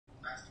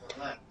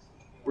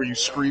Were you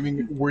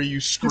screaming? Were you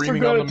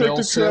screaming on the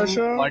mill,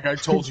 Sim, like I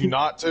told you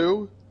not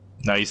to?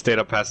 No, he stayed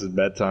up past his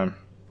bedtime.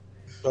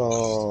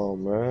 Oh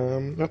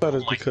man, I thought it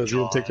was because you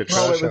didn't take the No,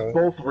 trash it was out.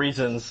 both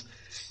reasons.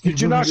 Did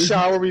you not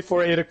shower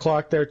before 8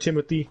 o'clock there,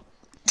 Timothy?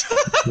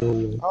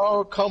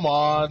 Oh come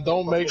on!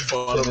 Don't make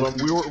fun of him.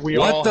 We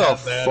What all the had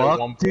that fuck, at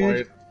one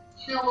dude?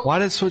 point. Why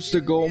did it switch to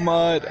gold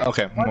mud?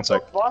 Okay, one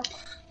sec.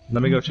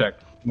 Let me go check.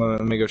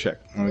 Let me go check.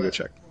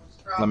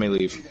 Let me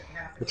leave.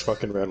 It's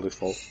fucking Radley's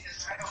fault.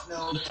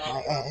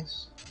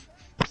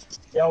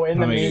 Yo, in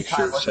the Let me make meantime,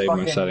 sure to let's save my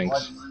fucking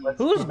settings. let's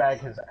teabag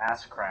his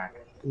ass crack.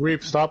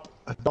 Reap, stop!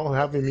 Don't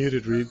have me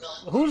muted, Reap.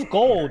 Who's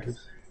gold?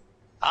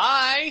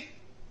 Hi.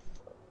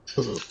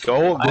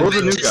 Gold's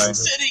a new guy.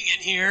 Sitting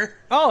in here.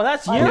 Oh,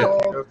 that's you.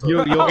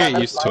 You'll get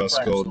used to us,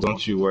 Gold.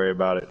 Don't you worry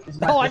about it.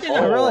 Oh, I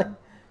didn't really.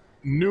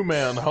 New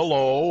man,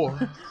 hello.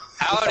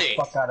 Howdy.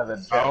 Fuck out of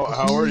the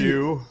How are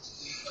you?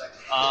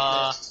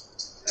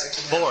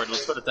 Bored.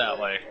 Let's put it that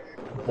way.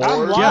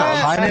 Bored?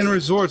 Yeah, High-End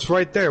Resort's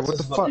right there. What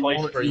the fuck?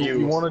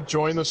 You want to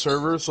join the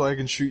server so I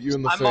can shoot you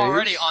in the face? I'm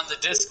already on the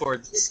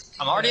Discord.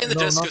 I'm already in the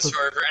Discord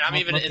server, and I'm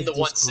even in the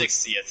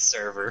 160th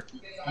server.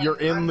 You're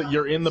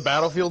in the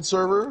Battlefield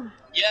server?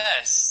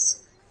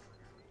 Yes.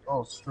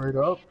 Oh, straight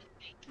up.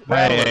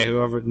 Hey,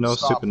 whoever, no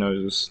stupid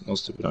noises. No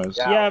stupid noises.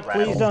 Yeah,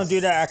 please don't do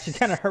that. Actually,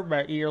 kind of hurt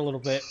my ear a little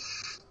bit.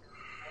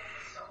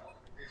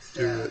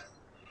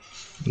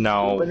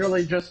 No.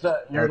 Literally just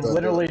you're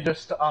literally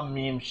just a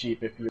meme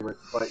sheep if you were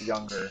but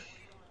younger.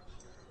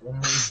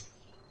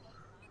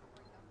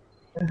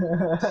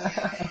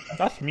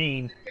 That's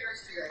mean.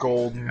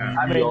 Gold.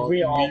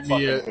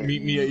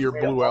 Meet me at your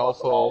blue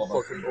alpha. I'll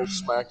fucking go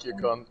smack you,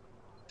 cunt.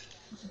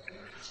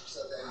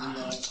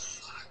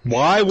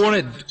 Why won't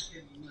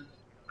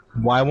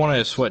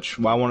it switch?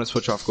 Why won't it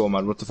switch off gold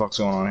mud? What the fuck's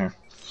going on here?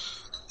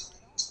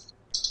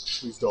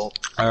 Please don't.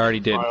 I already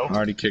did. I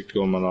already kicked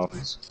gold mud off.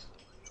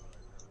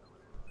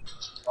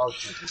 Oh,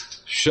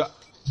 Shut,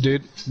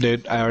 dude.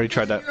 I already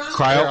tried that.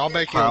 Cryo. Here, I'll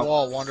make you a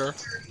wall, Wonder.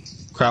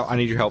 Cryo, I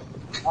need your help.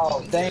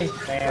 Oh,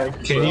 thanks, man.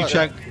 Can you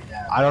check?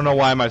 I don't know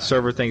why my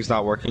server thing's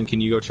not working.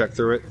 Can you go check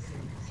through it?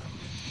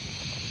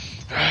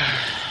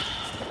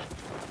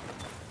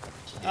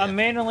 I'm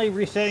manually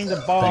resetting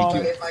the bomb.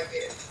 Thank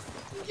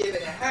you.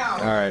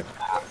 Alright.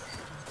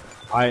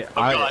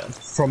 I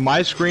from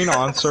my screen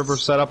on server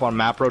setup on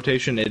map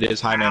rotation, it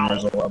is high-end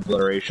result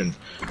obliteration,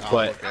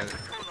 but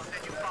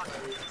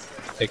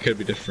it could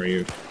be different for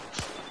you.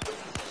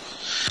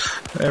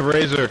 Hey,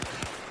 Razor.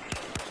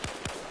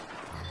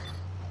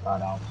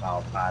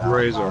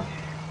 Razor.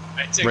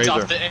 I ticked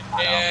off the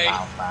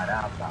AA.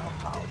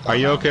 Are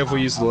you okay if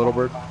we use the Little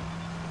Bird?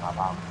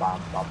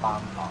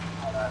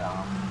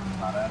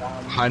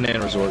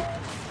 High-end resort.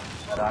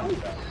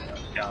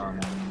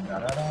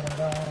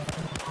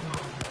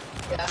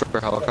 For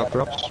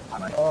helicopter ups.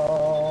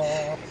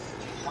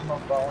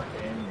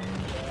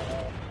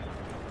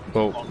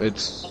 Oh,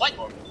 it's.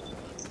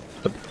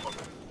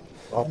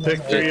 I'll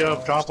pick 3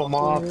 up, drop them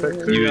off,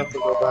 pick 3 up, and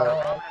go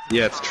back.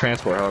 Yeah, it's a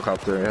transport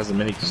helicopter. It has a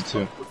minigun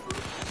too.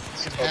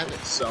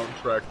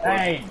 Soundtrack.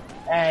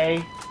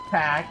 Hey,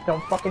 Pack,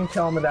 don't fucking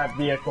kill him with that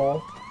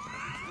vehicle.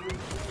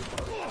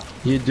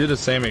 You do the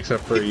same,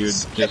 except for you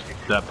just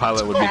that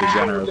pilot would be the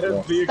gunner as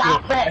well.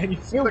 Stop it! You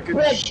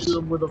bitch! Shoot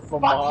him with a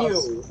Fuck FAMAS.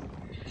 you!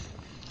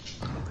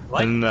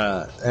 And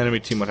the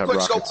enemy team would have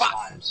rockets.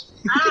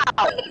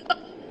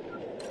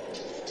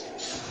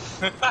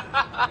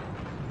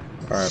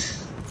 Alright.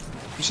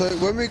 So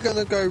when we're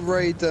gonna go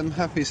raid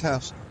Happy's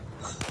house?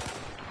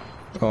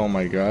 Oh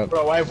my god.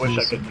 Bro, I wish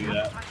I could do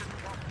that.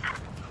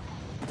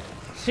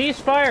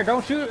 Ceasefire!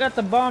 Don't shoot at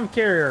the bomb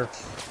carrier.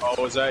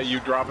 Oh, is that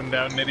you dropping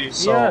down, Nitty?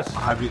 So, Yes.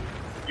 have you...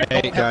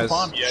 Hey guys,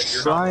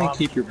 try and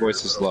keep your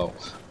voices low.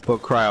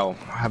 But Cryo,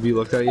 have you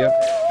looked at it yet?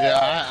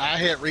 Yeah, I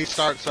hit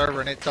restart server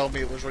and it told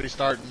me it was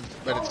restarting,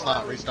 but it's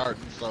not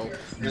restarting, so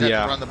you have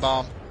to run the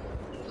bomb.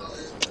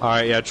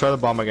 Alright, yeah, try the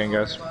bomb again,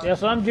 guys.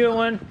 Yes, I'm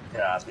doing.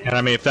 And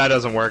I mean, if that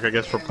doesn't work, I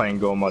guess we're playing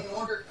Go Mud.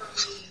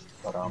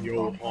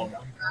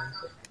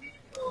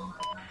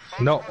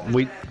 No,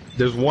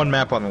 there's one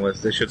map on the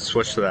list. They should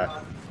switch to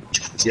that.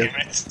 Yep.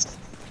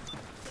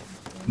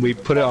 We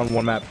put it on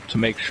one map to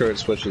make sure it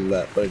switches to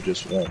that, but it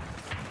just won't.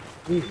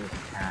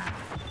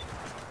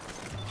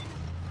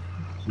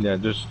 Yeah,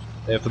 just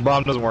if the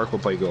bomb doesn't work,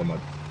 we'll play Go Mud.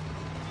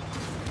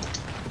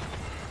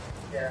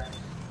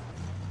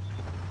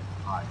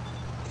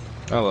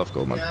 I love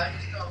Gold Mud.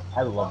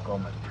 I love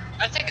Goldman.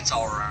 I think it's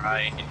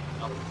alright.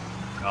 Oh,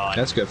 God.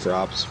 That's good for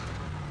ops.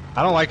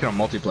 I don't like it on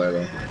multiplayer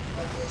though.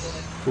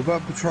 What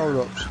about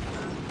patrol ops?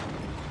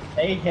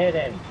 They hit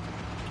him.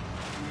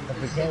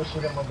 If we can't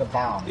shoot him with the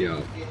bomb.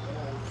 Yeah.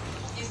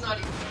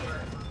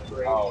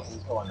 Oh, he's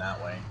going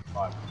that way.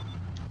 Fuck.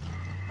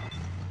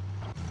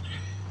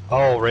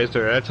 Oh,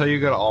 Razor, did I tell you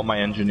got all my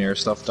engineer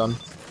stuff done?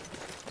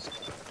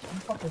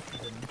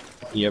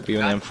 Yep,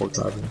 even the M4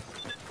 copy.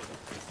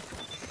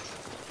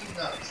 He's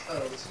not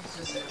exposed, he's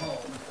just at home.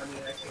 I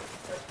mean, I think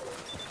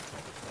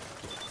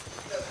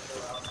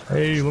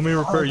Hey, let me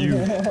repair you.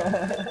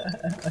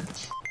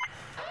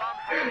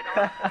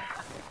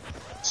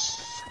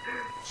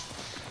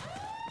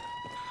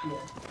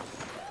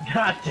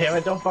 God damn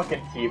it, don't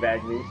fucking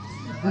teabag me.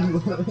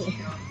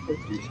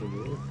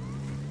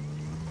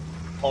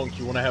 Punk,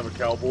 you want to have a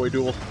cowboy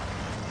duel?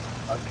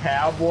 A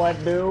cowboy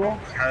duel?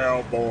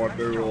 Cowboy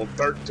duel.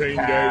 13-day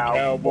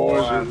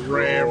cowboys with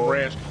Ram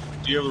Ranch.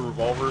 Do you have the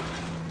revolver?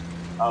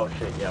 Oh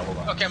shit, yeah, hold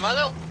on. Okay, am I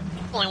the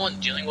only one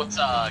dealing with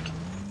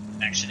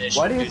connection issues?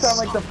 Why do you sound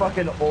like the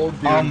fucking old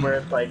dude where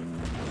it's like...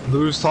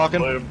 Who's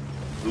talking?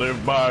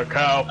 Live by a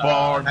cow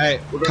farm. Hey,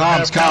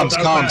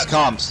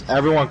 comms.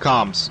 Everyone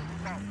comms.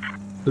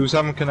 Who's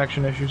having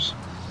connection issues?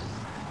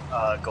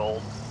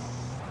 Gold.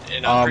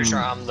 And I'm pretty sure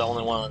I'm the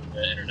only one on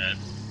the internet.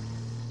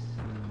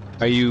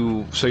 Are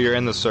you... So you're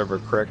in the server,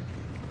 correct?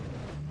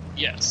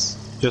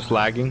 Yes. Just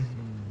lagging?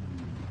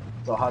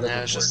 So how does Yeah,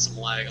 it it's work? just some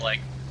lag, like...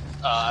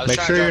 I was Make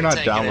trying sure to you're drive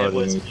not a tank and it downloading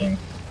was- anything.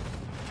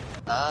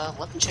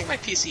 Let me check my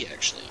PC,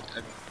 actually.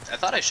 I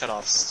thought I shut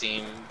off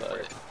Steam,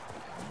 but...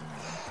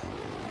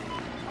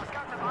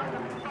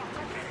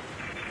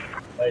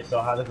 Wait,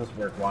 so how does this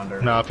work,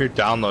 Wander? No, if you're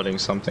downloading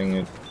something,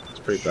 it's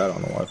pretty bad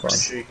on the Wi-Fi. I'm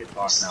sure you can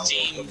talk now.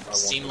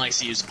 Steam likes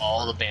to use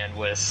all the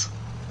bandwidth.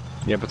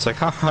 Yeah, but it's like,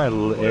 haha,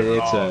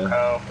 it's a...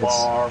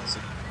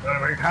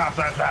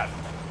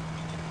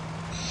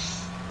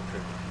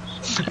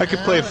 I could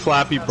play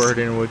Flappy Bird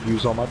and it would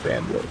use all my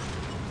bandwidth.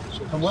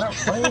 So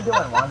what are you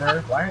doing,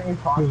 Wander? Why aren't you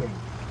talking?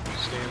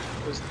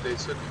 Because they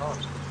said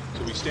comms.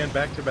 So we stand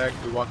back to back,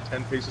 we walk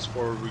 10 paces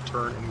forward, we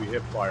turn, and we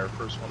hip fire.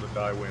 First one to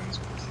die wins.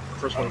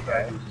 First one to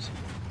die loses.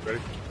 Ready?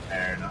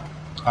 Fair enough.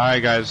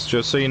 Alright guys,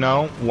 just so you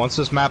know, once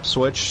this map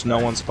switch, no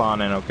one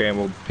spawn in, okay?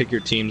 We'll pick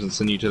your teams and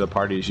send you to the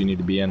parties you need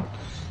to be in.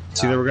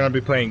 It's either we're gonna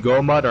be playing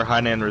Go Mud or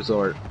Hainan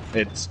Resort.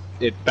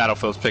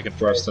 Battlefield's picking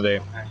for us today.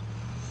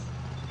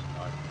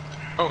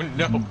 Oh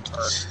no!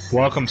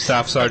 Welcome,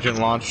 Staff Sergeant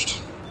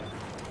launched.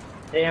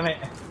 Damn it.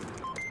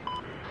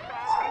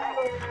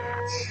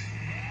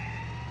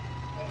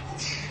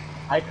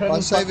 I couldn't I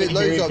save it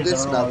loads on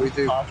this map, we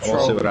do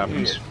We'll see what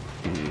happens.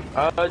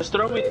 Just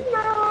throw me.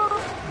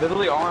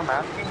 Literally all I'm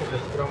asking is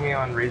just throw me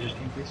on Razor's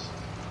team, please.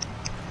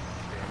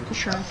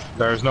 Sure.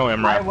 There's no I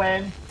MRAP.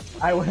 win.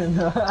 I win.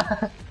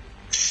 I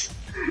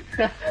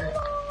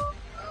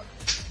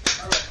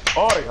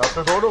have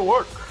to go to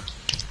work.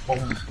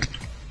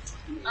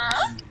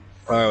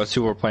 Alright, let's see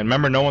what we're playing.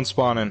 Remember, no one's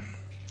spawning.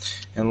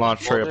 And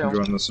launch straight up and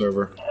join the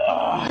server.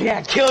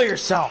 Yeah, kill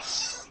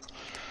yourself.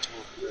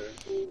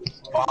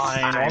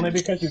 Fine, only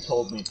because you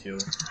told me to.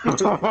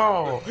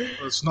 Oh,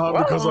 It's not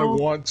because I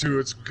want to,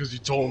 it's because you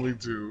told me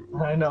to.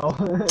 I know.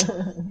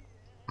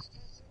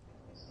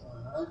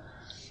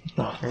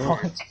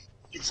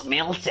 it's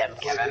Milton,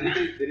 Kevin.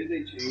 Didn't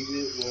they change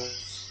it?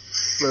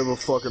 I have a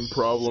fucking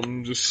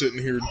problem just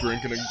sitting here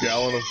drinking a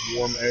gallon of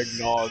warm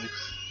eggnog.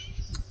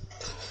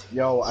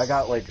 Yo, I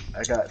got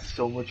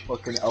so much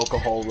fucking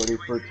alcohol ready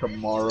for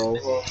tomorrow.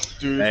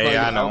 Dude, it's Hey, not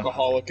I even know.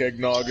 alcoholic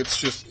eggnog, it's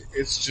just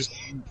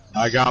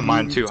I got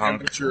mine too, Hunk.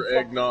 temperature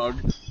eggnog.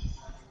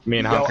 Me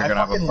and Hunk are gonna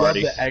have a love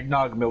party. the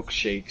eggnog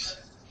milkshakes.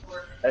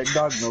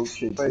 Eggnog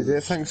milkshakes. Wait,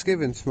 it's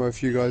Thanksgiving tomorrow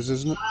for you guys,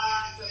 isn't it?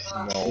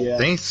 No. Yeah.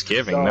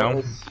 Thanksgiving,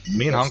 no.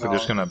 Me and Hunk are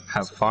just gonna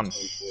have fun.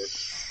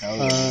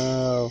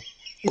 Oh.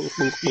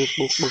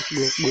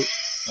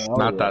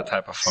 Not that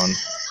type of fun.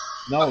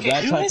 No, Okay,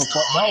 that who type is of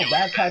fun. No,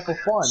 that type of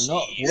fun.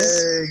 No.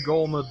 Yay,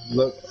 Go Mud.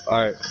 Look,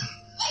 alright.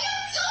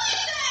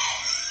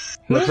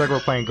 Looks like we're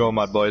playing Go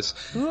Mud, boys.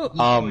 Bro,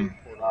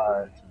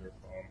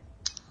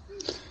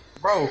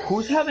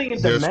 who's having a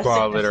Their domestic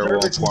squad leader will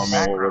disturbance in inform the me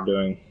what we're background?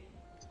 doing.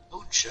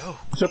 Oh, Joe.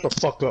 Shut the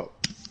fuck up.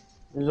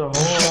 There's a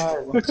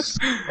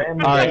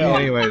whole Alright,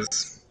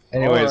 anyways.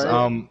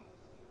 Alright.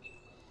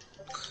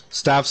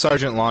 Staff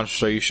Sergeant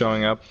launched, are you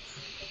showing up?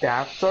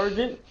 staff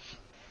sergeant.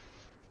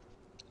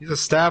 He's a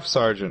Staff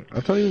Sergeant. I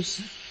thought he was...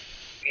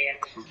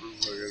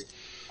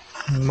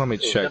 Let me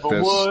check Never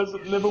this. was,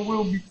 never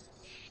will be.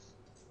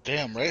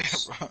 Damn,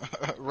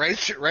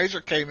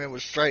 Razor came in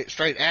with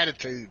straight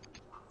attitude.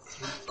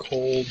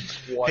 Cold.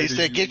 He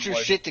said, "Get your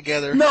shit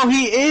together." No,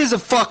 he is a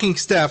fucking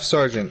Staff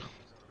Sergeant.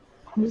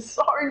 I'm a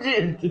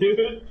sergeant,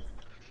 dude.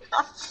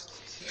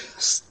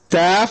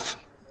 Staff?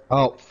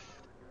 Oh.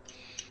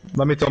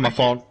 Let me throw my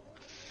phone.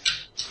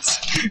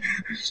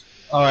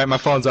 Alright, my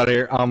phone's out of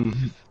here.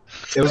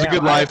 It was a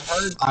good life.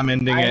 I'm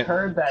ending I it.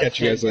 heard that Catch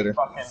you guys later.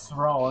 fucking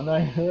thrown.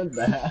 I heard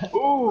that.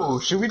 Ooh,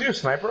 should we do a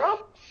sniper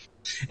up?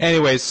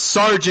 Anyways,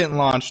 Sergeant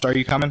launched. Are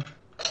you coming?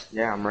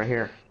 Yeah, I'm right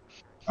here.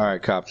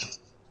 Alright, cop.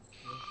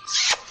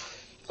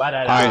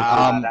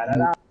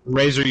 Alright,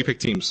 Razor, you pick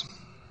teams.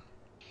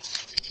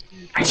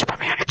 Razor, put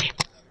me on a team.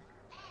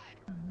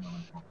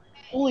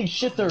 Holy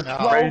shit, there's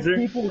 12 Razor,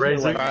 people here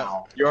Razor. right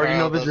now. You already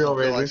know the drill,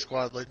 Like Razor.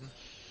 squad leading.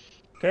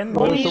 Can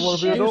I we don't want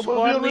to be do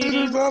squad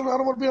leading? I don't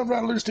want to be on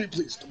Rattler's team,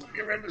 please. Don't want to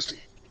be on Rattler's team.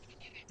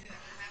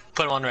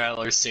 Put him on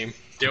Rattler's team.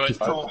 Do it.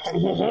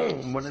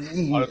 What are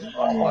these?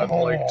 I'd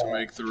like to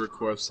make the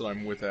request that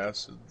I'm with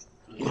Acid.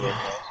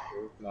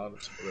 Not,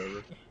 it's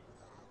whatever.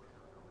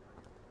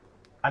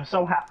 I'm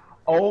so happy.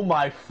 Oh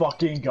my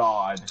fucking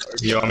god.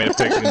 You want me to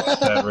pick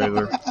that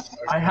Razor?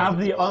 I have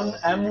the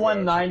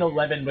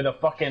M1911 with a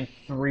fucking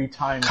 3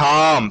 times.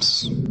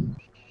 Comms!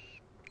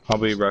 I'll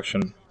be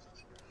Russian.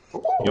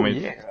 Oh, You want me,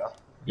 yeah.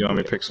 you want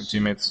me to pick some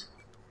teammates?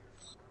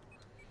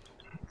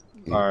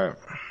 Alright.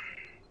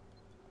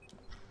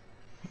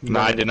 No,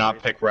 I did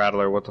not pick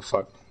Rattler. What the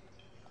fuck?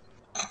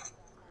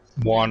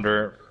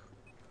 Wander.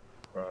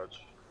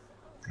 Raj.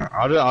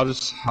 I'll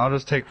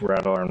just take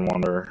Rattler and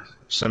Wander.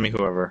 Send me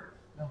whoever.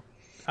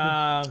 Can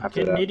that.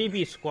 Nitty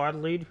be squad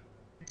lead?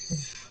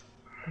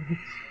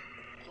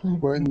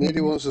 When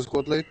Nitty wants a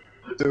squad lead,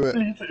 do it.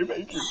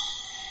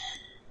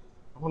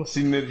 I want to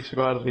see Nitty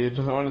squad lead.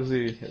 I want to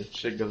see if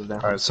shit goes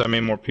down. Alright, send me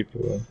more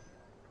people.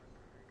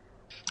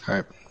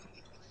 Alright.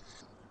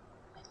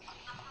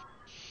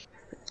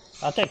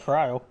 I'll take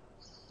Cryo.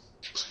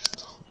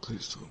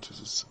 Please don't do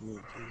this to me.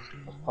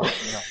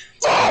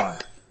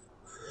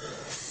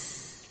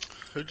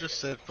 Who just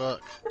said fuck?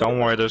 Don't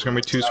worry, there's gonna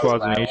be 2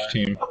 squads in each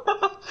team.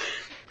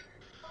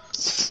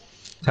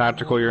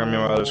 Tactical, you're gonna be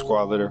my other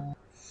squad leader.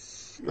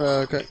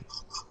 Okay.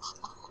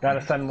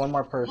 Gotta send one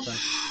more person.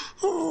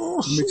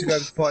 Me to go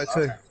to party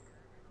too.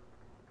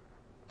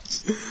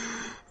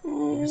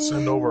 You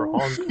send over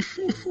Honk.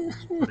 He's a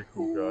pretty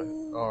cool guy.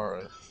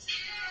 Alright.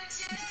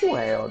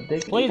 Well,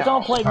 Please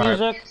don't play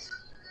music.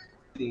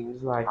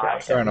 Seems like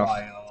Fair enough.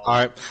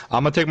 Alright,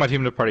 I'm gonna take my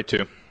team to party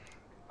 2.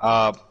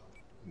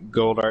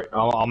 Gold,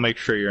 I'll make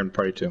sure you're in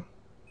party 2.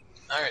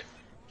 Alright.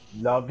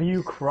 Love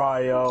you,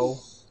 Cryo.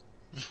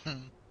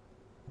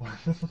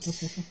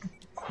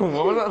 What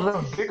was that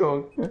little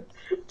giggle? What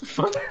the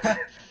fuck?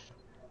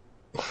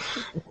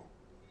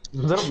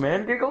 Little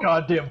man giggle?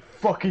 Goddamn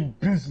fucking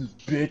business,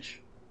 bitch.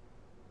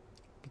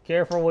 Be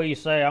careful what you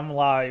say. I'm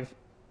live.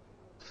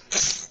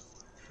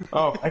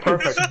 Oh, I can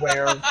perfect.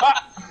 swear.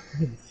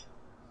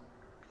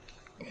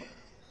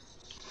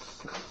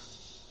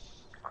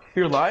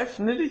 You're live,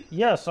 Nitty?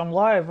 Yes, I'm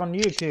live on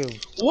YouTube.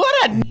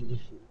 What a...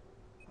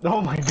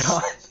 Oh my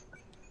god.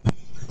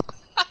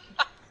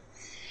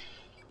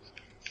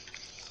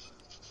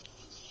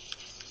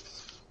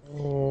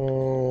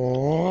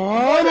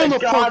 I'm on the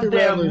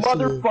Goddamn fucking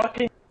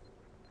motherfucking.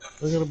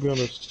 I'm gonna be on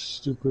a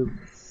stupid.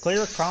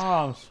 Clear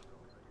comms.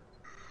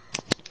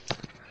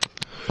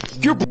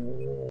 You're.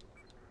 What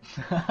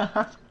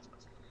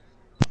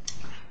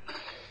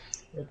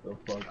the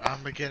fuck?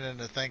 I'm beginning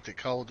to think that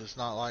Cole does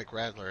not like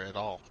Rattler at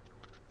all.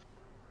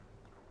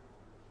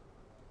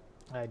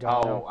 I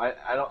don't know. I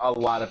don't. A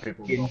lot of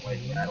people don't like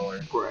Rattler.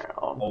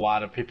 A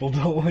lot of people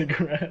don't like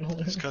Rattler.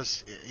 It's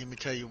because, let me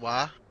tell you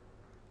why.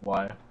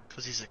 Why?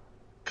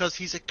 Because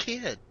he's a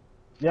kid.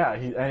 Yeah,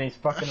 and he's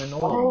fucking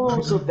annoying.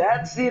 Oh, so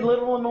that's the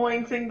little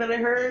annoying thing that I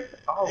heard?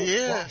 Oh,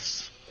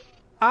 Yes.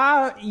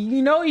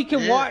 You know you can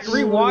Yes.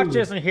 rewatch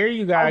this and hear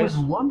you I guys. was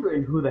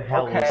wondering who the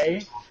hell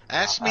Okay.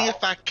 Ask me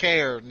if I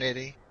care,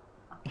 Nitty.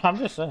 I'm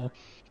just saying.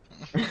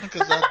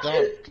 Because I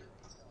don't.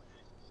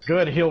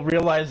 Good, he'll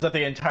realize that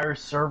the entire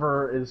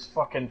server is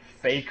fucking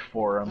fake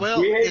for him. Well,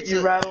 We hate it's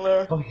you,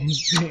 Rattler.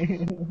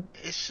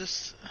 it's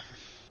just...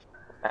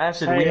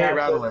 Acid, Hey, we hate Acid.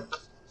 Rattler.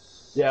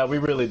 Yeah, we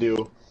really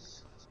do.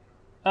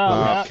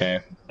 Okay.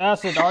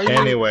 Acid, are you?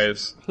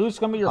 Anyways, Who's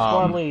gonna be your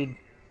squad lead?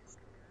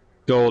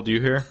 Gold, you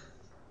here?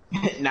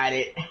 Not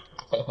it.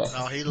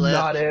 No, he left.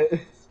 Not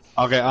it.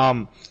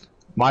 Okay,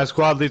 my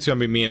squad lead's gonna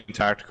be me and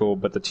Tactical,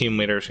 but the team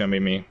leader is gonna be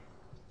me.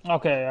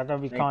 Okay, I gotta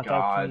be Thank contacting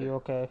God. you.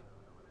 Okay.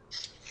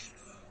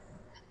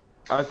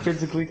 I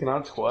physically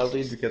cannot squad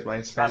lead because my I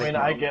Hispanic... mean,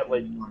 I get,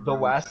 like, the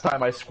last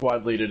time I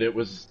squad leaded, it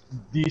was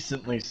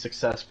decently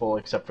successful,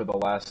 except for the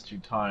last 2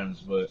 times,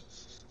 but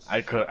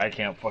I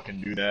can't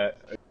fucking do that.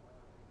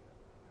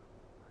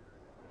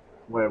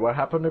 Wait, what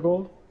happened to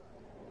Gold?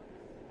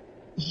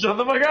 Shut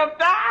the fuck up!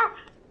 Ah!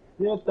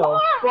 Get the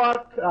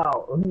fuck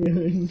out.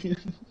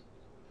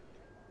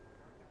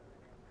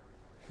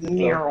 Get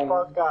the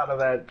fuck out of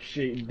that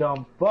shit, you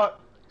dumb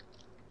fuck.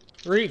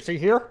 Reeps, are you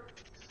here?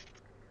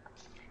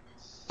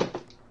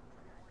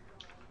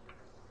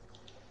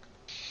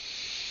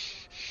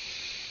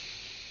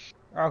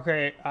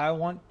 Okay, I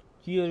want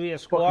you to be a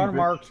squad bitch.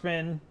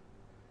 marksman,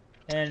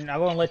 and I'm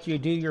gonna let you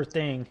do your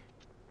thing.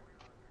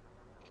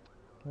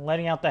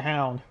 Letting out the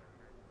hound.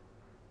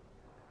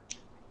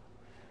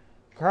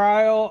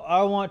 Kyle,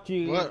 I want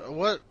you.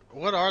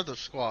 What are the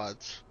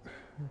squads?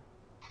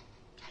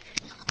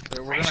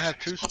 We're gonna have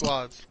 2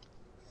 squads.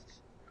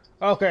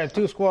 Okay,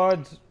 2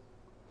 squads.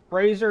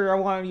 Razor, I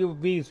want you to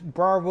be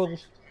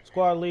Bravo's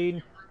squad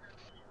lead.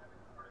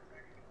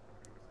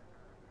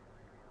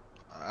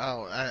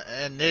 Oh,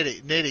 and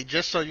Nitty,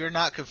 just so you're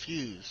not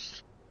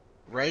confused,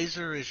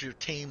 Razor is your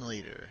team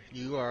leader.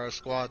 You are a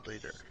squad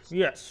leader.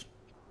 Yes.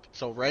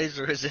 So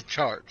Razor is in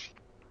charge.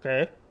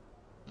 Okay.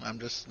 I'm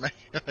just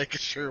making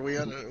sure we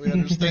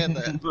understand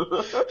that.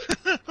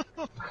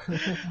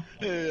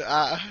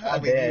 I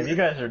mean, Damn, you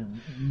guys are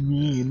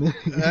mean.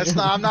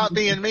 I'm not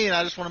being mean.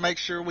 I just want to make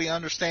sure we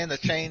understand the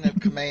chain of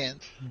command.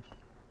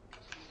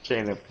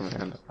 Chain of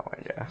command. Oh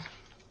my god.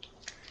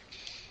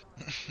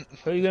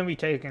 Who are you gonna be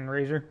taking,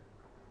 Razor?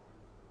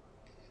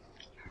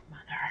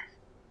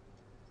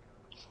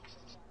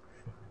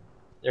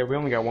 Yeah, we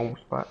only got one more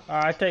spot.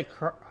 I take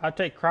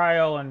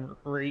Cryo and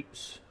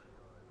Reeps.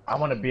 I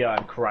want to be on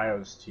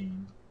Cryo's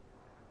team.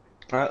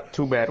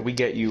 Too bad, we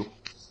get you.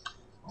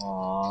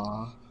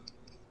 Aww.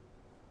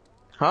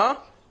 Huh?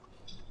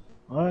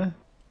 What?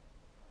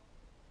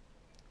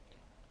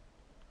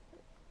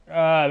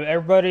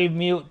 Everybody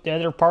mute the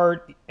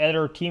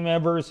other team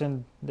members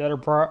and the other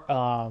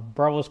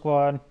Bravo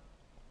squad.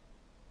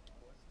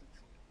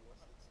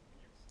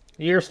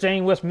 You're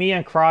staying with me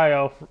and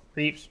Cryo,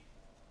 Reeps.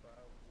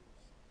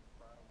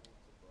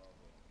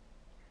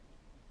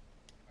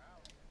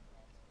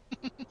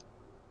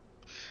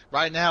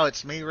 Right now,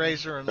 it's me,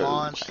 Razor, and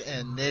Launched,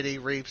 and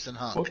Nitty, Reeps, and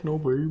Hunk. Fuck no,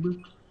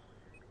 baby.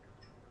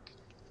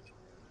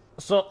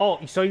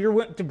 So you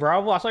went to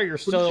Bravo? I thought you were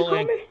still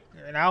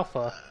in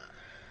Alpha.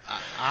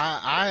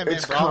 I am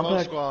It's in Bravo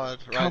Compact, Squad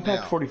right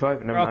Compact now.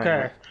 45, never mind.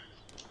 Okay.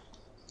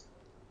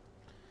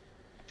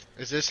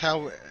 Is this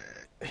how...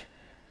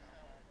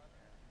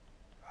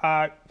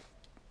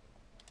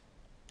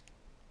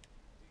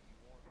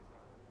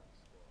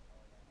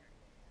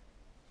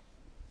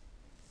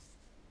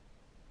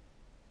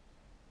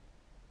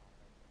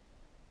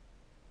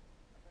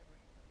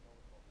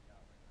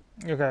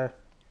 Okay.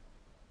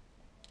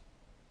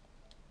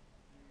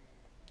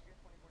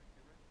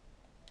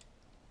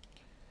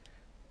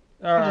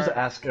 I'll just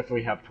ask if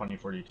we have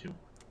 2042.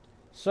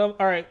 So,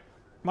 alright.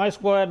 My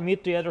squad,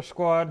 meet the other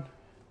squad.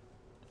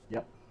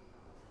 Yep.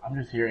 I'm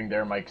just hearing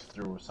their mics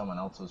through someone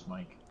else's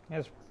mic.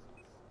 Yes.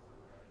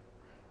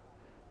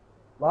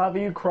 Love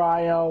you,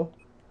 Cryo.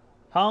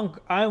 Hunk,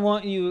 I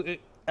want you,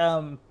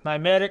 my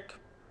medic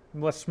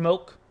with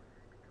smoke.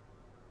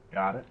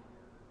 Got it.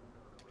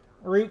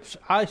 Reeps,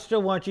 I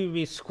still want you to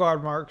be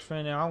squad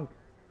marksman, and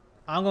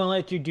I'm gonna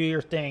let you do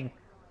your thing.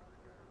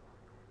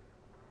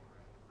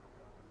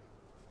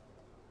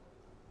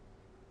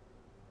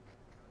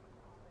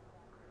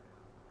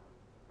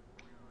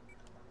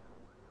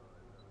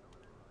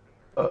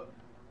 Ugh.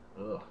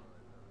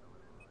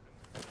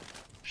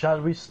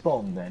 Shall we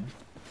spawn then?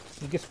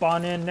 You can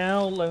spawn in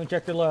now. Let me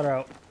check the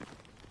loadout.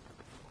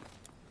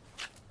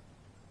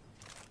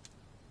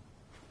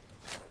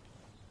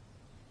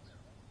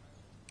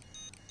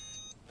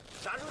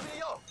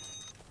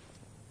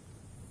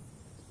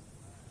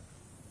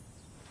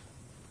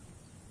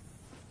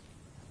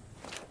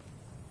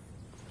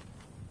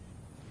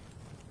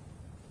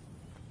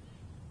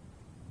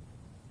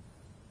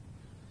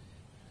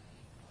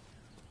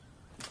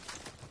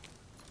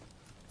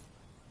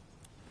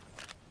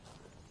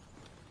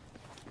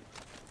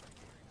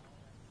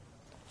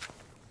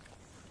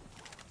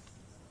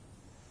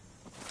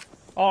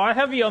 Oh, I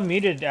have you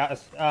unmuted,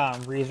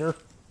 Reezer.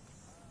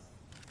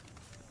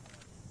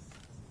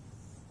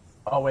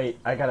 Oh wait,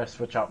 I gotta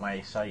switch out my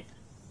sight.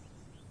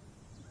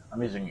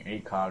 I'm using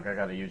ACOG. I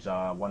gotta use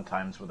 1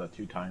 times with a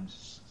 2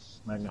 times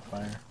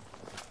magnifier.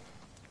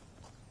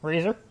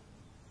 Reezer?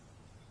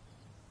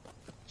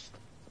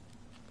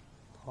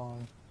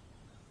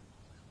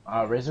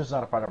 Razor's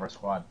not a part of our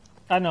squad.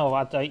 I know,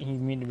 I thought you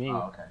mean to me.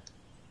 Oh, okay.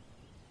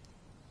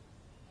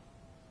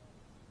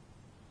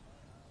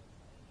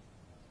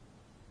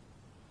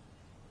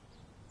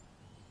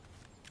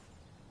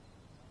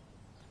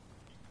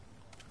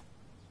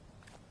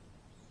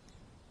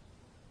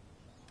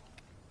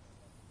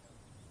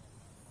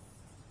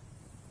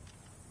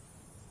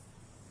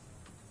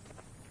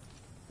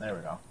 There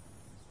we go.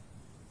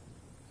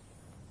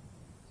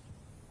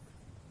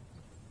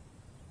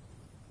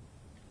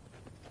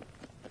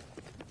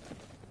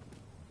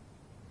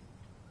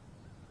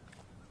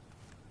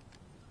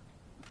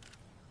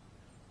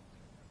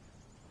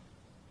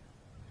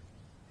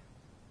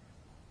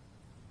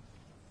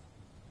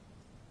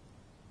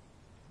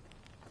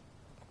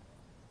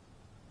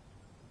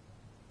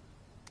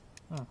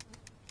 Huh.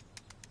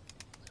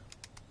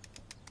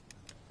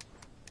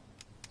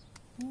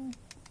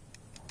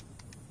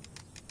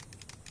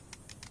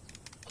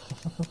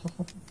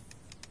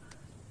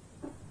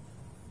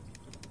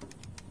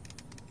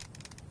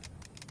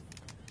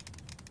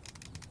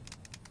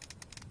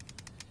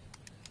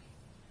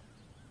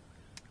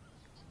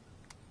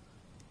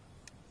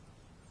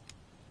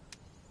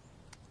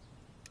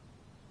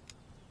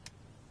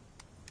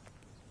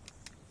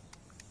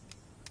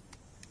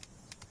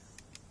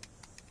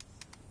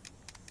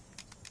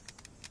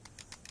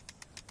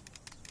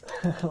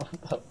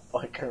 What the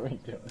fuck are we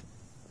doing?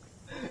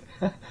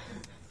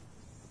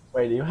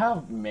 Wait, do you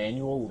have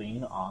manual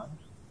lean on?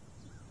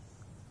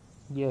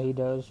 Yeah, he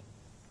does.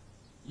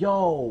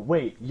 Yo,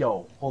 wait,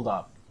 yo, hold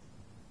up.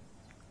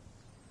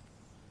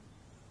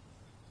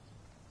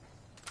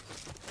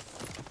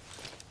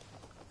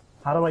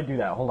 How do I do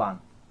that? Hold on.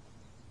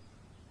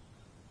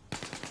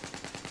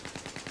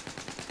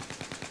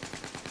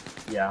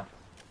 Yeah.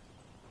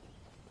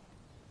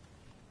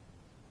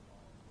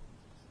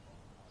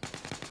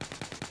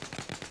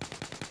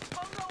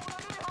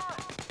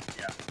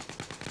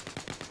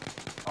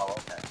 Oh,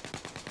 okay.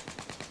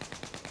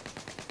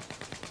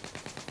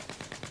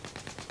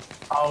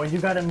 Oh, you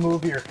gotta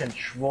move your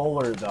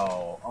controller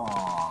though.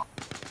 Aw.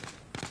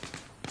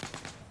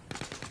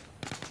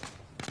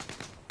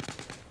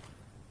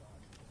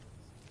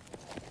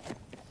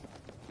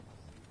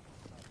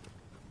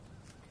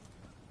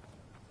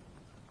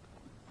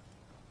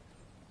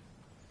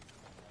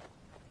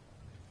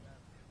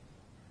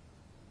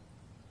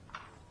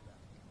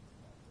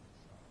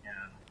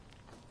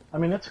 I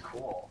mean, it's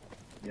cool.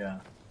 Yeah.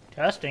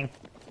 Testing.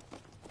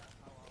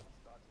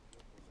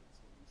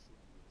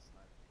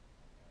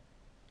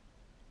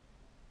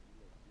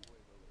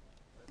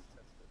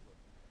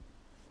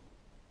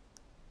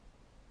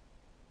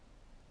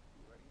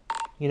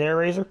 You there,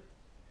 Razor?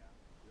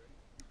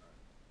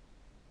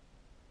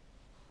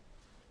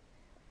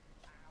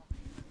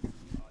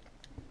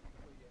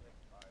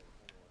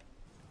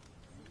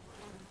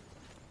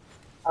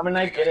 I mean,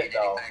 I get it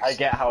though. I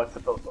get how it's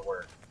supposed to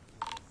work.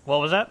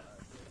 What was that?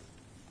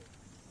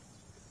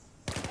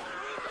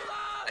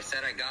 I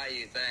said I got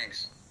you,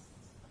 thanks.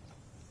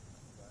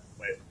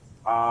 Wait.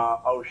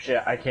 Oh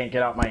shit, I can't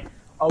get out my...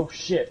 Oh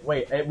shit,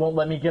 wait, it won't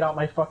let me get out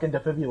my fucking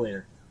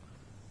defibrillator.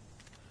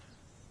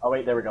 Oh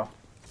wait, there we go.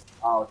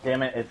 Oh,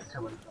 damn it, it's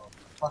too late.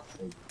 Fuck's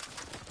sake.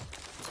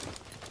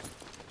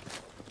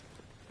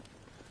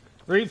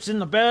 Reef's in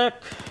the back.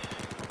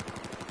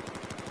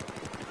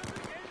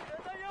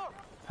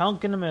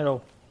 Hunk in the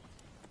middle.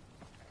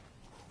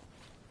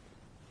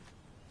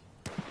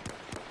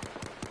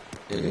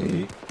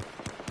 Wait,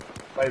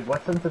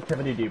 what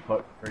sensitivity do you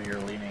put for your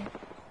leaning?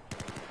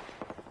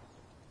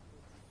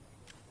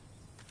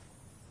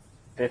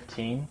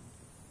 15?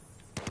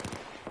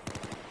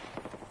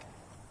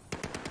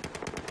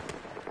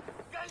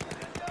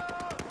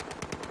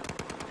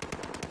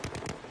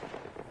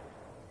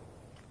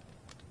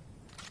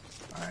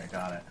 Alright,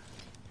 got it.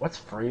 What's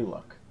free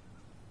look?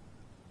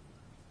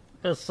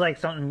 It's like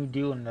something you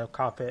do in the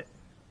cockpit.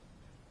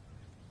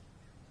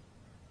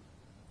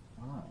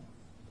 Oh.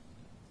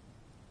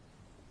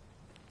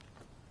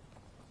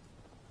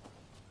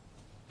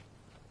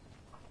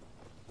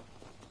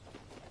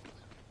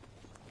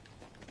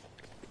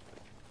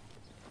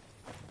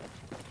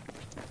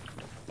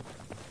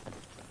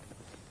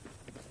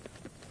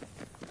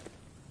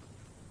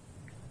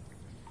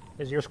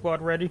 Is your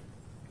squad ready?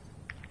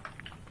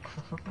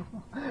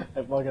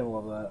 I fucking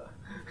love that.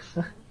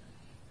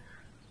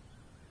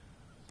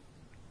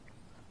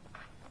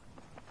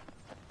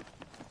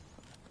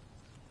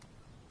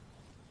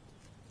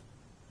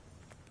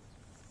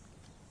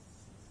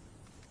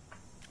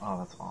 Oh,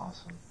 that's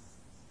awesome.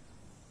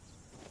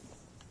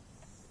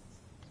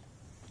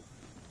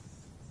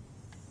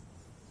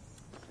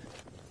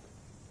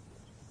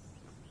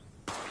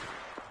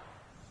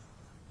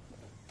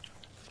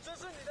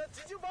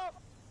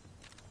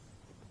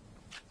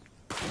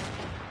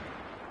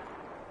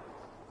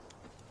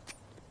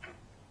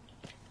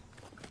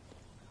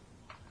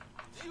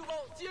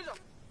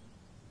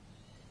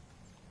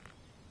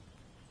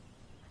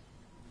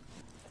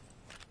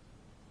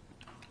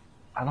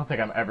 I don't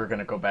think I'm ever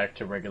gonna go back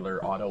to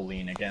regular auto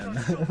lean again.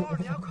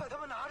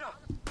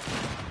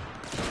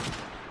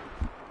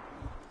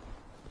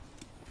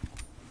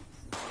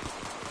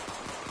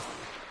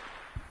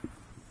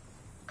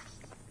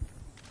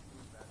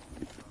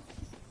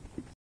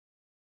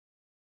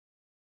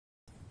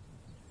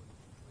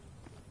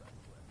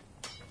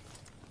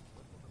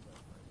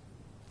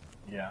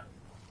 Yeah.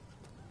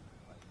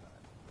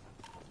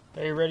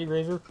 Are you ready,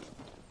 Razor?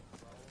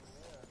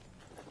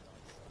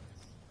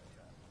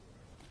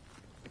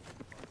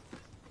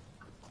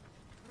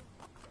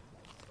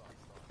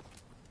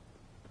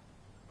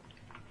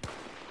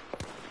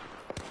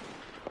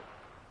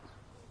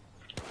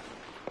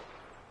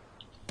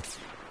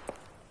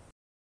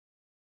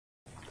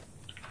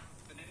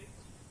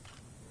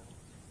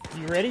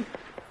 You ready?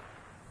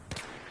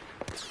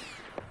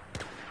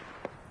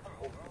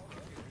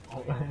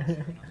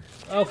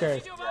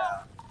 Okay.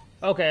 Yeah.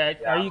 Okay,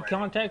 Yeah, are I'm you ready.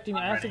 contacting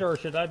I'm Acid ready. or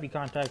should I be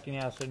contacting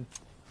Acid?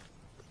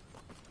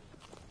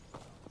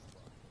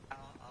 I'll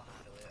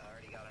handle it. I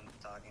already got him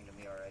talking to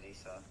me already,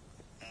 so.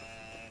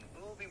 And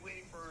we'll be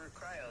waiting for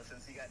Cryo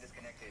since he got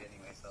disconnected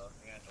anyway, so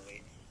we're gonna have to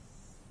wait.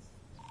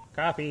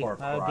 Copy. Or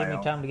Give me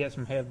cryo. time to get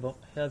some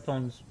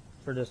headphones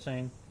for this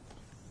thing.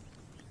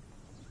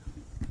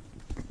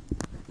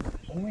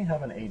 Shouldn't we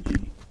have an AG?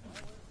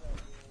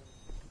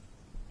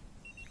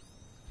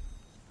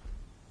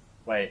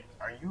 Wait,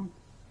 are you...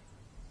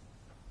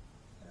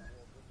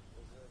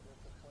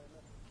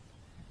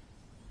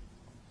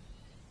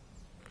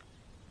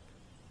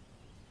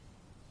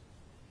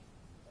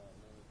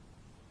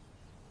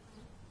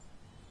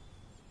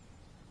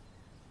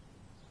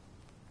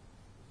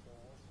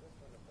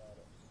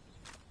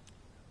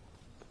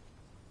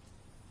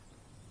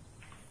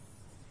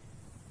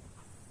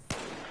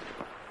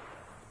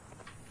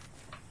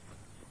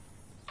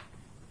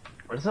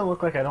 Why does it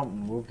look like I don't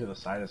move to the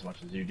side as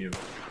much as you do?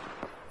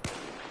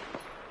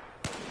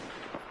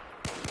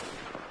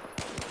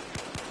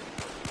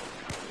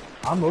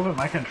 I'm moving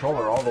my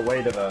controller all the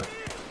way to the...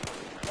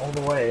 all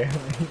the way.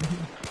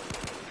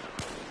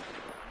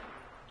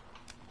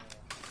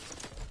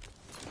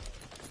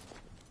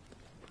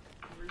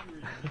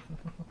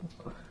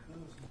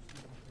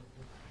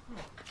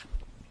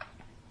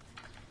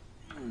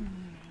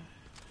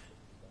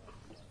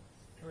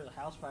 There was a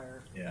house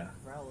fire. Yeah.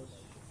 Rallis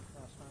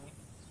last night.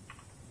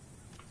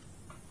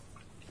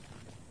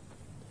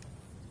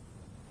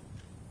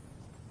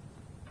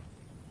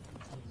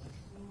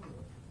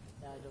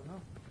 Yeah, I don't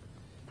know.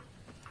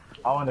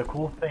 Oh, and the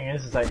cool thing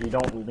is that you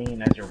don't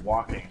lean as you're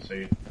walking, so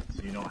you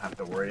don't have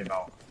to worry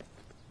about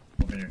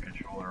moving your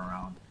controller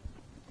around.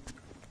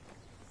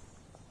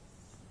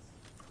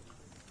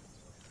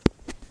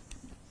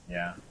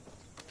 Yeah.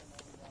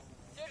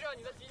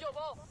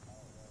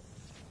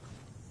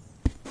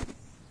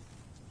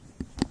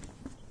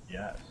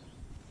 Yes.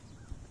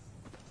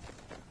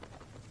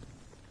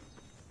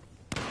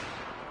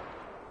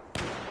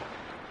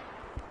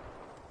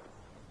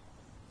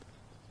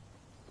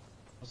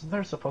 Wasn't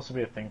there supposed to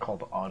be a thing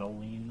called auto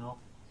lean though?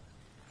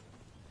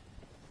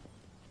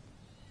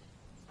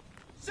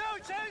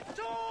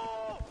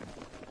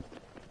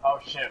 Oh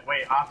shit,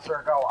 wait,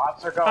 officer go,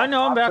 I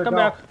know, I'm back, I'm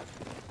back.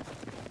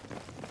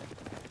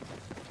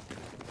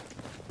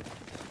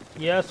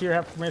 Yes, you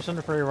have permission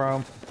to free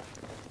roam.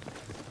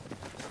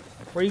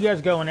 Where you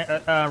guys going,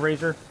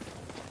 Razor?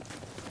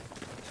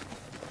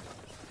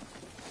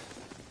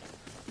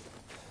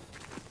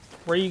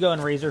 Where you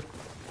going, Razor?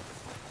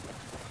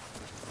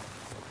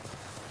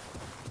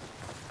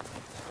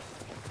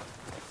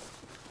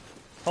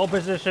 Hold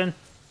position.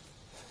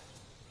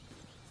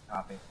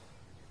 Copy.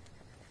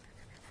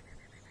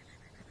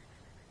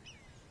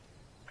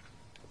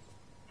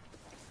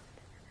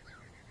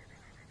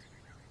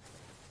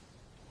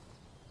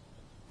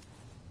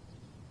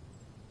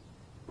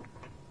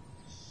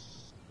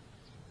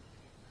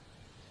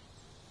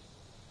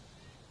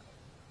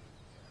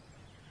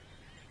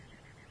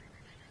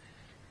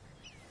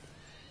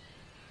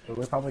 Should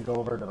we probably go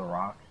over to the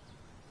rock?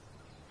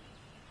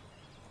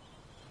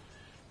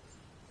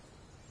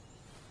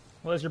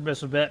 What's your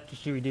best bet?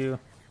 Should we do?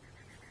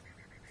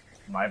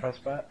 My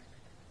best bet?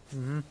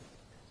 Mm-hmm.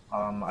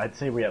 I'd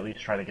say we at least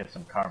try to get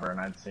some cover, and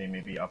I'd say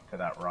maybe up to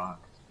that rock.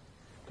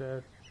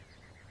 Good.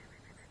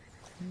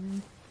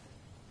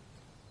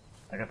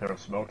 I can throw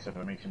smokes if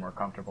it makes you more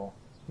comfortable.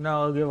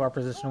 No, I'll give our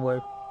position away.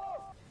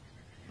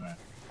 Right.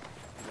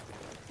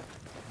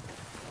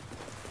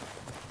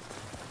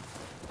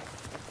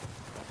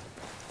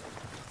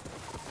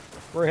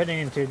 We're heading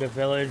into the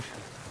village.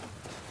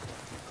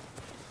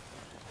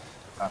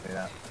 Copy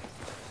that.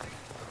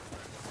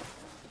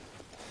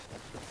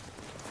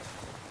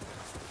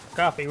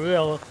 Copy,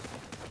 will.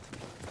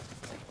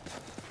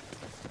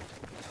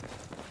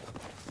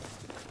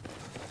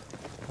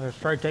 Let's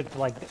try to take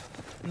like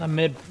the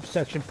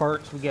mid-section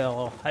parts. We get a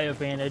little high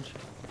advantage.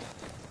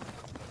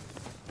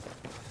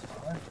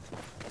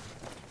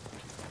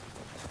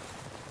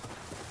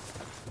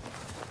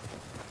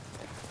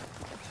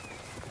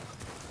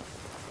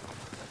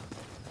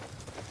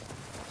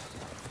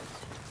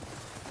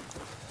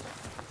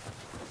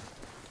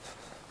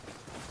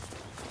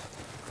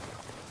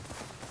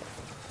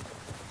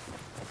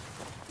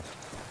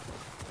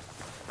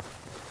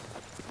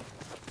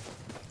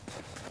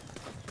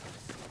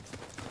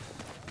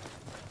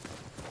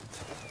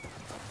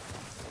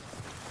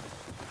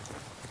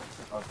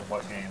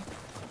 What game?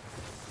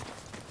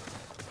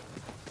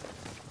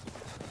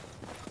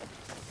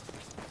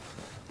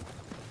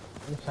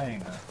 Who's saying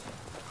that?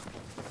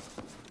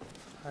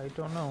 I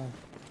don't know.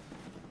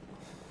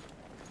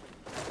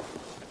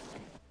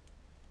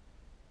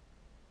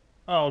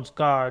 Oh, it's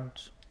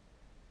gods.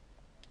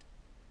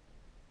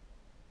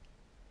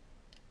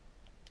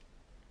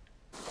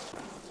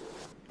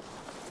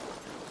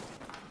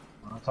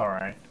 Well, that's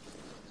alright.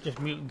 Just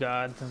mute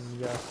gods and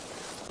yeah.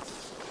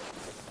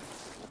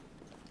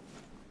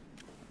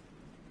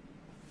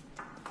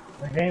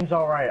 The game's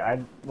alright.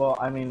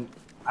 I mean,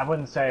 I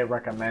wouldn't say I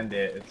recommend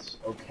it. It's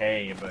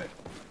okay, but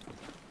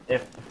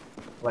if,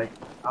 like,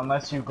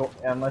 unless you go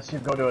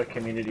to a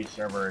community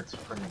server, it's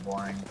pretty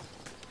boring.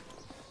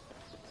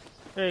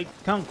 Hey,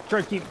 come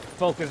try to keep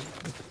focused.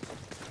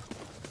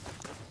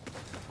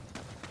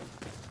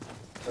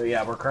 So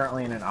yeah, we're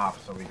currently in an op,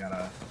 so we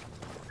gotta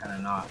kind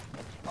of not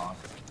talk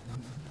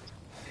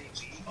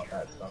about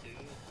that stuff.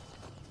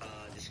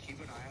 Just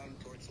keep an eye on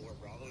towards where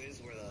Bravo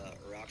is, where the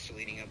rocks are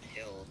leading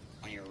uphill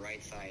on your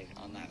right side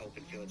on that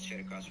open field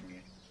straight across from you.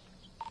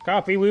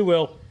 Copy, we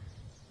will.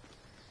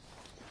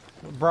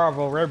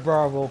 Bravo, red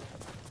Bravo.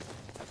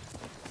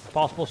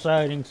 Possible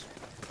sightings.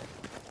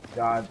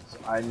 Gods,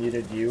 I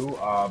needed you.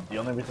 The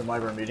only reason why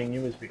we're meeting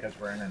you is because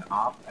we're in an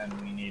op, and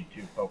we need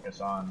to focus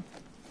on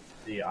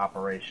the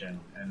operation,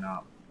 and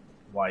not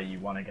why you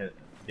want to get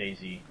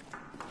Daisy.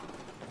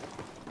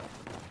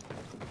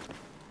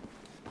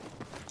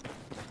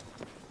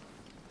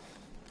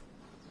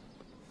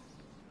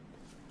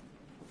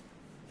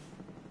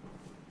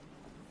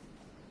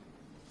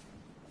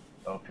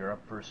 So if you're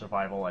up for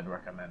survival, I'd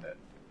recommend it.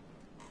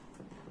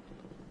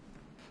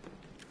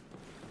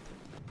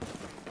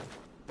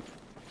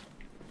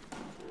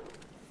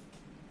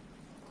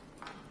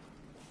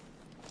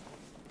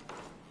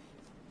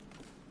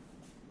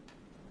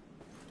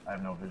 I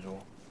have no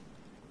visual.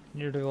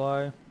 Neither do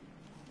I.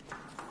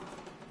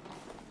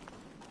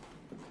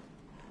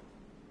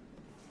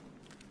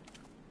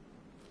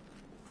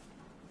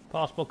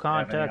 Possible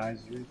contact.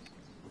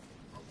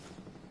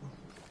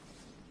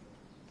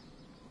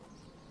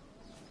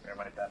 Where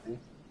might that be?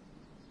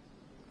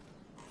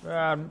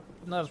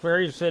 That's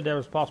where you said there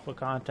was possible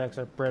contacts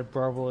at Red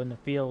Bravo in the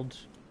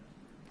fields.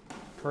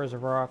 Towards the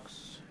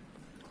rocks.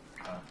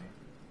 Copy.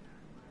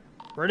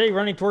 Were they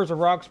running towards the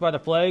rocks by the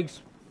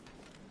flags?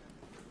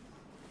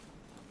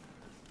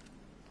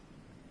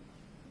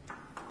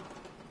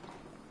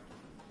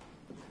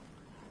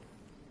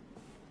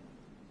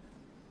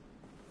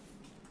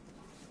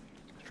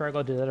 Let's try to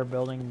go to the other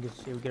building and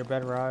see if we get a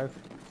better eye.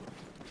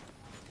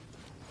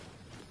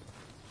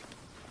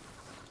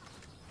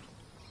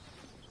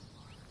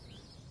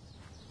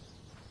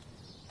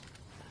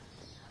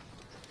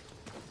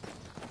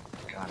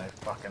 God, I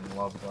fucking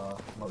love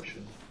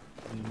motion.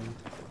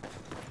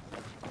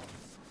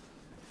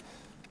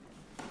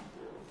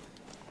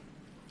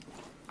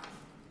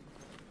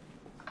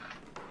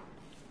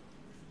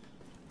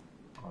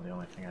 Oh, the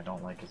only thing I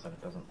don't like is that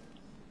it doesn't.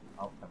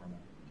 Oh, never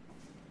mind.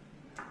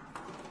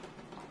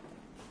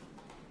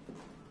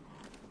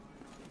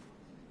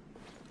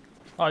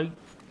 Oh,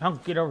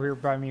 Hunk, get over here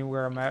by me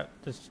where I'm at.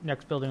 This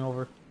next building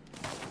over.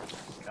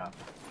 Copy.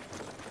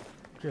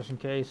 Just in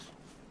case.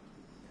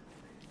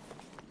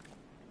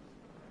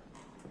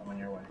 I'm on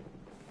your way.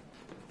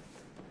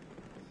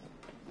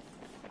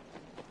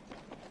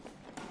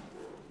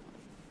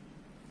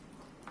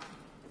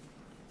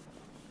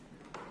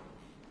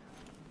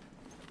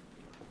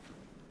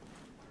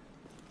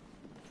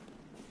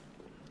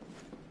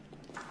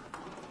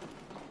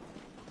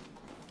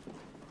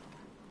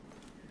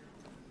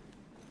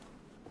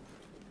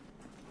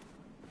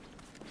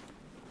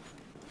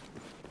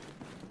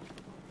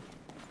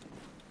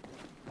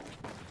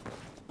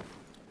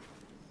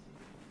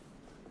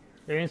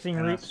 Anything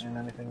You're not Reeks? seeing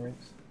anything,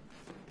 Reeks?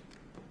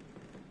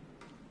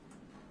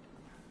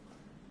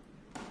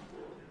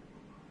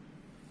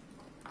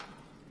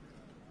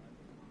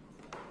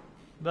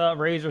 The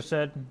Razor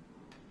said.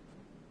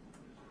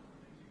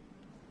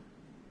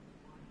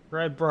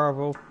 Red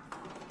Bravo.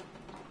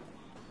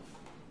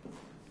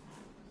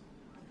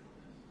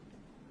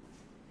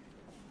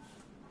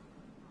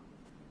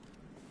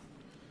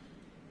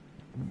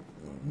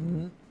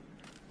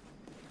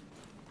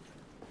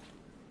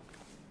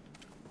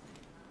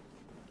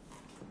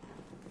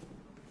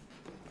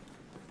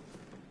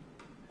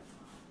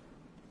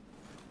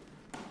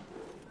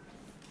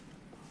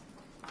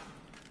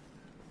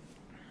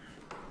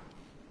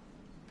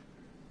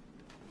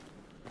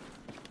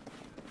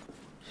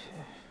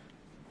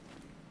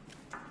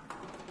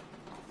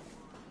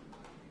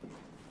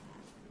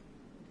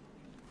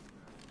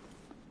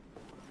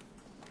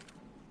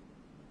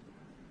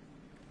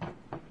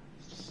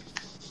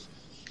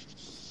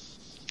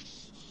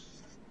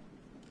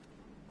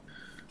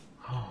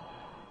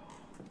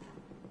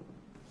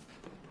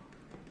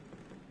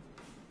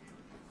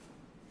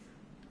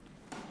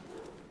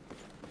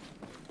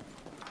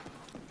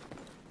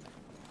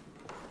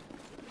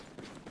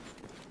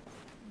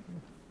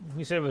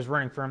 He said it was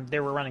running from. They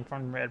were running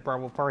from Red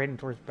Bravo, far heading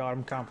towards the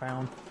bottom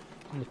compound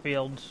in the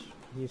fields.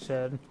 He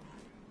said,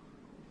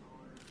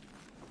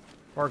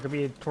 or it could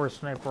be towards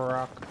Sniper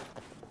Rock.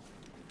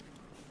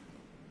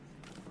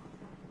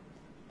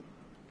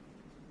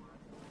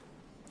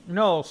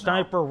 No,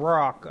 Sniper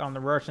Rock on the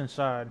Russian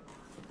side.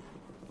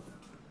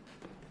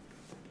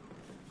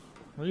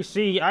 We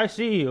see. I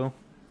see you.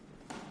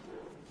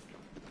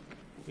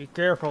 Be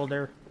careful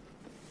there.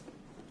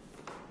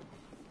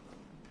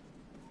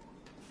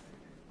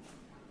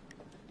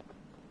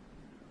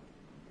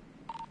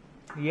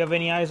 You have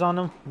any eyes on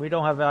them? We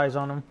don't have eyes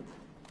on them.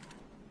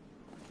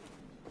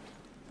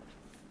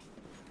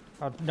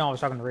 No, I was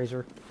talking to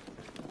Razor.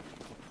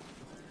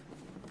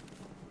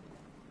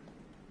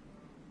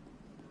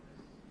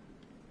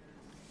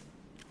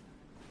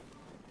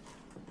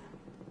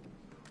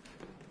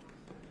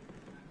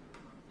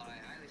 I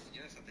highly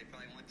suggest that they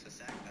probably went to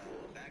sack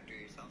the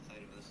factory south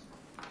side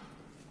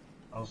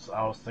of us.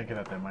 I was thinking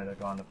that they might have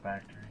gone to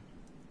factory.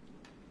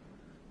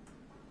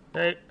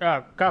 Hey,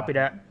 copy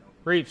that.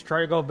 Reeves, try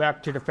to go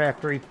back to the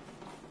factory.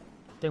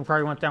 They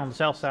probably went down the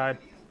south side.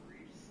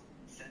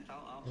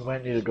 We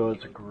might need to go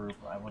as a group.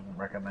 I wouldn't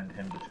recommend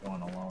him just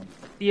going alone.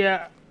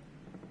 Yeah,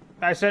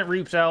 I sent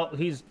Reeves out.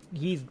 He's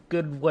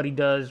good at what he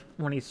does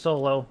when he's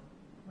solo.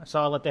 So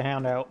I'll let the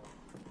Hound out.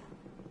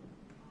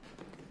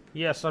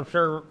 Yes, I'm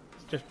sure.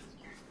 Just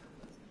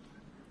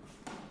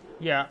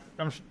yeah,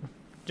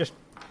 just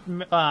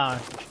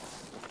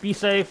be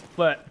safe,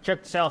 but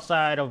check the south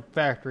side of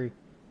factory.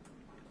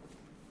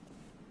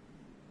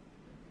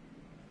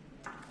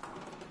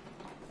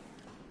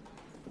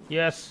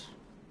 Yes.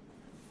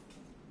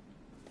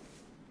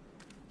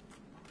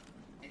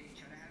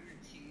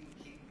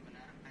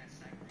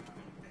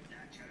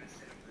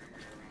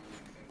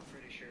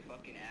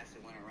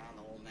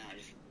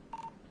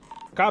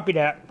 Copy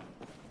that.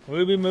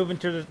 We'll be moving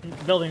to the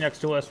building next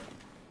to us.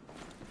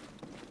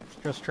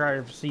 Just try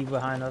to see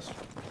behind us.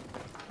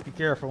 Be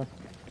careful.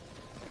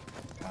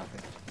 Copy.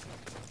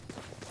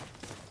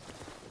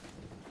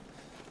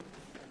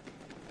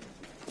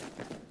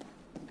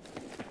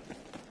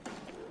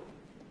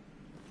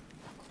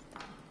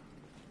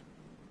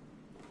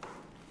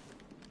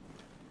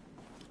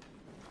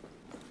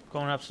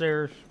 Going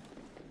upstairs.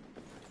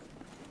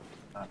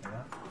 Copy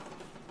that.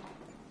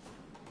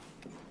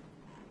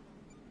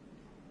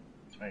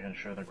 Just making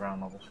sure the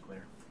ground level's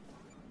clear.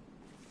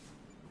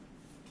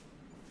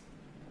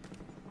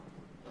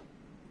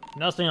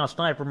 Nothing on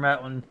Sniper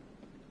Mountain.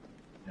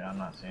 Yeah, I'm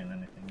not seeing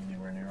anything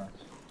anywhere near us.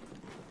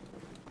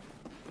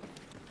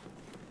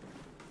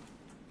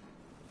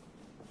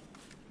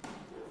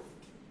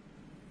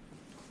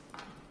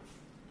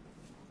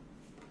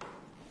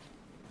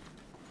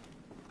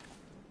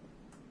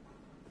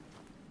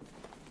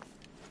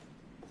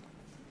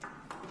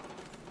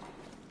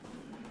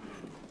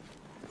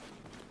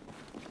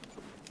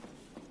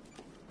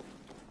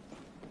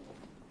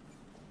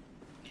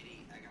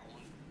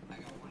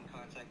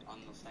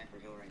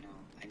 Hill right now.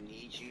 I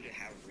need you to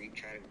have Reap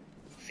try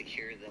to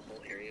secure the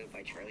whole area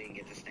by Charlie and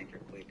get the sniper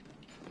quick.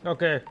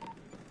 Okay.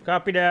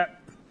 Copy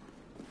that.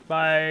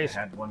 By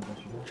had one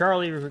visual.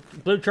 Charlie,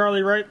 Blue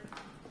Charlie, right?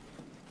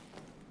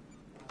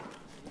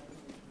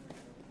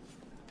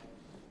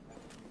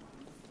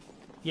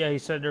 Yeah, he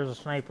said there's a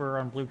sniper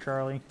on Blue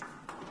Charlie.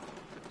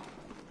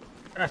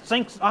 I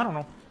think, I don't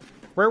know.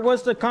 Where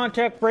was the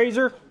contact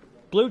Razor?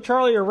 Blue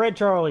Charlie or Red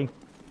Charlie?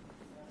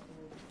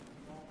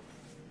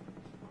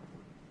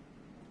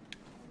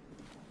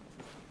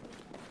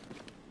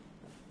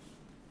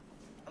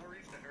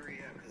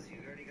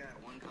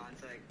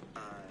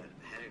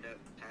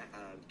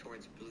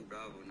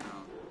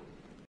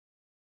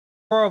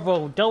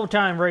 Bravo, double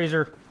time,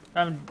 Razor.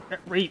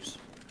 Reaps.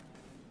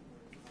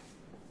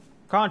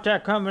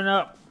 Contact coming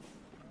up.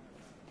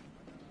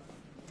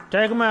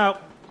 Take him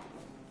out.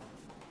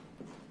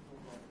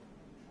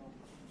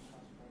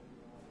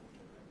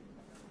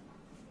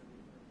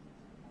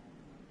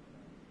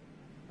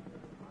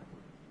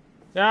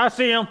 Yeah, I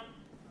see him.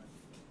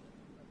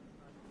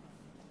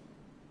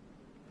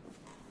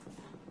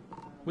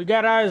 We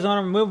got eyes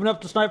on him moving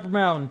up to Sniper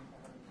Mountain.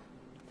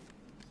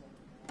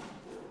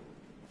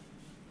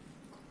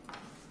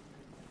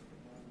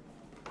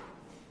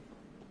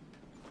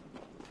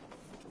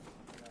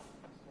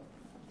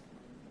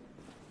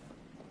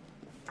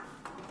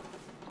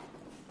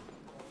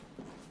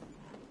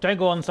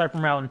 Tango on Sniper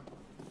Mountain.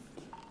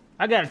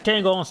 I got a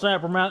tango on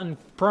Sniper Mountain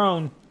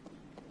prone.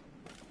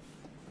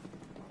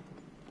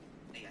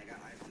 Hey, I got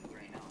I2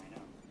 right now,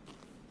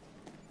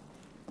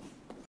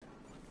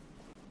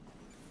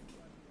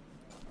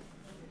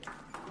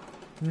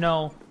 I know.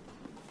 No.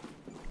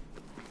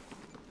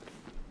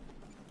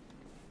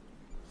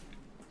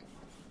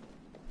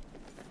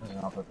 Doesn't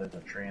help that there's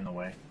a tree in the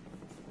way.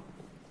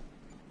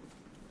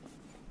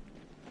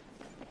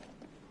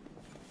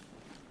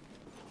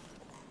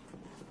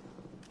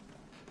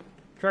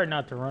 Try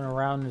not to run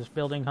around this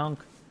building, hunk.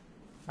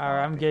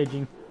 Alright, I'm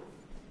gauging.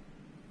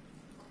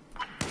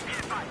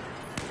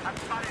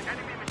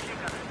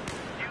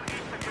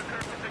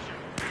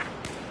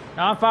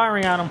 Now I'm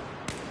firing at him.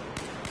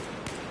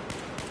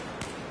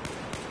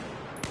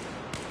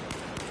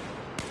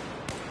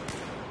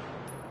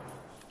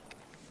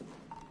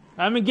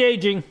 I'm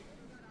engaging.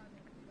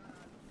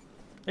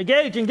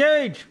 Engage,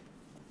 engage!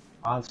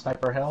 On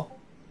Sniper Hill?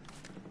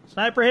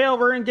 Sniper Hill,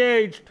 we're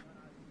engaged.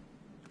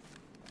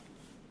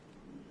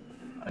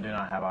 I do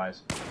not have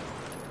eyes.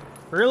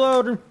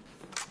 Reloading.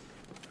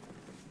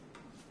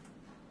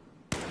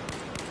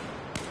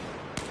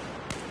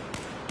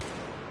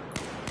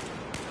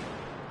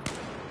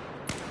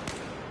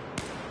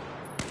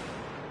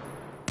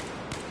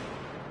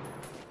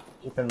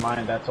 Keep in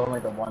mind, that's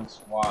only the one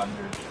squad.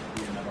 There should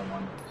be another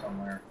one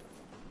somewhere.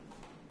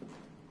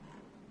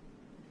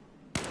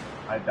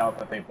 I doubt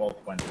that they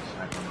both went to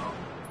Sniper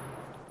Mountain.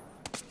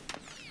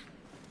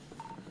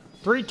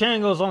 3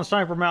 tangos on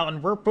Sniper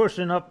Mountain. We're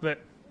pushing up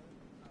it.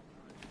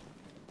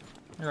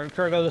 Alright,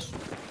 try to go this.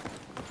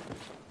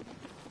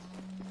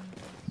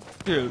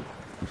 Dude.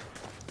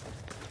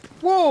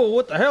 Whoa,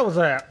 what the hell was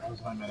that? That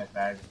was my medic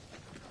bag.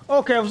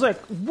 Okay, I was like,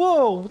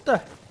 whoa, what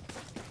the?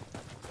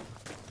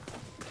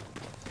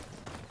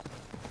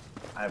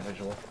 I have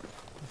visual.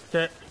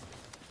 Okay.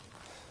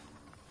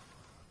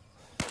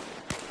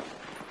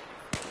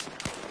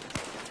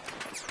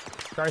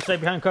 Try to stay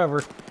behind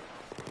cover.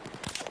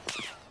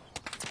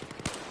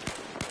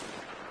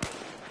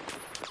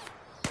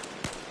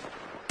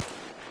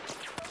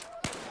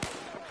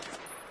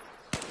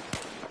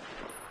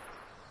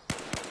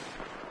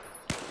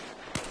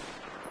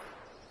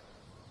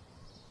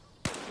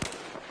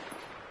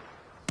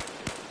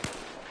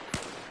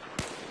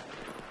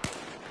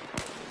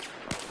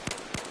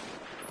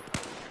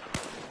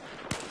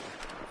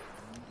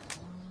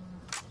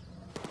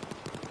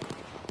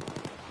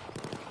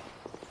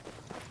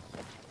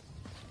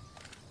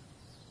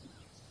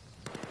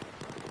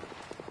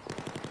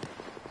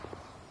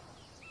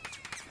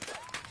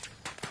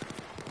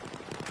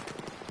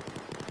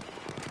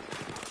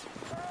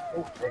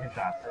 Oh, taking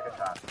shots, taking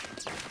shots.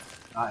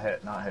 Not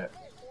hit, not hit.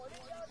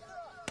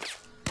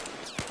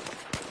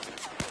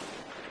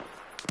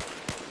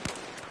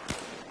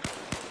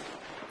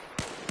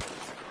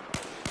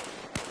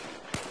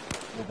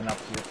 Moving up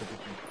to your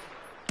position.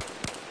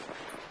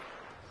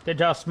 Good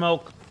job,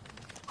 Smoke.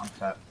 I'm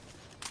set.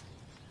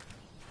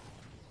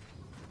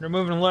 They're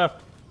moving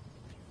left.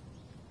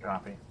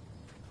 Copy.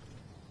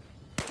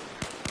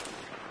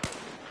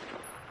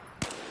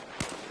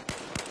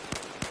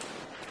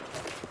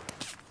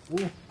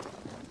 Ooh.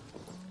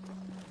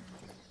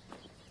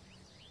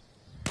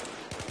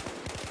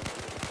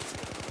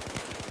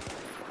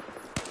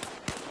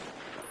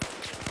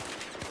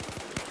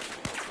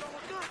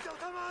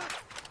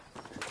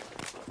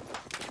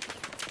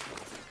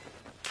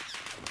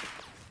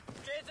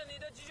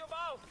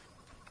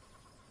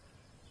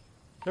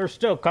 There's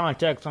still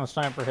contacts on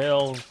Sniper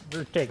Hill.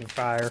 They're taking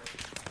fire.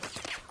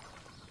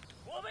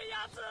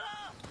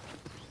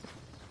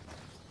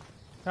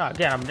 Oh,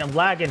 again, I'm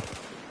lagging.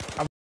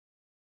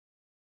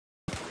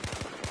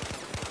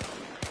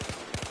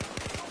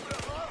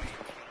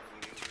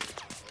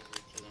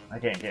 I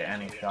can't get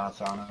any shots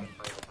on him.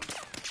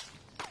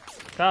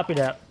 Copy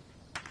that.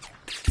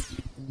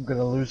 I'm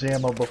gonna lose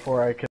ammo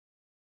before I can.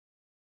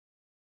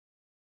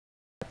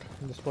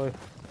 This way.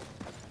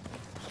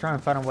 Just trying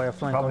to find a way to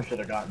flank Probably them. should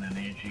have gotten an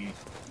AG.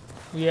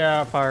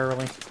 Yeah, fire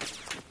early.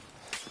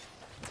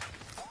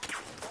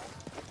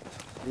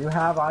 Do you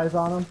have eyes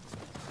on him?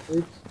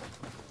 Oops.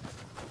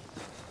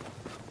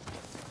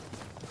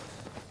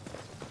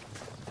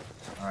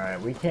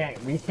 Alright, we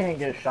can't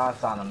get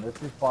shots on him. This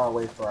is far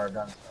away for our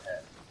guns to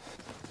hit.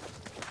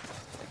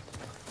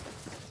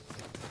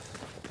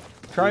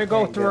 Try to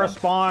go through our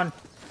spawn.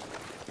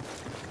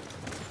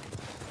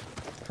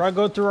 Try to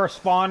go through our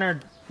spawn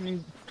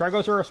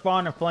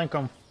and flank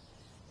them.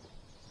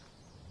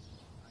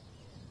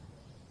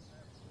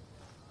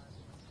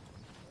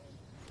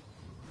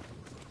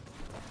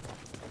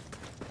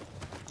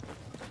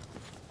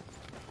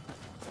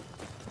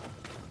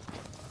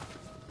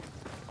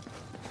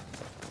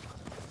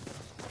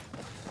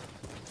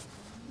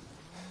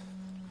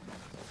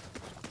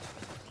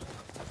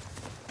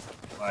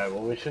 Alright,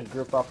 well we should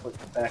group up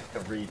back to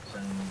Reach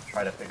and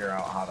try to figure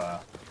out how to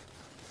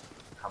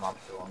come up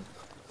to him.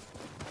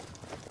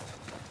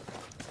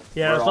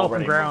 Yeah, it's open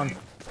already ground.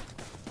 moving.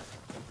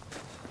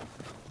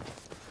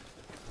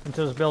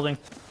 Into this building.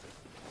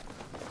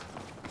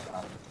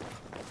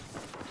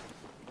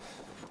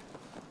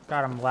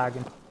 God, I'm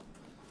lagging.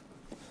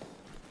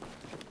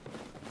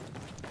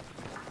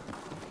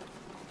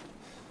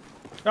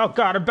 Oh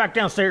God, I'm back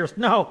downstairs.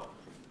 No.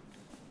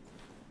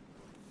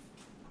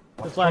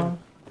 It's lagging.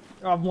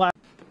 Oh, I'm lagging.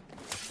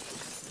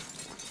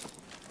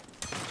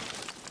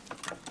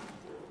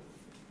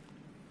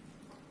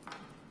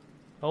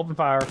 Open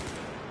fire.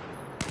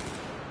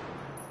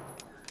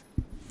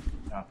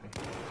 Copy.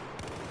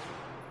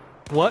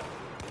 What?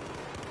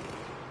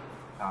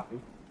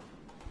 Copy.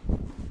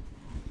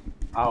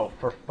 Oh,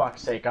 for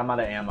fuck's sake, I'm out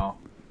of ammo.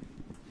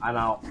 I'm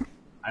out.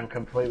 I'm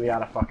completely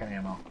out of fucking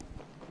ammo.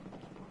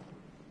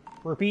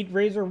 Repeat,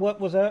 Razor,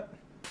 what was that?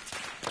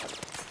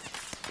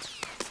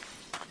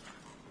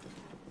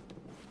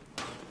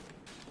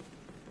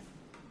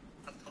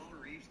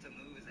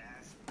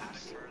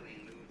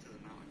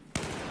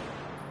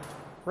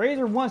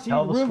 Razor wants you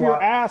to move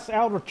your ass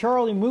out of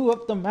Charlie, move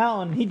up the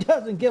mountain. He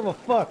doesn't give a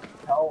fuck.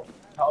 Tell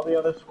the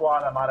other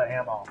squad I'm out of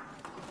ammo.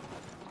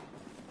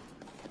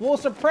 Well,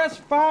 suppress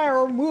fire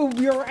or move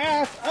your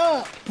ass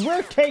up.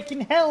 We're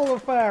taking hell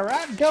of fire.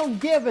 I don't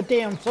give a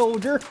damn,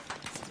 soldier.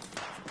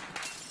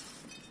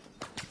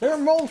 They're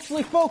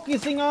mostly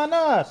focusing on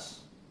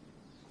us.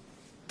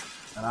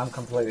 And I'm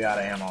completely out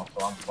of ammo,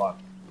 so I'm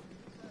fucked.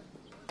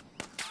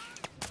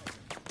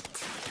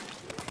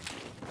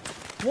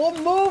 We'll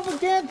move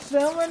against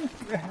them and...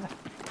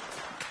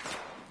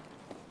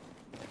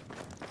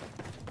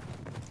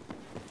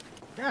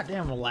 God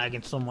damn, I'm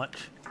lagging so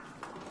much.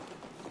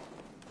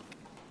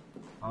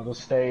 I'll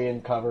just stay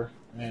in cover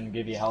and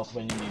give you help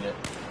when you need it.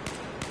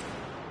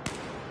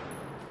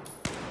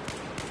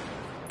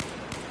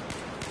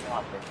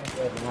 God, I think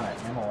they have a lot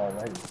of ammo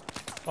already.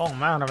 Oh,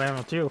 I'm out of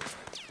ammo too.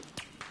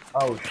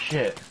 Oh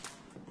shit.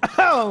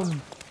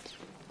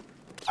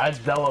 I'd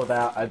Zello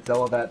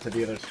that to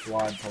the other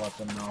squad to let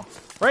them know.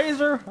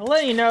 Razor, I'll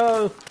let you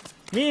know,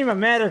 me and my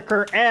medic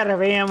are out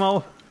of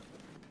ammo.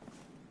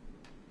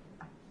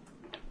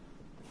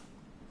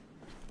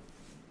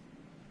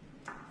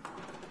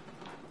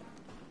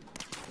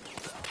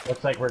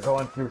 Looks like we're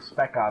going through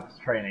Spec Ops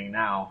training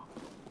now.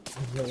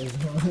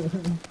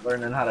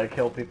 Learning how to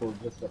kill people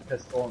with just a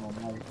pistol and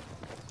a knife.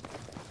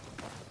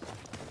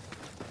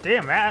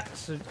 Damn,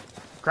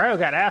 Cryo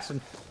got acid.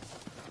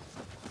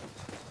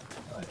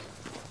 Nice.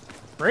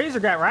 Razor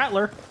got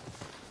Rattler.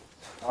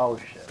 Oh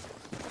shit.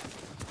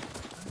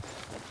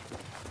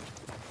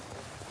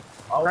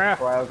 Oh, Crap.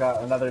 Cryo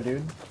got another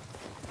dude.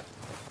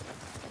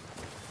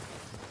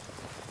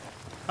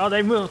 Oh,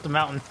 they moved up the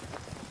mountain.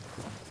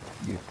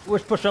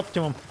 Let's push up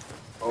to him.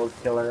 Old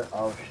killer.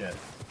 Oh shit.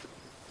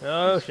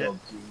 Oh shit.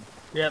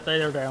 Yeah,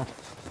 they're down.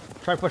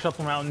 Try to push up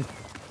the mountain.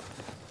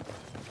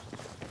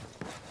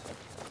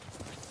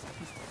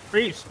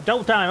 Reese,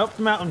 double time, up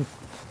the mountain.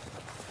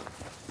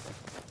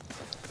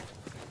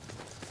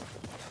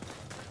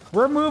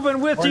 We're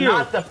moving with you. We're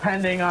not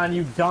depending on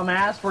you,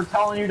 dumbass. We're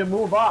telling you to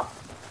move up.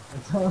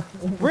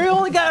 We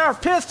only got our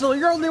pistol.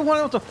 You're the only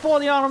one with a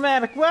fully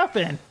automatic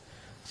weapon.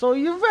 So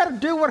you better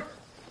do what...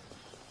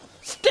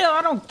 Still,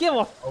 I don't give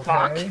a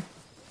fuck.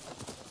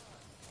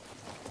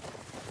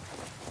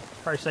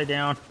 Probably stay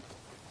down.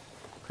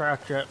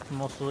 Craft jet,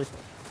 mostly.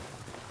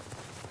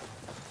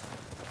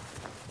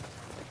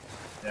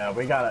 Yeah,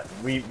 we have to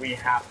push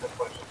at this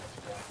point.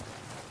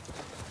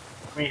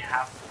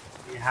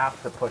 We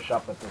have to push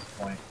up at this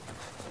point.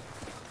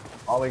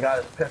 All we got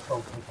is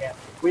pistols.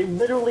 We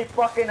literally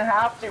fucking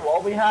have to.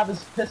 All we have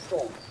is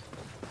pistols.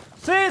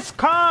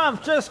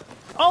 Syscom, just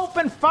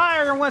open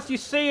fire once you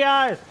see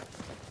us.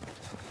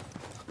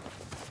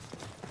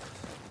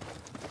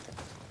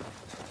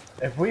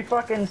 If we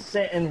fucking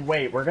sit and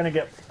wait, we're gonna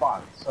get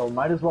fucked. So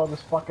might as well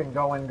just fucking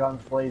go in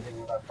guns blazing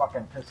with our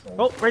fucking pistols.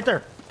 Oh, right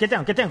there. Get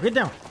down, get down, get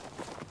down.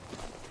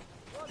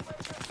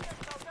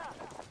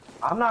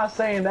 I'm not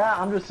saying that.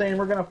 I'm just saying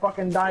we're gonna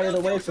fucking die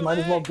either way. So might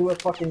as well do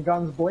it fucking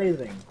guns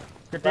blazing.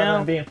 Get rather down.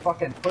 than being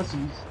fucking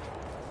pussies.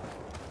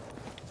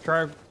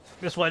 Try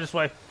this way, this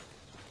way.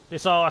 They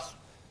saw us.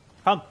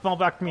 Hunk, fall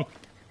back to me.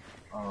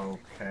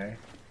 Okay.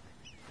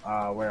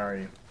 Where are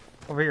you?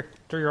 Over here,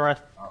 to your right.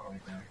 Oh,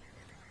 right there.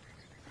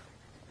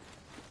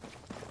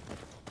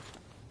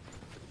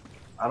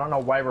 I don't know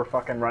why we're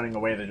fucking running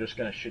away. They're just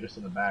gonna shoot us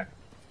in the back.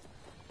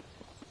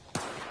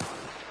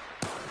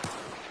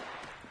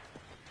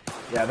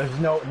 Yeah, there's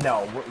no.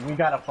 We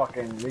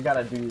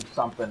gotta do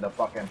something to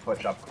fucking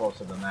push up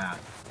closer than that.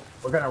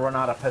 We're gonna run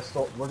out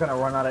of We're gonna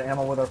run out of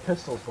ammo with our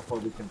pistols before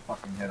we can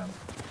fucking hit them.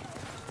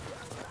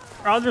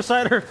 Roger,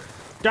 Cider.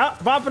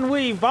 Bob and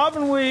weave, bob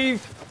and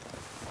weave.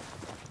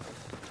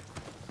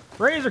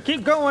 Razor,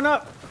 keep going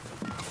up.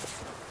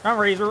 I'm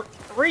Razor.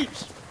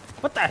 Reaps.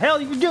 What the hell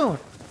are you doing?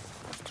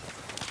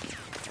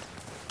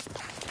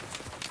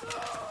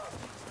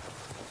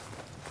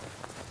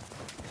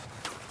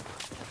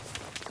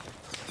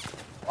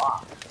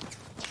 Wow.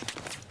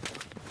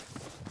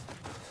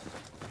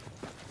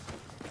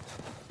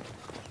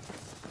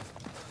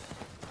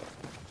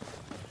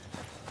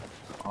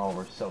 Oh,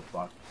 we're so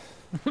fucked.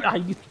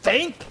 You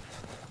think?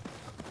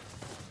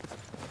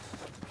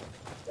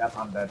 Yep,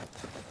 I'm dead.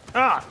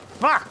 Ah,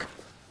 fuck!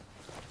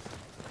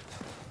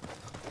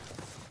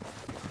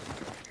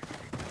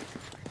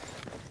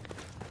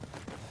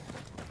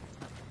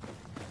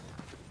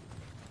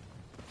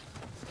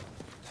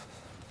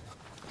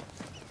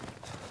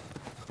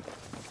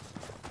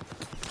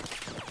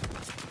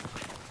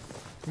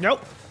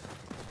 Nope.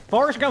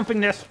 Forrest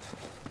Gumping this.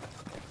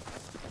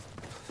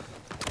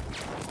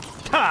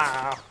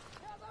 Ah!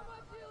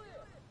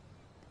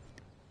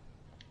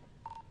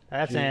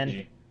 That's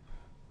in.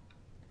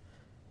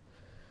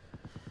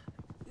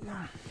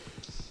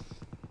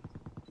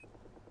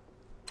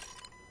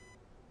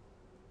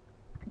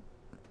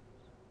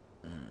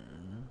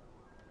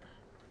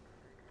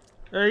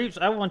 Reeves,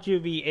 I want you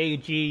to be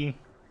AG.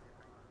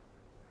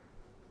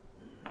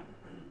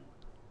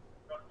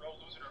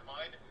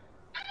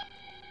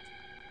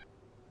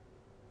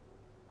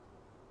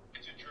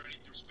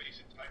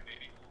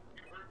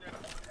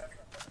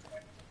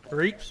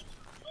 Reeps.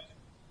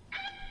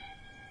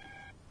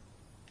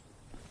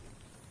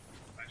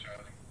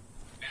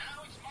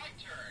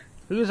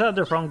 Who's had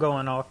their phone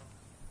going off?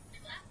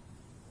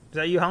 Is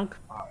that you, Hunk?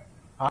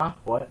 Huh?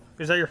 What?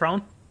 Is that your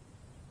phone?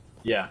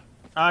 Yeah.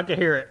 I can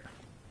hear it.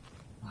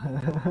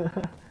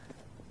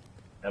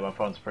 Yeah, my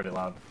phone's pretty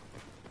loud.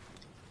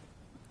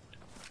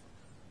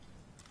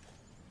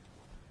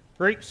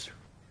 Reeps.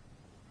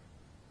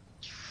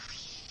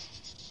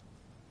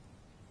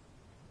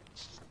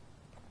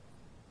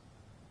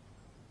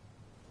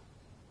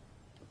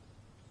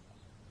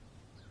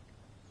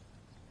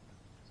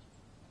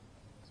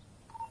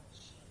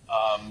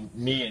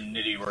 Me and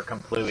Nitty were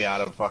completely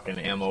out of fucking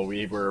ammo.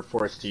 We were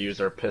forced to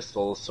use our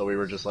pistols, so we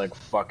were just like,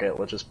 fuck it,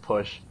 let's just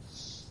push.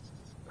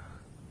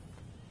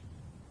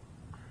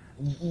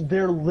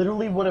 There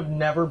literally would have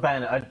never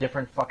been a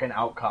different fucking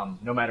outcome,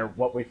 no matter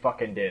what we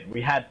fucking did.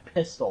 We had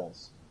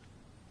pistols.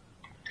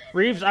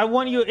 Reeves, I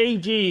want you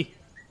AG.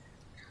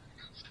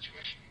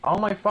 Oh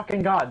my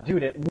fucking god,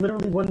 dude, it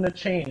literally wouldn't have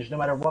changed no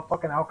matter what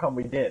fucking outcome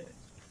we did.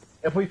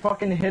 If we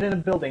fucking hid in a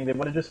building, they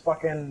would have just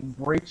fucking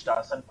breached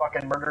us and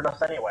fucking murdered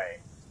us anyway.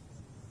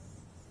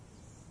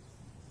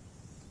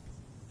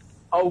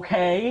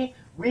 Okay,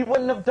 we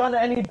wouldn't have done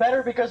any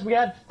better because we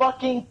had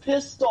fucking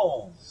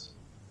pistols.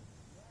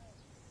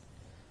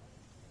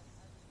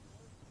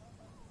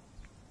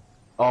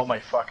 Oh my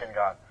fucking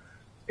god.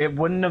 It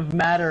wouldn't have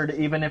mattered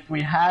even if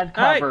we had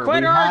cover. Alright,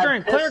 quit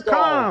arguing, clear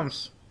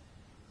comms.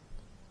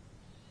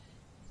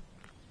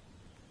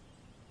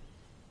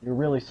 You're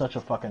really such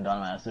a fucking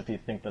dumbass if you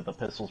think that the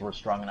pistols were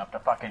strong enough to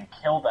fucking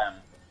kill them.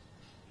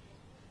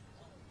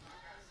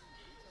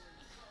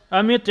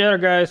 I'll mute the other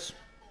guys.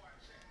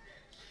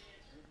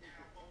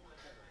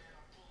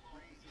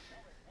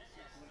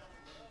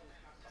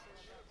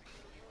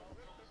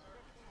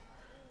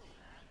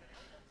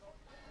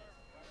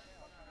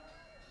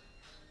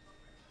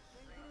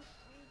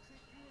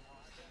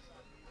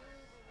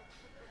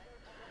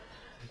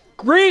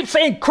 Greeps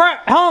and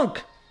crap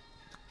hunk!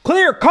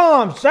 Clear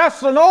comms.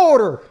 That's an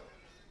order.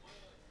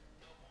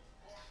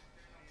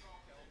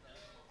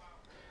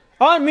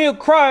 Unmute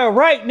Cryo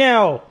right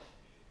now.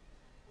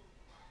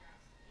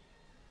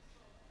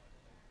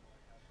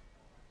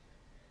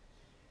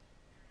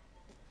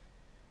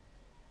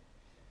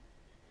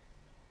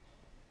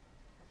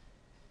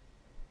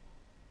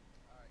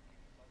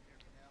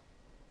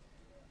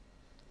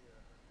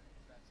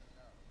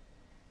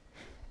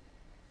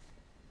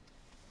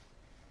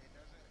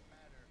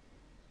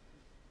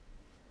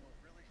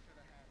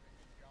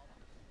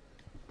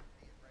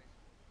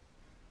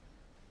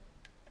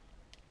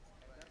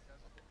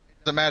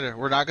 Doesn't matter.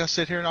 We're not going to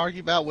sit here and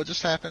argue about what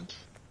just happened.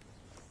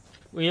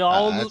 We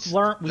all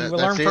learn. We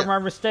learn from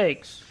our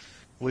mistakes.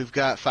 We've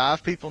got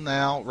 5 people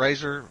now.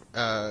 Razor,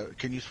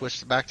 can you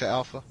switch back to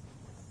Alpha?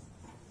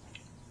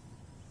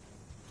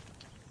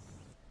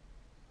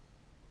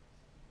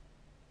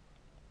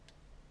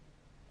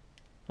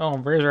 Oh,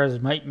 Razor has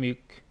his mic mute.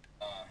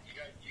 You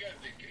got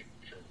a big game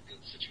for a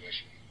good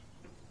situation.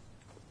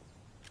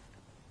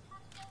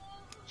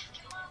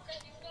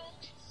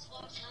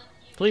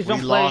 Please don't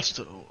play.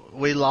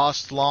 We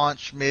lost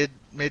launch mid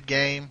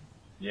game.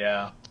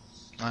 Yeah.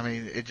 I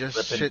mean, it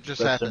just shit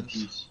just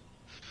happens.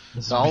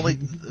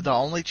 The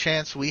only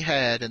chance we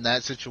had in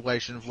that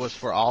situation was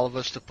for all of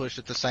us to push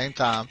at the same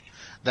time.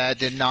 That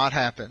did not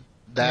happen.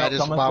 That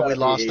is why we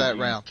lost that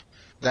round.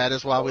 That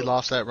is why we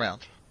lost that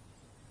round.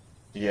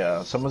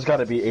 Yeah, someone's got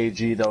to be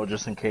AG though,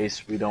 just in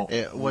case we don't.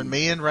 When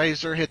me and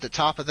Razor hit the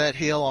top of that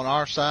hill on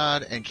our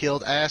side and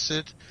killed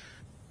Acid,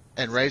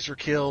 and Razor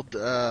killed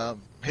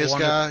his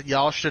guy,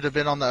 y'all should have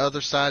been on the other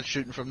side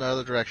shooting from the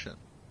other direction.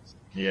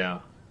 Yeah.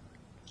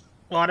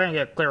 Well, I didn't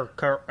get clear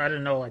cut. I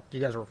didn't know like you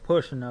guys were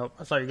pushing up.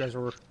 I thought you guys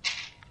were.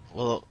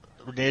 Well,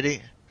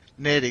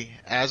 Nitty,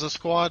 as a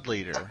squad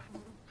leader,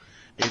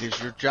 it is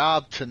your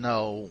job to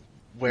know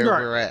where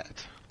we're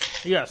at.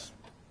 Yes.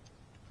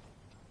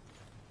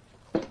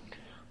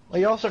 Well,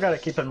 you also got to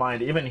keep in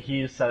mind, even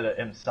he said it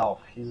himself.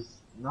 He's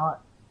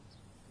not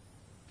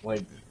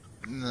like.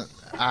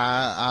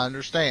 I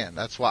understand.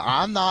 That's why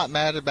I'm not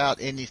mad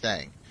about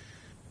anything.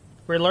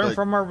 We learn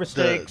from our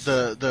mistakes.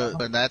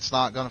 And that's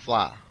not going to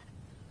fly.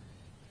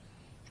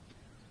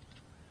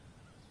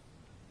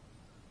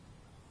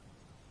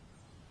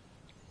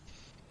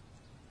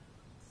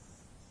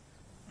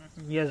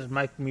 He has his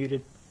mic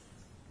muted.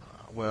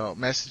 Well,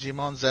 message him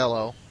on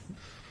Zello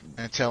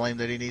and tell him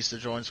that he needs to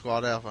join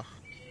Squad Alpha.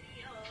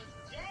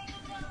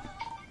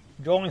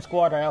 Join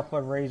Squad Alpha,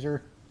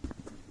 Razor.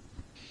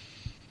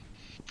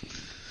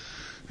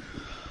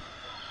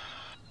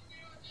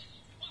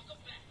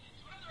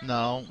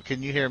 No,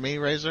 can you hear me,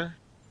 Razor?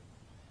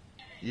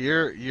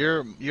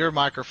 Your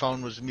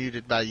microphone was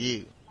muted by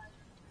you.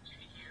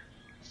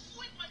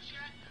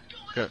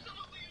 Good.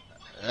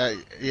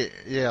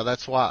 Yeah,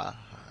 that's why.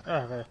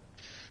 Okay.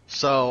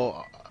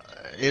 So,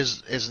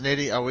 is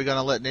Nitty? Are we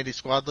gonna let Nitty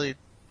squad lead?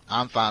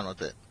 I'm fine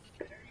with it.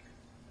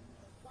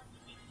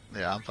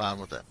 Yeah, I'm fine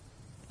with it.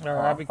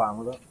 I'm fine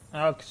with it.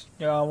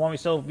 Want me to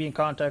still be in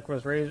contact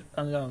with Razor?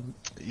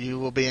 You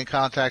will be in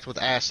contact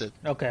with Acid.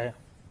 Okay.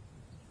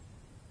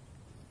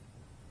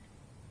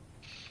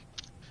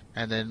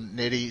 And then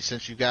Nitty,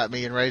 since you got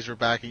me and Razor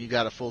back and you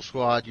got a full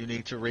squad, you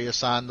need to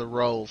reassign the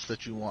roles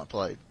that you want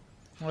played.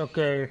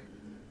 Okay.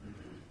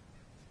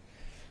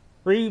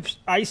 Reeves,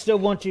 I still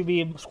want you to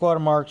be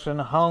squad marksman.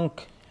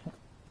 Hunk,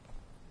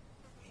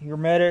 your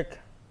medic,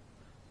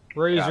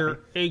 Razor,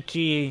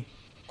 HE,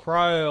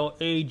 Cryo,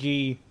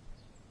 AG.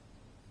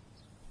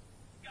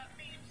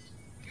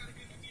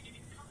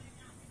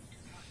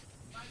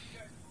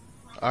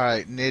 All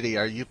right, Nitty,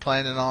 are you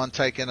planning on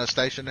taking a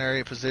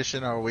stationary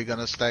position, or are we going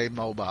to stay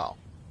mobile?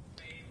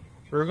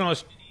 We're going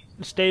to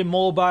stay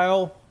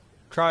mobile,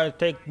 try to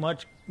take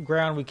much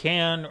ground we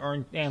can,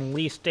 and at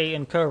least stay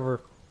in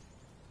cover.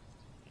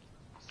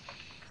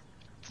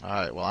 All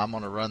right, well, I'm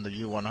going to run the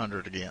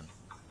U-100 again.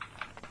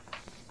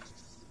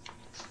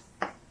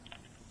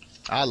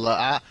 I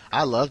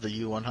love the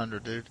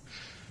U-100, dude.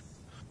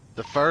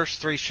 The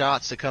first 3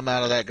 shots that come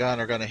out of that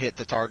gun are going to hit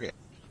the target.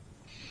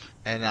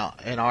 And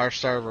in our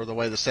server, the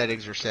way the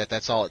settings are set,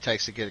 that's all it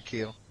takes to get a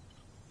kill.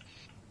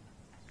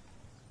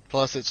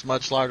 Plus, it's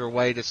much lighter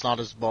weight. It's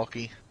not as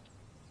bulky.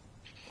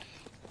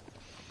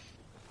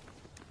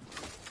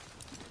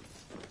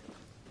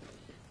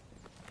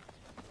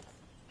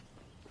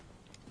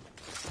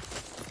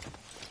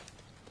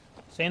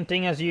 Same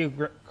thing as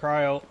you,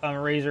 Cryo,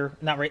 Razor,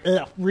 not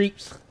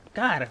Reeps.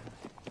 God.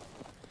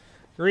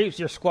 Reeps,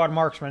 your squad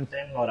marksman.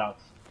 Same loadouts.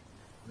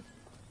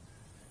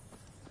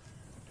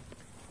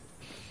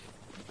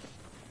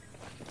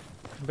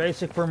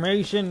 Basic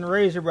formation,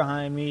 Razor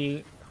behind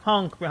me,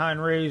 Hunk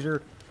behind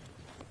Razor,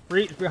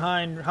 Reeps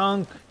behind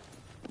Hunk,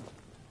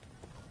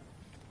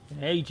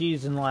 and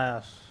AG's in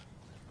last.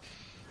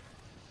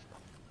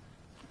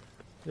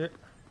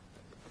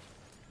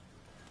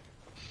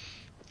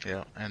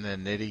 Yeah, and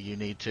then Nitty, you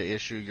need to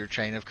issue your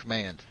chain of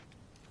command.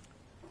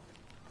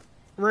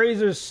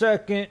 Razor's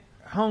second,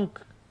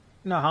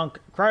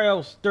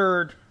 Cryo's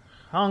third,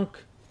 Hunk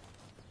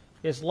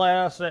is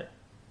last.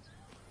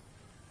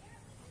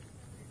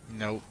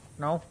 Nope.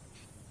 No?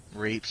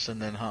 Reaps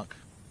and then Hunk.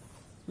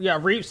 Yeah,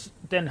 Reaps,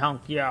 then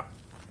Hunk, yeah.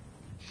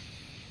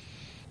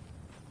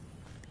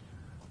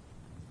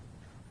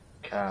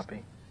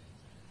 Copy.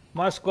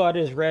 My squad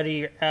is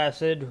ready,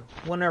 Acid,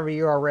 whenever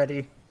you are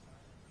ready.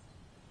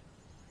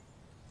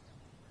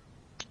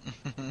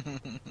 Copy that.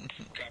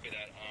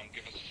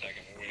 Give us a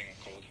second. We're waiting on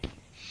cold.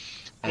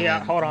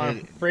 Yeah, hold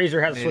on.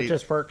 Razor has to switch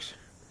his perks.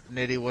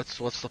 Nitty,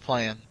 what's the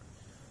plan?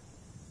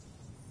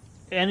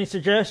 Any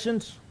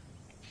suggestions?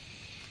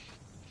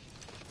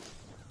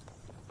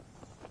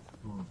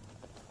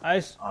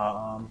 No,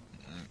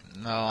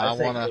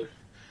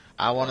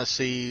 I wanna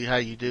see how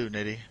you do,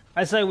 Nitty.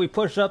 I say we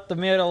push up the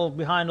middle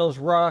behind those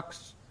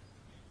rocks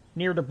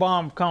near the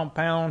bomb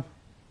compound.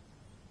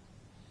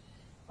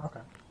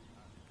 Okay.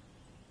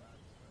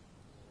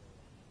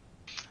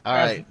 All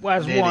right,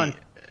 as Nitty, one.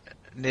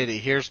 Nitty,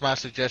 here's my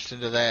suggestion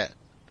to that.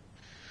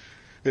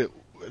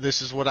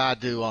 This is what I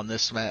do on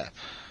this map.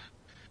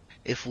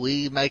 If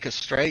we make a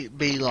straight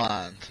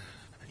beeline,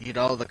 you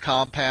know, the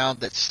compound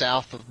that's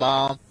south of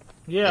bomb,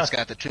 yes. It's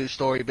got the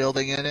 2-story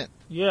building in it.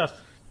 Yes.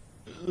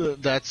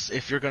 That's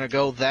if you're going to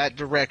go that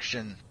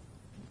direction.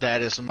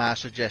 That is my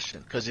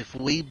suggestion. Because if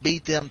we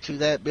beat them to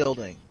that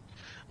building,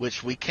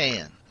 which we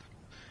can,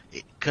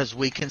 because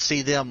we can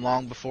see them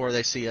long before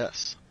they see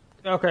us.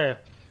 Okay.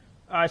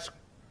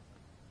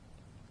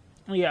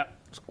 Yeah.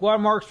 Squad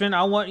marksman,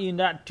 I want you in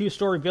that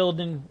 2-story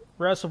building.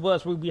 Rest of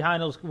us, we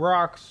behind those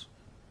rocks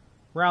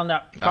around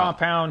that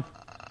compound.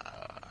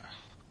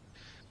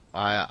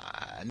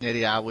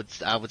 Nitty, I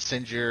would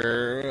send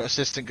your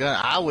assistant gun.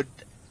 I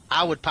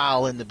would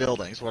pile in the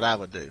buildings. What I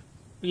would do.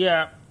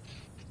 Yeah.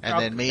 And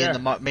then me and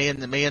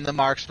the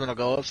marksman will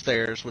go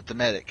upstairs with the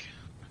medic.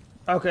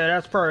 Okay,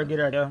 that's probably a good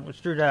idea. Let's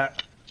do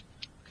that.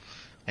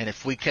 And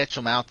if we catch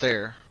them out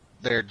there,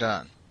 they're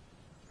done.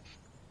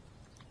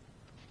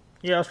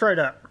 Yeah, let's try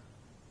that.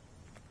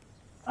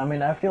 I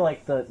mean, I feel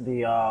like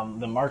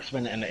the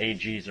marksman and the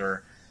AGs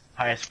are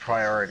highest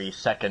priority,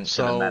 second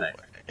to the medic.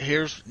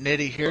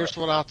 Here's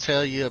what I'll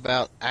tell you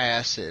about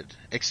Acid,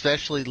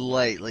 especially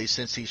lately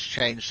since he's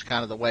changed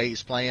kind of the way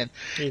he's playing.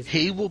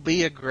 He will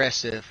be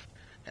aggressive.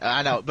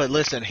 I know, but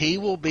listen, he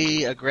will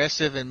be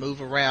aggressive and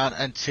move around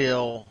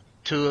until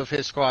 2 of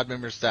his squad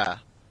members die.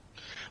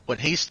 When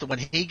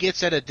he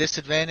gets at a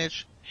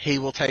disadvantage, he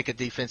will take a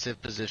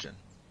defensive position.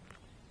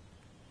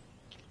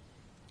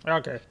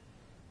 Okay.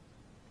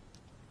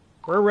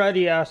 We're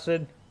ready,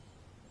 Acid.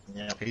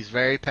 Yeah. He's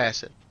very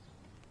passive.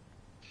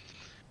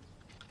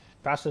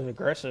 Passive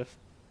aggressive.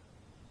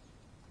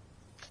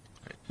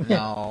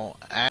 No,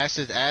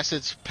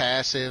 Acid's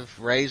passive.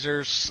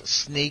 Razor's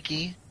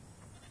sneaky,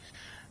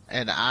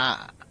 and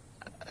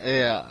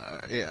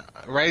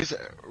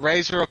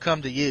Razor will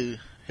come to you.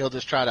 He'll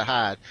just try to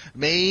hide.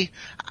 Me,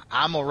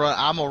 I'm gonna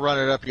run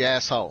it up your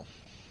asshole.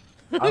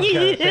 I was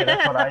gonna say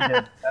that's what I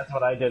did. That's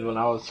what I did when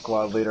I was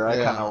squad leader. I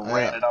kind of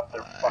ran it up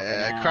their fucking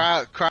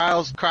ass.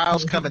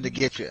 Cryle's coming to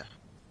get you.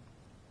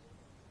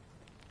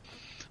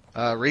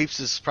 Reaps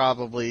is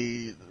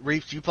probably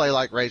Reaps. You play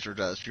like Razor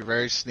does. You're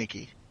very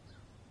sneaky.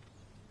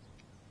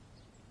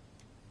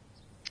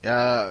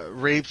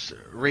 Reaps.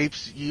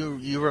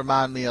 You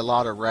remind me a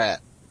lot of Rat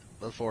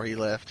before he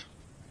left.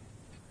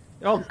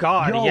 Oh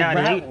God, yeah,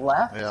 Rat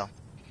left.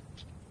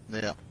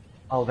 Yeah.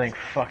 Oh, thank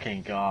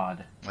fucking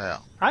God. Yeah.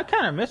 I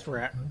kind of miss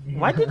Rat.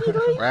 Why did he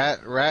leave?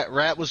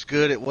 Rat was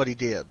good at what he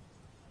did.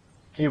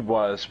 He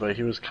was, but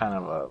he was kind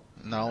of a...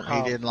 No,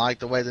 he didn't like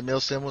the way the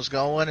Milsim was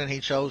going, and he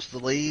chose to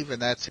leave,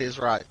 and that's his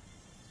right.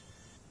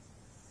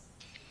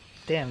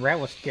 Damn, Rat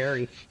was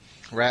scary.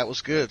 Rat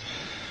was good.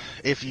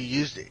 If you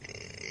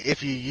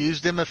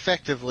used him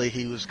effectively,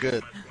 he was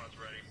good.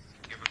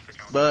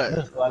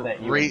 But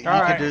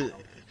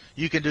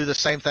you can do the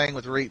same thing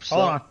with Reaps.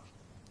 Hold on.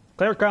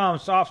 Clear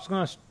comms.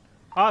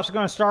 Off's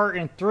gonna start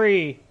in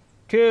 3,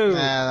 2,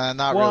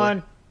 not 1.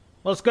 Really.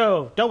 Let's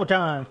go. Double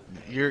time.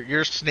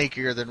 You're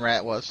sneakier than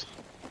Rat was.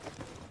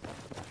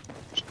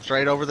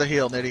 Straight over the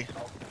hill, Nitty.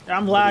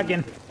 I'm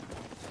lagging.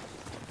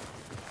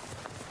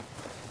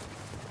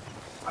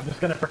 I'm just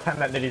gonna pretend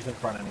that Nitty's in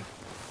front of me.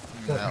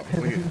 No,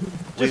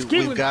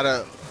 we've got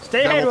to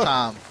double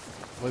time.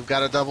 We've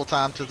got to double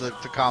time to the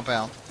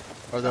compound,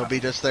 or they'll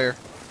beat us there.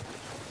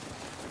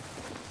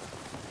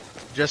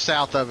 Just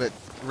south of it,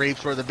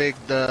 Reaps, where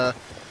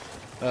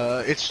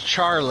it's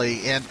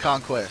Charlie in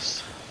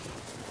Conquest,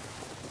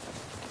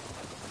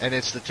 and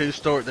it's the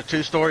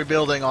two-story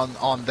building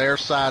on their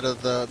side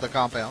of the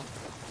compound.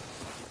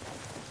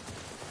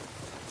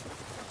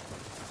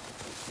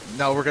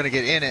 No, we're gonna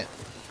get in it.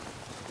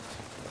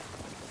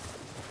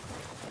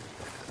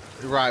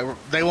 Right,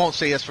 they won't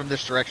see us from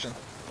this direction.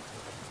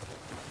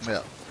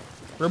 Yeah.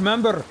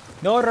 Remember,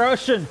 no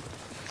Russian.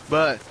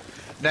 But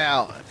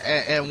now,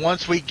 and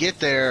once we get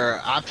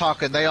there, I'm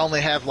talking they only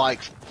have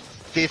like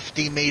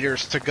 50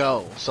 meters to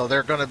go, so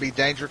they're going to be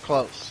danger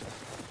close.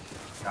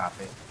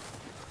 Copy.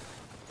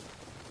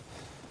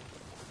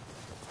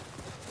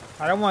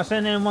 I don't want to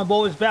send any of my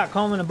boys back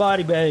home in the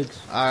body bags.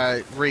 All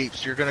right,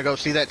 Reaps, you're going to go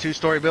see that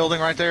two-story building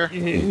right there?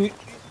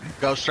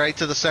 Go straight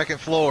to the second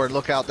floor and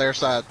look out their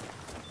side.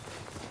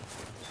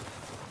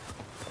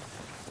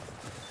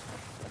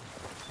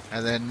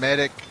 And then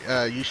medic,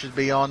 you should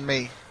be on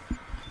me.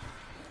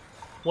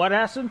 What,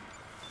 Acid?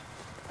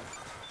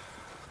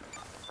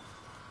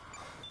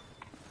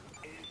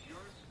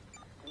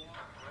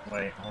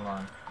 Wait, hold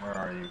on. Where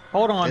are you?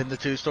 Hold on. In the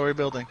 2-story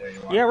building. There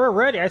you are. Yeah, we're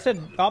ready. I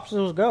said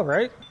obstacles go,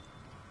 right?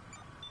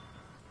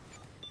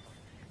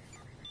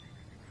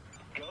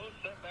 Go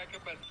set back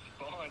up at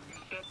spawn. You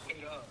set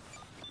it up.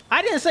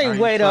 I didn't say Are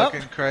wait you up.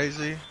 fucking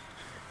crazy?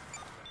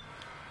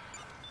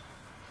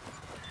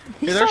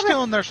 Yeah, they're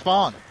still in their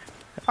spawn.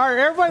 Alright,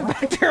 everybody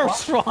back there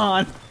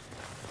spawn.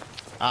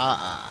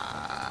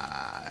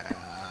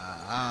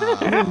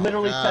 You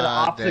literally said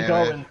off to damn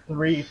go it. in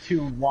 3,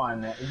 2,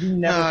 1. You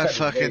never God said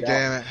fucking wait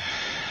damn up. it.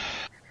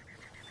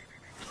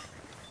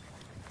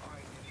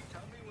 Alright, Nitty,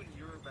 tell me when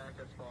you're back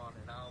at spawn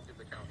and I'll give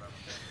the countdown,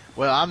 okay?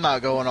 Well, I'm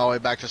not going all the way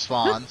back to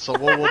spawn, so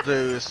what we'll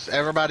do is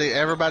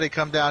everybody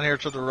come down here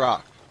to the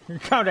rock.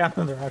 Come down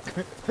to the rock.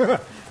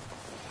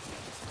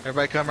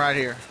 Everybody come right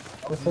here.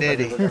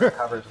 Nitty. Nitty.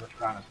 Cover as much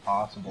ground as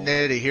possible.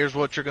 Nitty, here's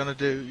what you're gonna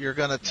do. You're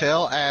gonna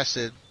tell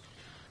Acid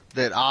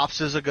that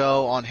Ops is a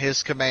go on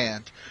his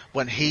command.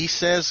 When he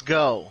says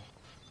go,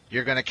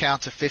 you're gonna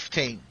count to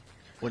 15.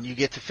 When you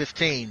get to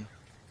 15,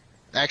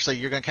 actually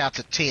you're gonna count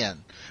to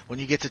 10. When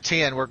you get to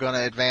 10, we're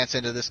gonna advance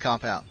into this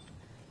compound.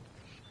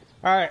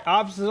 Alright,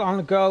 Ops is on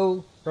the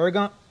go. We're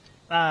going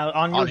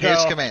on your On go.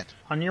 his command.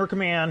 On your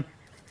command.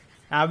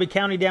 I'll be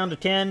counting down to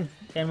 10,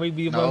 and we'll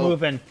be No.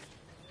 moving.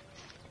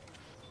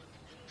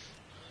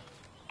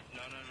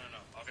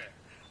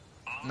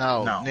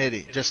 No, No.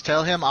 Nitty. Just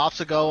tell him Ops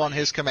a go on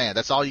his command.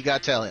 That's all you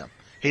gotta tell him.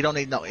 He don't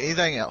need to know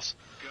anything else.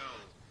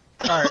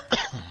 Alright.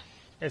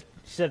 It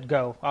said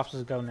go. Ops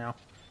is go now.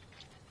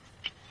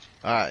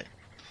 Alright.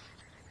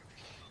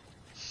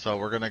 So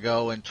we're gonna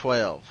go in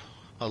 12,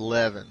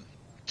 11,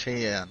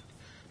 10,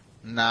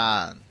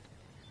 9,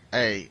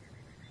 8,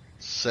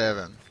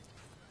 7,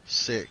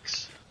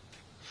 6,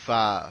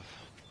 5,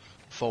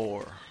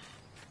 4,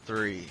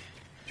 3,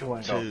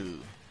 2,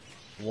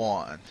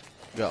 1,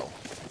 go.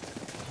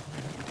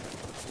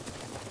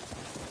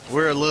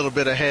 We're a little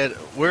bit ahead.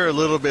 We're a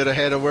little bit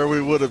ahead of where we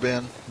would have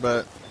been,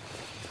 but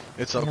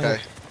it's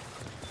okay.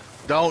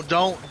 Don't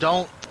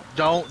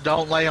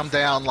lay them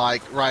down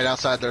like right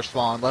outside their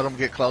spawn. Let them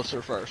get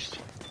closer first.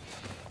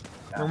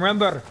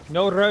 Remember,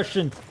 no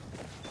rushing.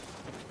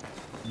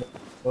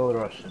 No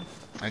rushing.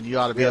 And you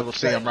ought to be able to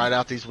see them right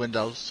out these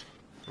windows,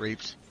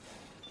 Reaps.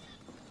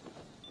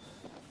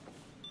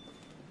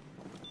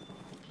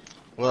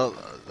 Well,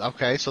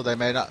 okay, so they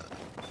may not.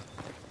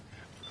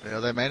 Yeah,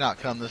 they may not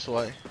come this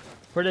way.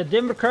 For the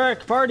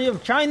Democratic Party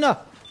of China.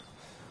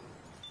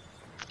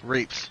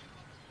 Reaps.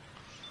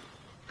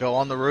 Go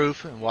on the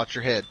roof and watch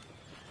your head.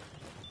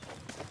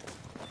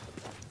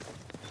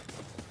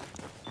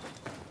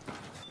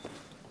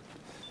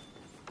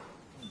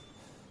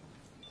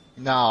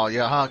 No,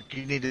 yeah, Hunk,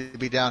 you need to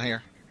be down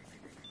here.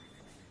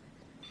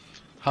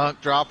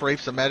 Hunk, drop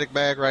Reaps a medic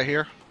bag right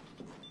here.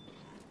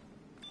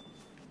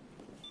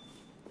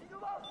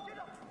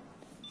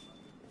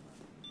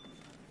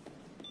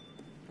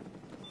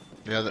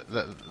 Yeah,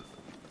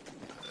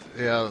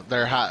 yeah,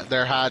 they're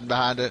hiding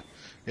behind it.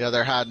 Yeah,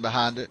 they're hiding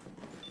behind it.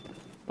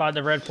 By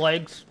the red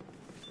flags.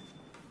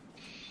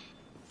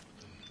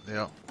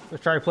 Yeah.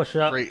 Let's try to push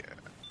it up.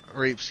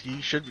 Reaps,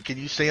 can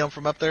you see them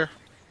from up there?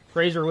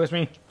 Razor with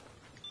me.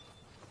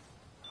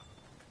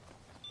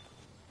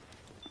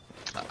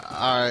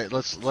 All right,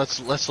 let's let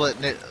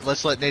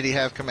Nitty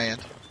have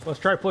command. Let's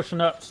try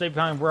pushing up. Stay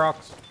behind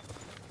rocks.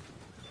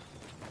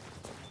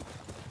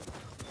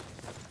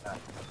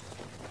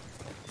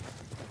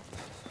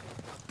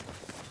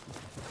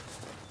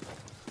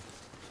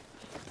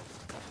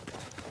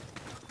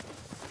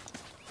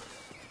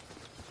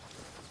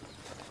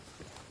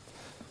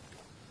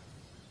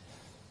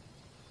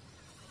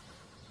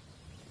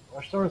 I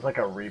wish there was like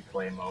a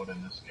replay mode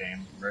in this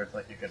game, where it's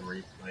like you could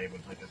replay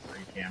with like a 3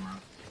 camera.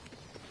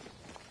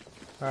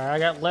 Alright, I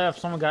got left,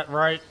 someone got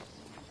right.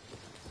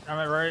 I'm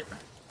at right.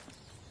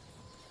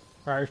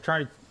 Alright, he's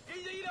trying to...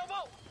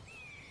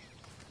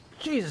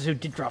 Jesus, who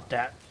did drop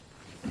that?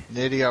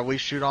 Nitty, are we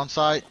shoot on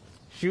sight?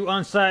 Shoot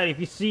on sight. If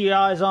you see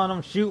eyes on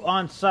them, shoot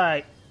on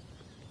sight.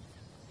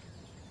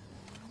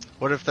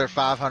 What if they're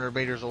 500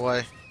 meters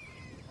away?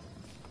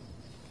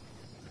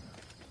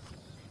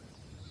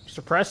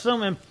 Suppress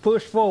them and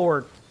push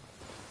forward.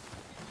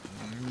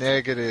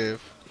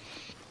 Negative.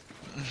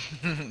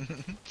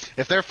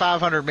 If they're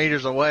 500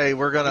 meters away,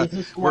 we're gonna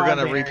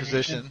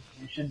reposition.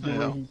 You should do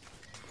it.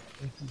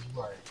 This is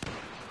right.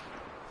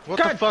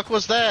 What the fuck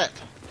was that?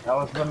 That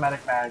was the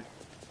medic bag.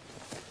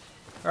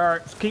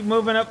 Alright, let's keep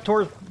moving up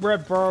towards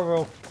Red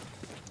Bravo.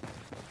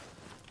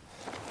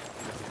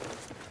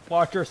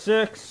 Watch your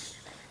 6.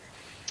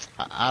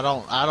 I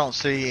don't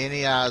see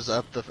any eyes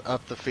up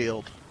the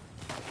field.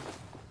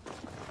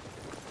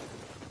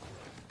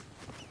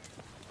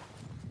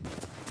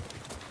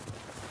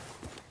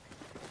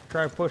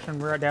 Try pushing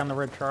right down the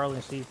Red Charlie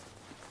and see.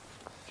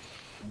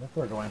 I think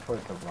we're going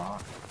towards the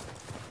rock.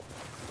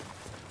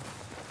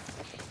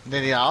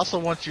 Nitty, I also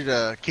want you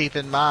to keep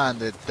in mind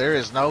that there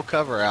is no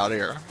cover out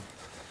here.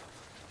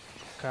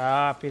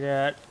 Copy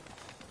that.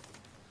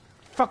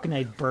 Fucking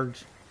hate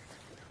birds.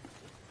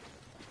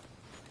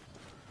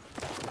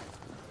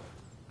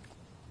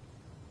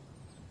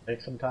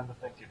 Take some time to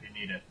think if you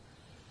need it.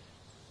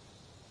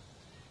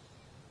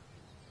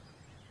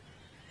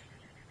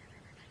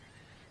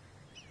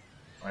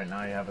 Right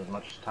now you have as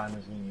much time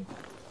as you need.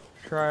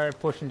 Try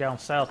pushing down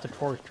south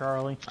towards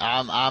Charlie.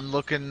 I'm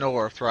looking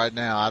north right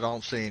now. I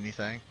don't see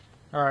anything.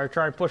 Alright,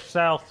 try to push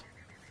south.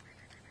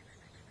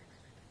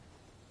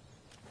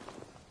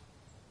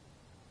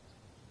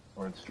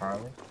 Towards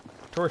Charlie?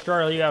 Towards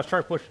Charlie, yeah, I was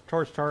trying to push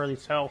towards Charlie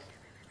south.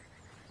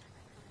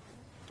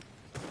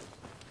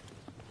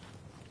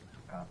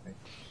 Copy.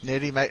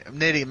 Nitty,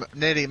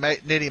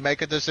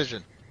 make a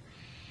decision.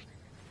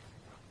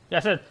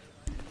 That's it.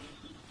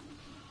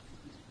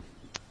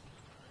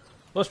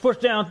 Let's push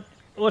down.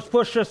 Let's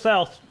push to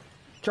south.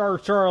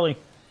 Charlie.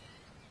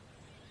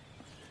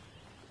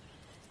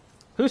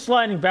 Who's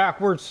sliding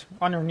backwards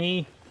on their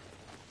knee?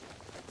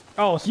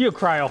 Oh, it's you,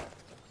 Cryo.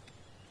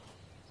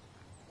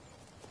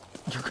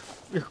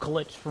 You're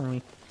glitched for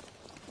me.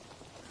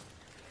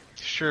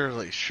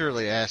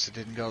 Surely acid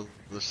didn't go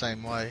the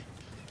same way.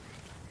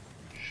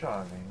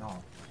 Surely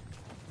not.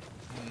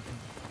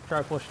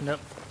 Try pushing up.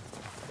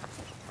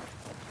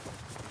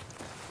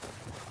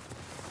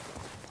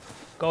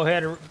 Go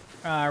ahead,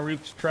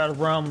 Reaps, try to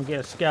run and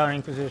get a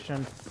scouting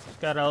position.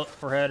 Scout out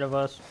for ahead of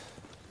us.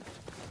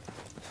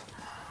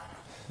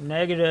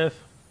 Negative.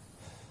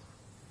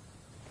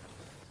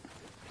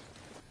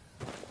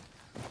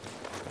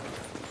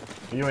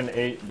 If you and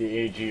the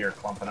AG are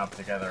clumping up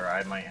together,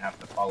 I might have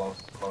to follow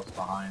close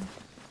behind.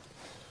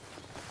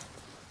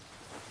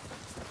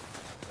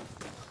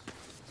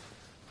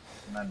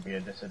 And that'd be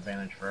a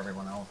disadvantage for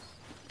everyone else.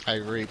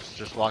 Hey Reaps,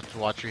 just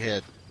watch your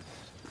head.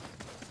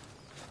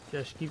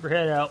 Just keep your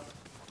head out.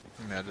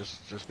 Yeah,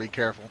 just be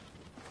careful.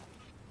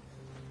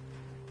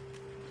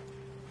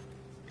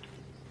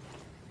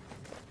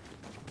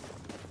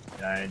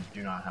 Yeah, I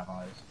do not have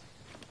eyes.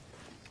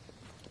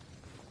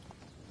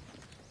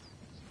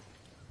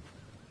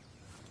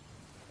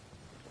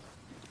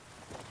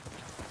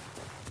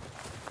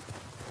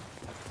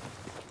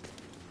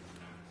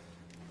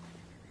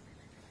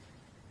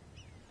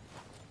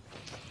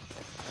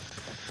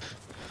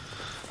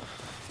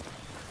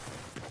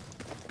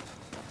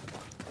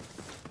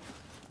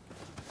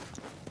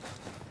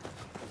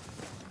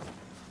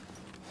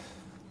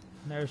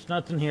 There's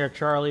nothing here,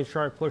 Charlie.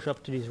 Try to push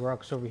up to these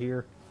rocks over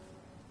here.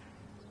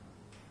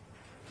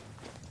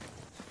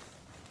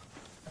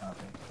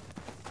 Copy.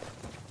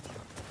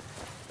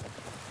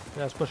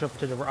 Let's push up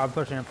to the. I'm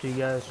pushing up to you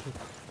guys.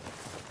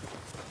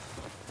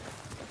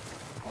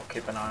 I'll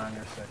keep an eye on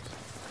your six.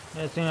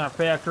 It's in our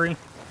factory.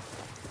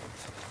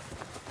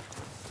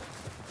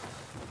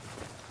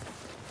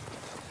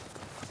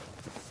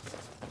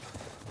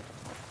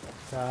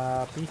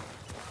 Copy.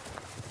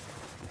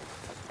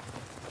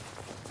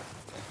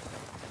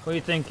 What do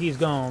you think he's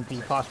going to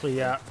be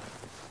possibly at?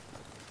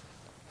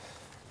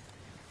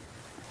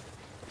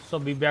 So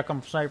be back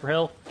on Sniper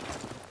Hill?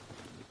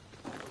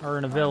 Or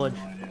in a village? I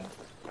have no idea.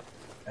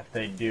 If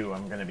they do,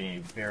 I'm going to be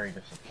very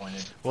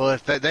disappointed. Well,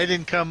 if they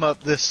didn't come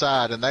up this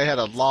side, and they had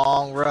a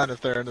long run if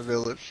they're in the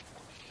village.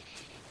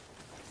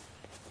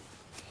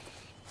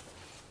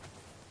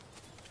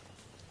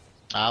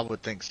 I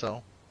would think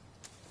so.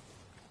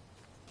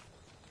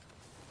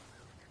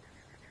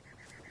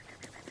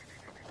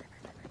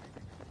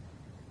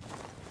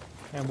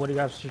 And what do you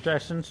got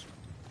suggestions?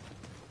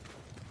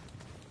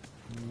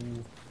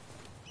 I'm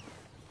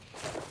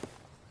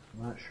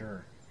not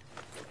sure.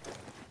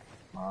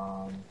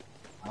 I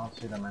don't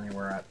see them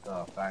anywhere at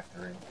the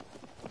factory.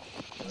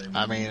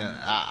 I mean,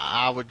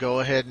 I would go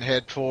ahead and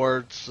head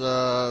towards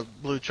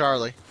Blue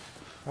Charlie.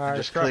 Alright,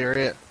 Just clear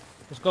it.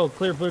 Let's go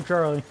clear Blue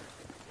Charlie.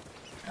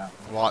 Yeah.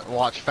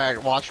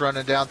 Watch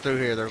running down through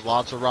here. There's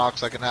lots of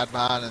rocks I can hide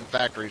behind and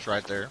factories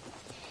right there.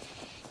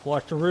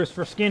 Watch the roofs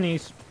for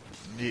skinnies.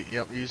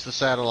 Yep, use the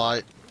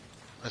satellite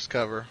as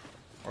cover,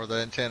 or the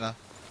antenna.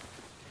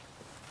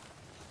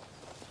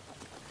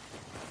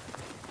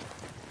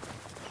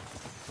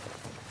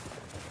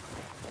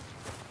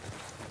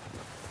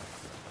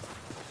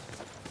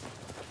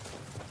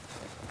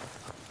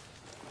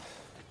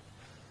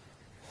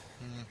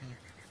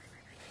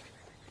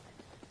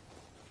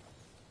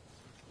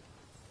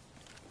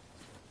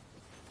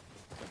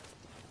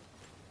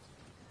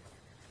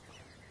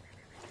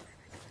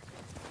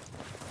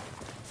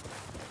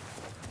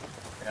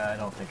 Yeah, I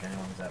don't think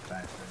anyone's at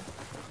factory.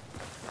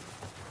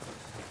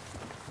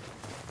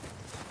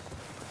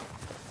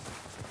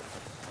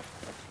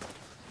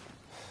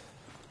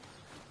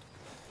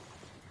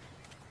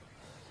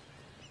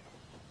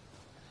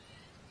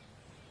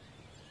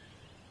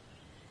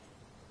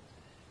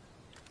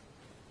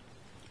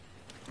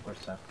 Where's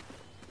Seth?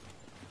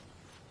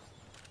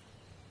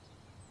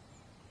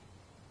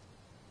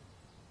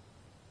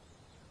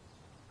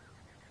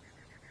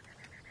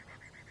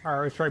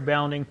 Alright, let's try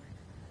bounding.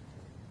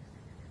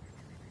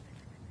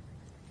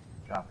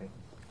 Copy.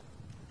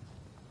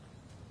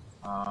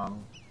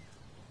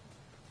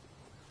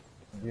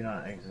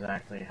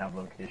 exactly have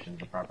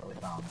locations are properly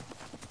bound.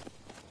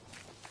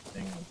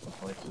 Thing with the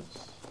place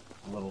is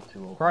a little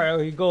too open.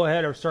 Cryo, you go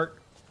ahead or start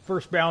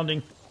first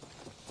bounding.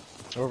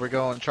 Where we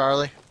going,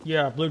 Charlie?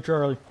 Yeah, Blue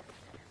Charlie.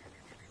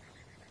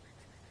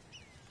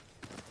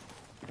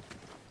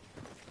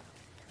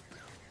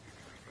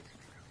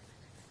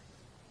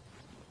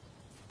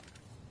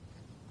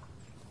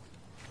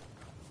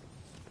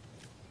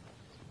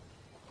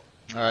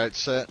 Alright,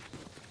 set.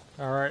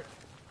 Alright.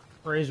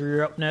 Razor,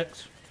 you're up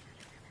next.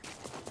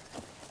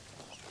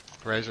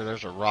 Razor,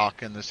 there's a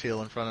rock in this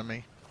hill in front of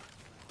me.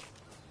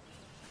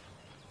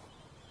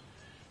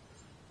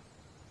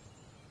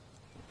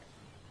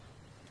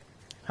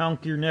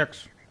 Hunk, you're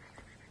next.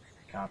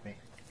 Copy.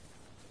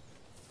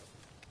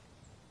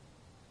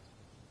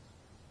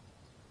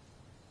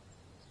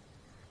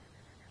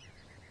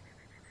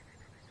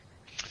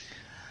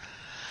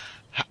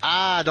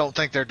 I don't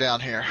think they're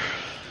down here.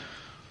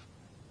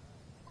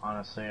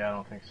 Honestly, I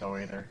don't think so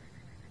either.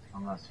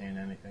 I'm not seeing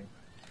anything.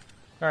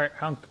 Alright,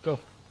 Hunk, go.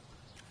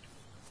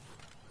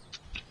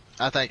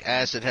 I think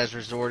Acid has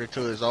resorted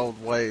to his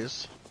old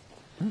ways.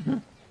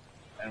 And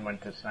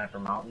went to Sniper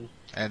Mountain.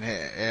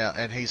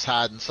 And he's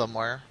hiding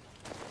somewhere.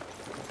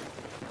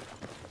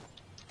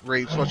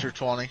 Reeves, what's your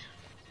 20?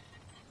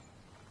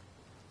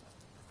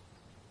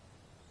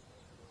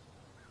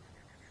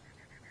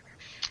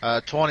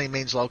 Uh, 20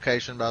 means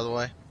location, by the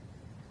way.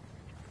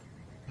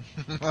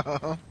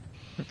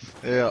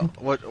 Yeah.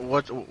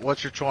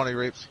 What's your 20,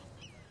 Reeves?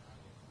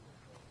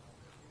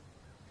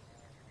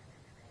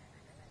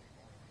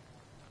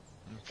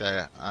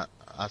 Okay,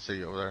 I see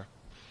you over there.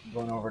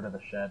 Going over to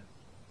the shed.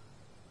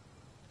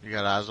 You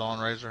got eyes on,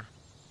 Razor?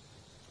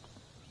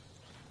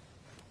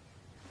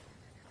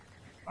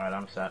 Alright,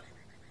 I'm set.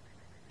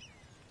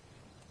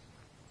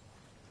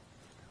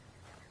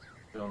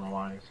 Feeling the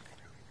lines.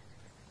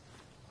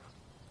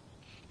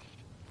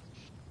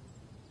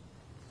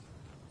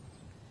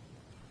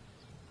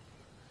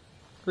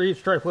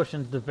 Reeves, try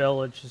pushing to the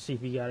village to see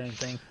if you got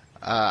anything.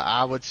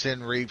 I would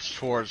send Reeves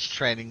towards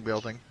training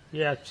building.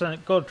 Yeah,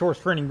 go towards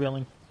training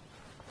building.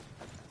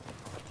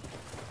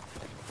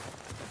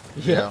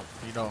 Yeah.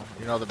 You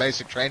know the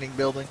basic training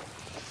building.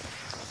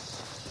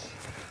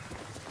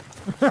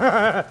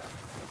 Suck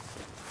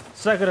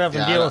it up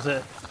and deal with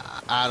it.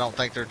 I don't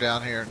think they're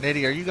down here.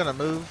 Nitty, are you gonna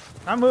move?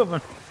 I'm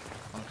moving.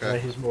 Okay. Yeah,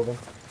 he's moving.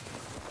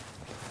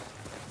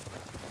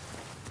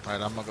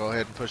 Alright, I'm gonna go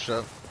ahead and push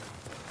up.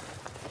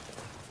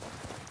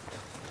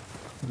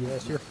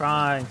 Yes, you're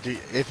fine.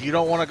 If you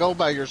don't want to go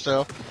by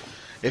yourself,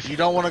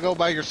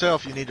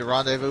 you need to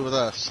rendezvous with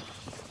us.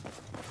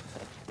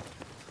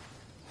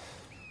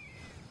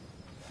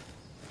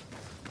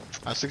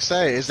 I was gonna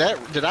say,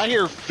 did I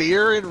hear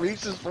fear in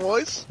Reeves'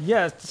 voice?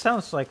 Yeah, it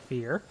sounds like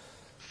fear.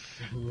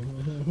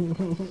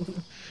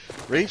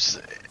 Reeves,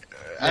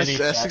 I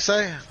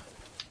say.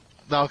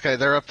 Okay,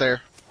 they're up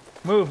there.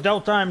 Move, double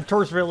time,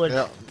 towards village.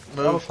 Yeah,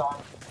 move.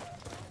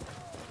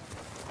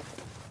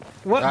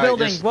 What All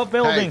building? Right, what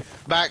building?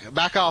 Hey,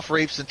 back off,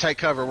 Reeves, and take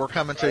cover. We're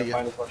coming to you.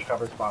 Find as much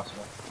cover as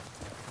possible.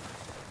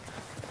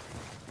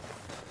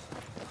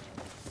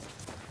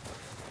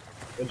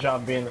 Good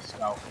job being the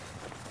scout.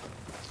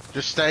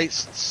 Just stay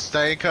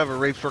in cover,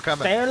 Reeves. We're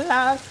coming. Stay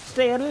alive,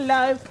 stay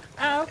alive.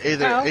 Ow,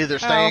 Either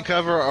stay in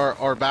cover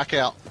or back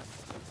out.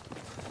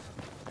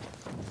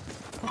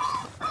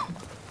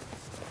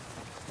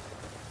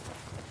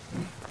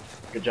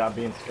 Good job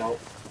being scout.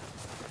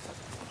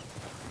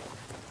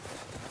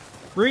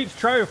 Reach,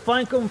 try to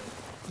flank them.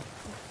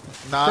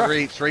 Not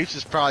Reeves. Reeves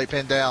is probably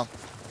pinned down.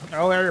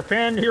 Oh, you're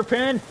pinned. You're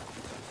pinned.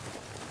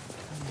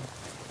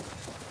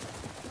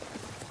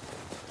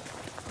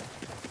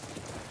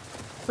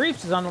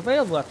 Reeves is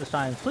unavailable at this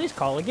time. Please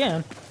call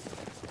again.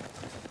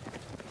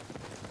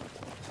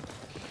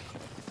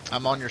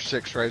 I'm on your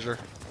 6, Razor.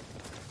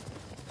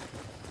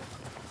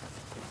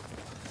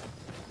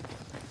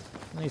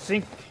 I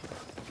think.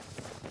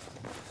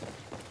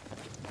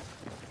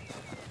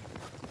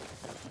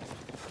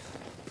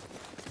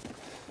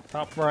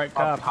 Top right,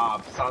 top. Up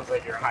top. Sounds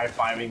like you're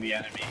high-fiving the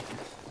enemy.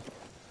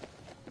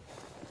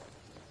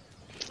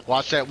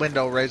 Watch that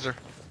window, Razor.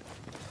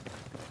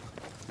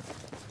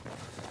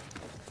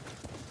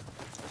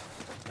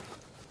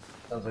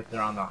 Sounds like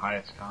they're on the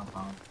highest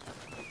compound.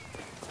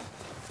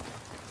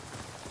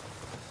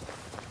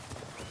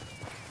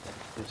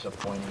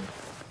 Disappointing.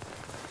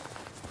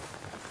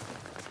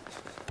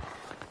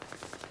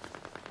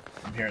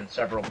 I'm hearing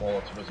several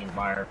bullets whizzing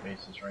by our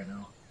faces right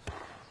now.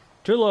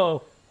 Too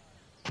low.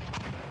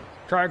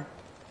 Try.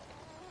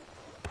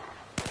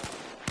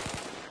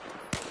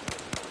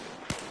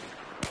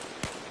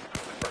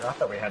 Forgot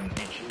that we had an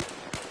HE.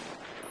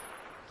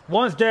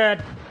 One's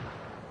dead.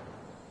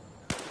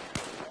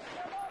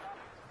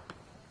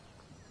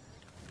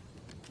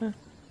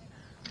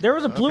 There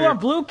was a blue on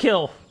blue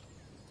kill.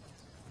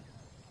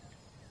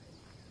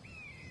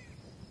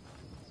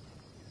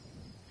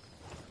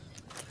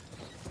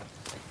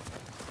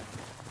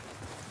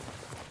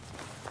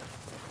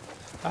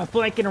 I'm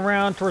flanking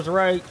around towards the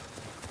right.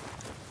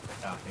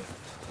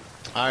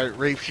 Alright,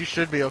 Reeves, you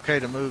should be okay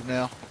to move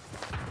now.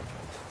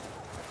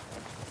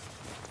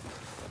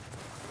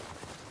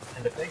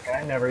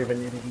 I never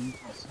even needed to use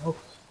my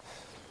smokes.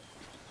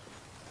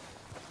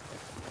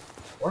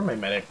 Or my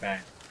medic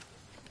bag.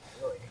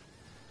 Really?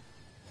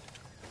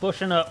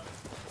 Pushing up.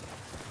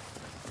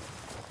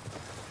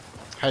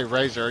 Hey,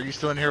 Razor, are you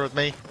still in here with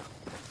me?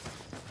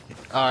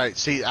 Alright,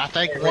 see, I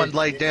think Hey, one Reeves,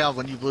 laid down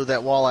when you blew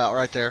that wall out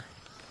right there.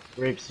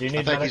 Reeves, do you need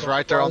I think he's medical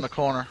right there on the supplies?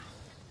 corner.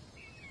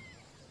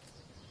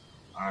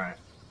 Alright.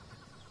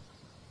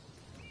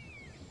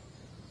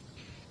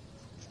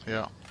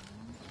 Yeah.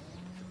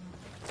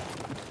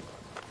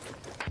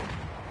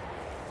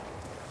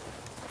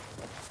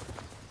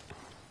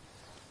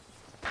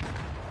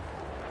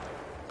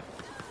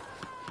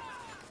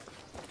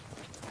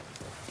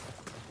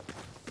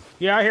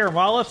 Yeah, I hear him.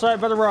 All left side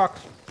by the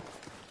rocks.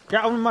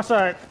 Got one on my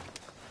side.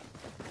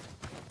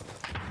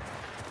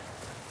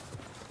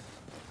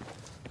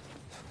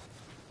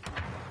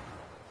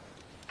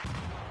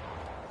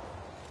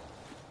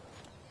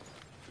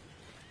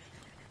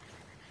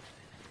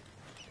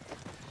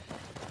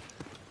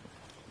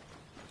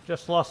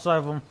 Just lost sight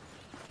of him.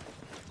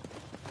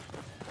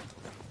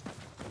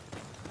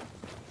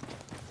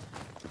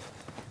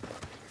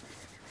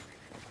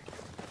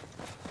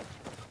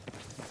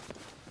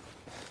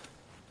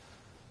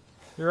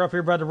 You're up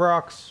here by the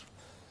rocks.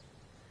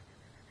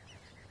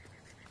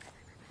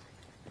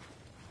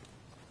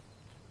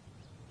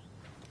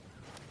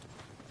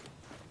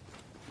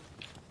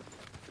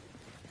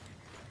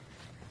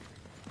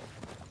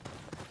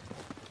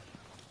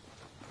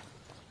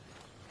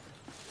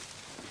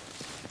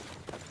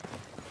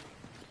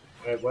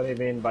 Wait, what do you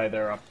mean by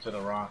they're up to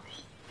the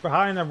rocks?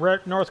 Behind the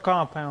red north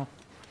compound.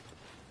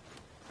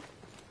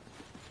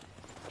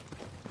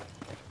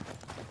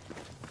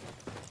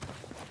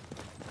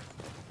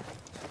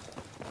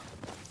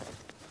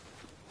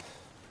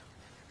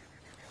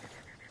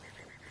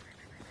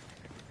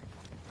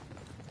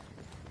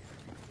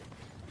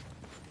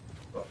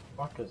 What the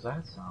fuck is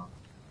that sound?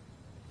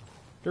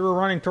 They were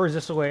running towards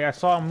this way. I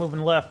saw them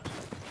moving left.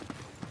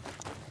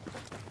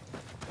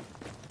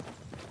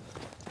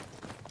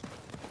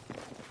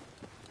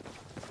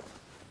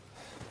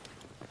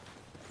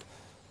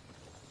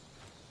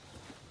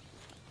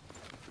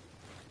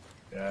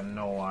 Yeah,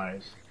 no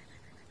eyes.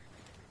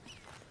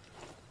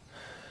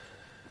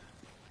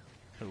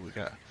 Who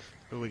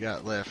we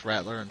got left?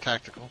 Rattler and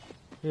Tactical.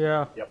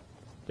 Yeah. Yep.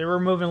 They were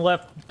moving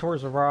left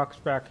towards the rocks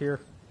back here.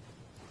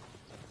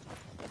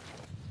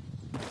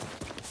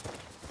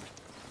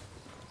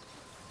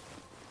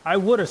 I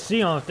would have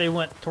seen them if they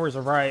went towards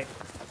the right.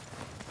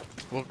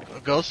 Well,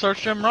 go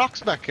search them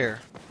rocks back here.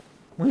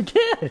 We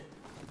did.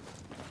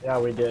 Yeah,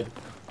 we did.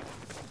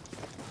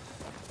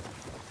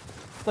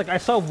 Like, I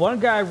saw one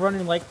guy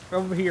running, like,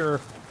 over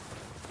here.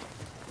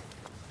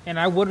 And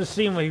I would have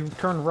seen him when he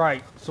turned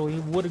right. So he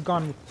would have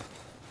gone...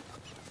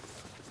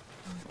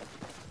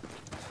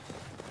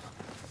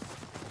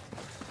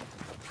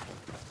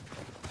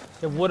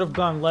 It would have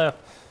gone left.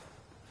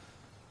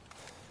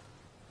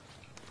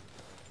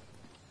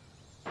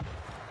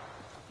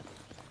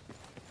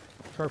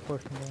 Start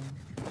pushing down.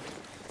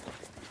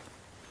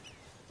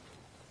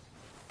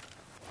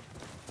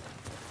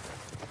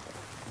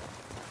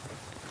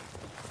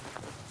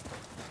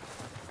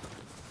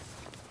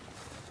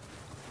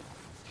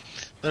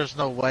 There's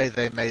no way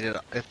they made it,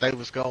 if they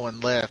was going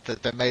left,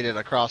 that they made it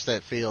across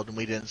that field and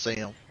we didn't see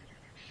them.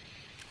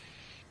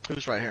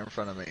 Who's right here in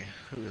front of me?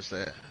 Who is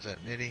that? Is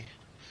that Nitty?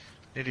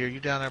 Nitty, are you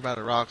down there by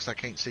the rocks? I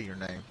can't see your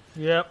name.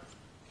 Yep.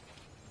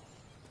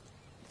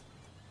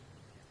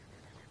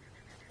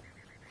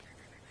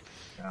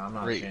 Yeah, I'm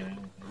not seeing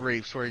anything.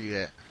 Reeves, where are you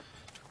at?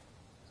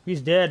 He's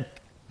dead.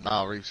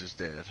 Oh, Reeves is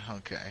dead.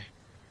 Okay.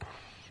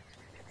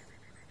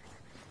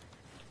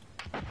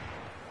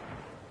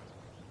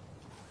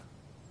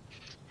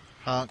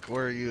 Hunk,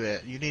 where are you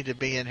at? You need to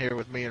be in here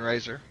with me and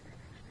Razor.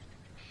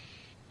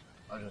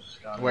 I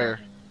just got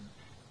Where?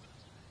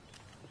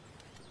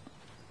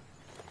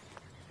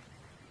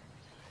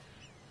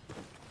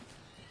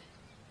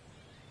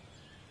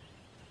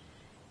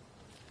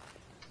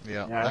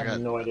 Yeah, I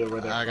have no idea where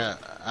they're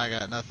I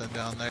got nothing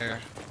down there.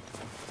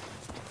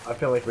 I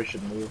feel like we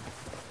should move.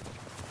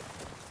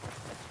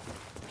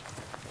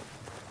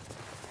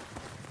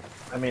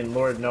 I mean,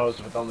 Lord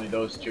knows with only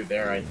those two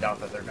there, I doubt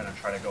that they're gonna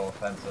try to go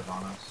offensive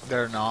on us.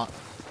 They're not.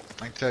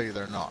 I can tell you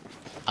they're not.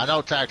 I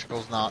know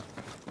Tactical's not.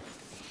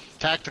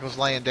 Tactical's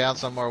laying down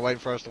somewhere waiting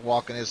for us to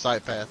walk in his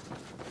sight path.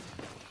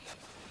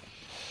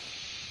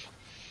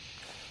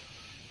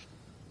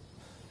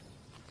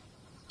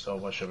 So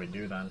what should we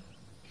do then?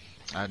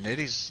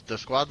 Nitty's the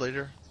squad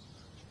leader.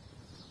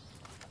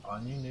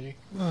 On you,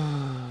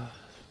 Nitty.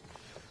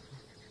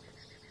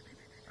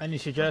 Any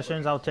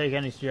suggestions? I'll take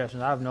any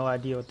suggestions. I have no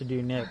idea what to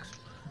do next.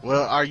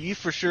 Well, are you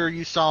for sure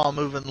you saw him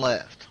moving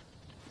left?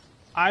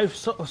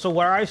 So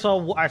where I saw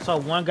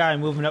one guy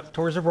moving up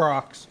towards the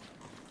rocks.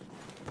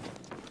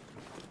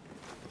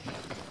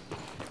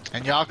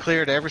 And y'all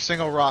cleared every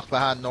single rock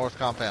behind North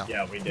Compound?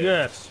 Yeah, we did.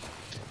 Yes.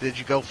 Did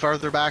you go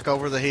further back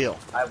over the hill?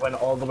 I went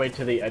all the way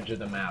to the edge of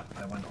the map.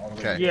 I went all the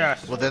way. Okay.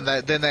 Yes. Well,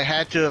 then they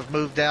had to have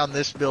moved down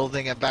this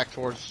building and back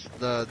towards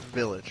the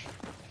village.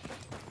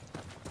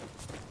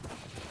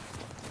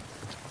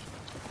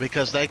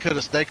 Because they could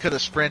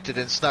have sprinted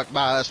and snuck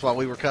by us while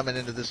we were coming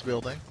into this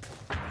building.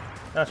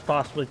 That's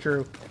possibly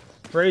true.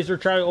 Razor,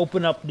 try to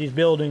open up these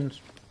buildings.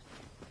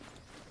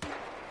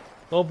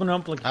 Open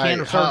up like a can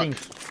of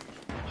sardines.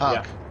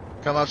 Hunk,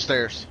 come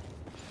upstairs.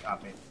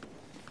 Copy.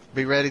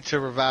 Be ready to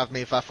revive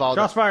me if I fall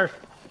down. Shots fired.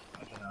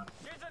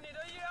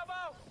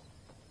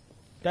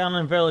 Down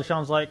in village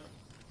sounds like.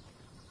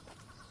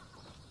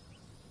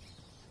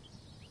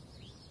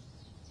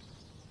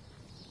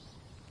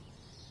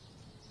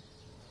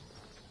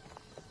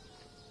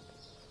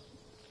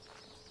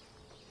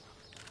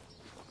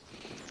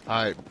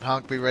 Alright,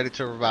 Hunk, be ready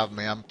to revive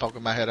me. I'm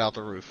poking my head out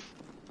the roof.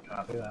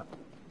 Copy that.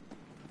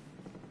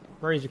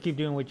 Razor, keep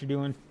doing what you're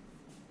doing.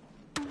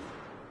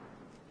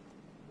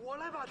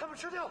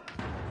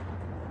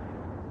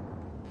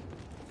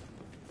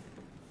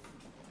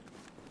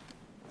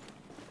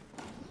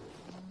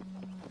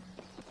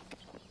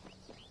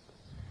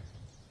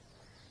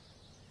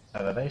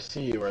 Either they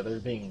see you, or they're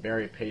being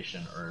very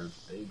patient, or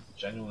they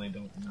genuinely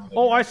don't know.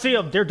 Oh, I see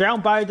them. They're down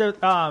by the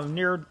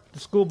near the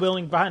school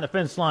building behind the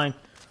fence line,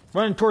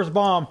 running towards the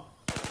bomb.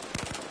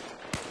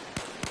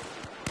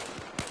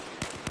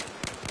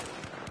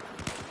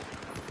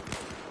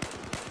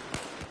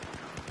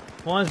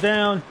 One's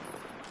down.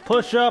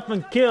 Push up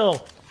and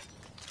kill.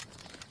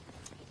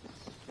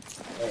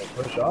 Oh,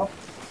 push up?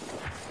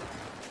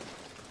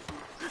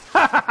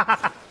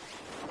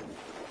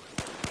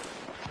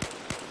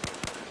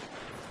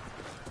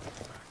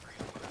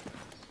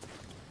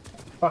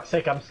 Fuck's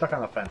sake, I'm stuck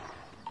on the fence.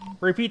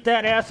 Repeat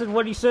that, Acid,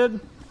 what he said?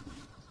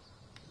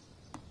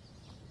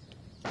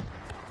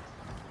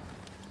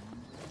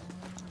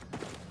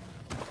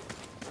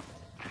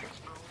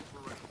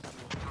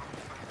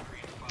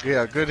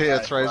 Yeah, good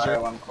hits, Razor.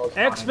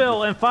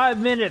 Exfil in 5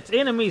 minutes.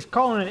 Enemies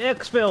calling it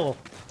exfil.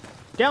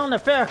 Down the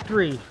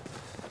factory.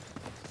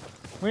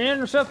 We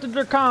intercepted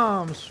their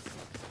comms.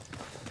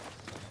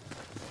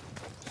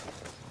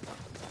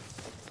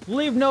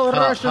 Leave no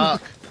Russian.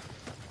 Huck.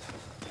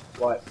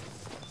 What?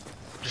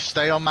 Just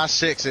stay on my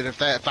 6, and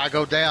if I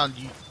go down,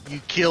 you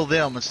kill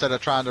them instead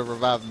of trying to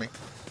revive me.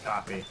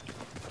 Copy.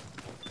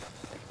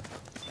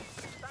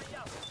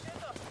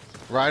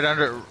 Right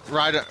under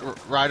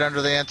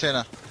the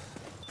antenna.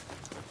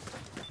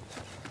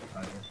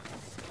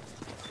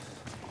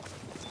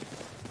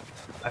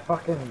 I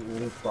fucking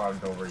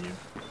leapfrogged over you.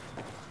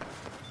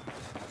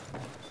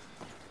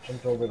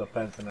 Jumped over the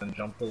fence and then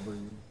jumped over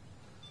you.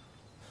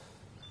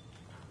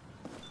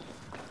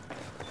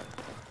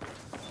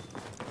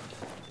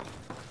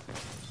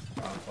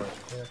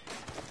 Clear.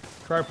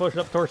 Try to push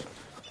up towards.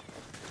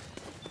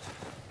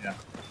 Yeah.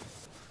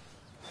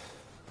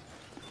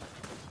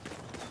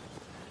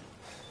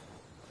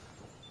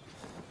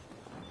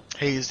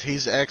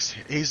 He's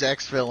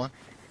ex-villain.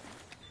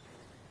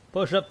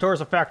 Push up towards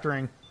the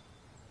factory.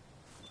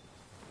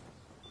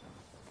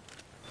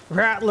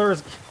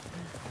 Rattler's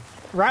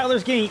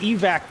getting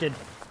evacted.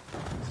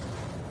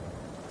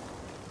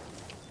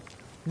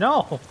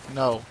 No.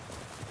 No.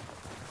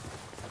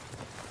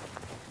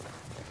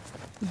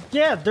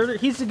 Yeah,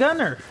 he's the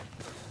gunner.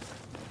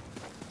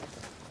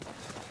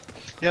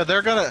 Yeah,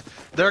 they're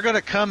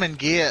gonna come and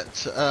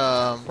get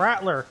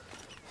Rattler.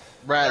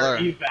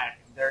 They're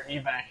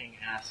evacing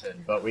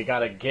Acid, but we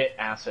gotta get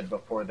Acid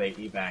before they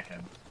evac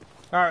him.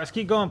 Alright, let's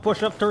keep going.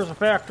 Push up towards the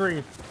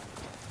factory.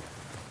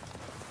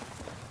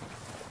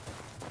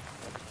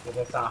 But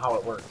that's not how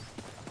it works.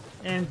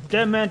 And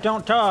dead men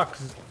don't talk.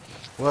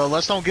 Well,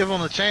 let's don't give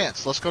him a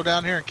chance. Let's go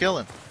down here and kill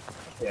him.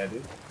 Yeah,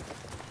 dude.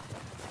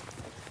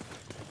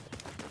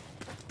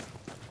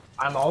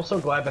 I'm also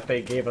glad that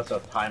they gave us a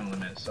time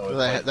limit, so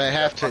it's they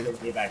have to.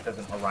 Evac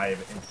doesn't arrive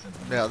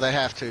instantly. Yeah, they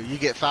have to. You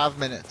get 5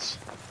 minutes.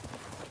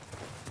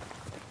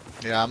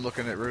 Yeah, I'm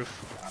looking at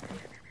roof.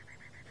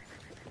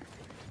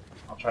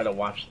 I'll try to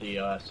watch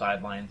the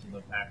sidelines of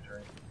the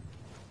factory.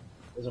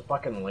 There's a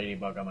fucking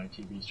ladybug on my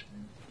TV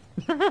screen.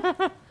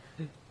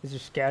 Is your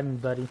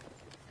scabbing, buddy?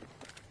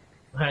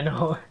 I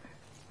know.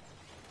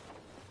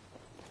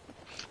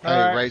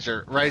 Hey,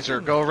 right. Razor,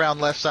 go around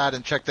left side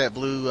and check that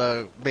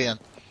blue bin.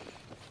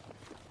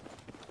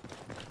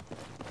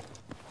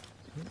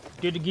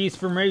 Get the geese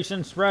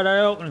formation, spread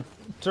out, and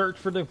search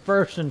for the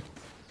person.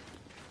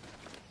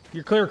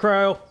 You're clear,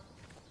 Cryo.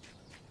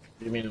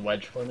 You mean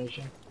wedge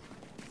formation?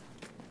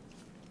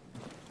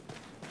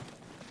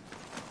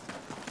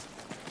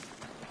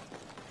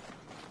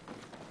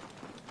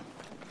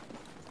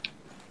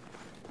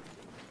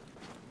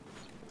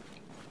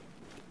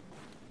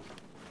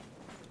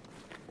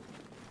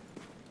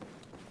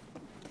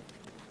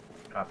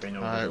 Copy,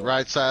 no. All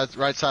right,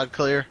 right side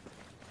clear.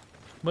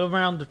 Move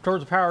around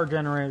towards the power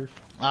generators.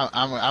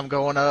 I'm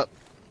going up.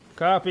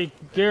 Copy.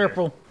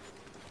 Careful.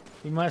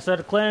 You might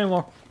set a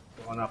claymore.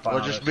 Going up on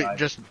Well,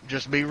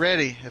 just be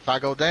ready if I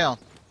go down.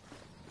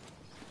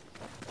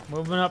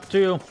 Moving up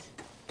too.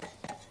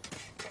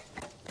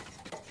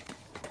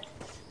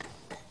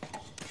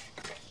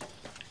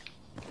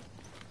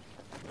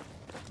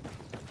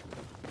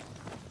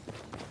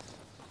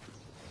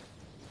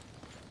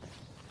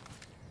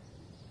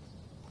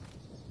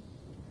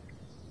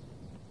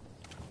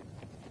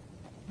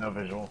 No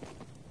visual.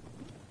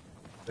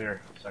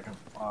 Clear. Second,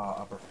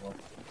 upper floor.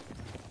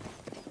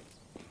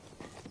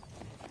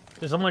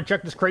 Does someone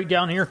check this crate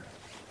down here?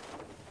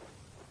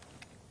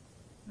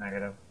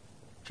 Negative.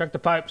 Check the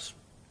pipes.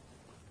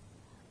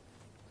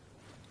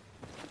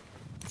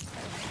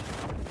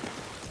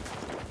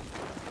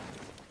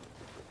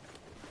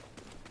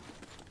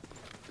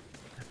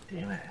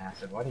 Damn it,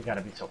 Acid. Why do you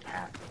gotta be so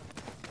packed?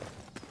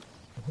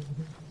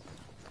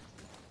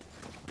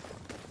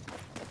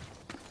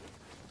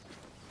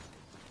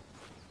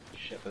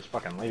 Shit, this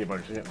fucking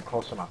ladybug's getting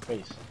close to my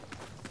face.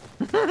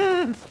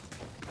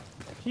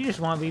 She just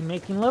want to be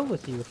making love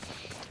with you.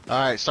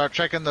 Alright, start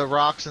checking the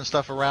rocks and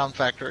stuff around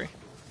factory.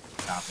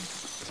 Copy.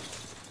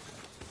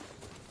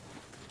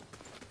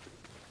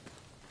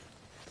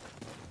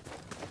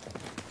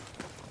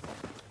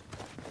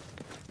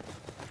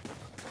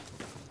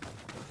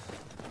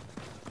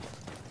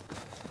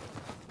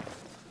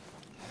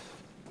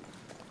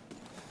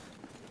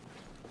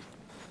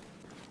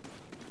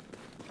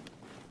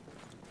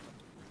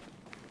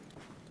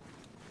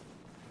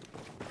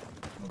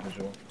 No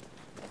visual.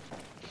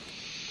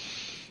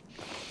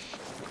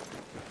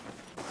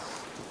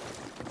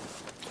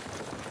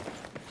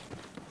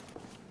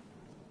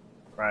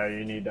 Right,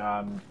 you need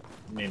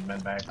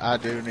med bag. I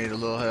do need a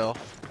little help.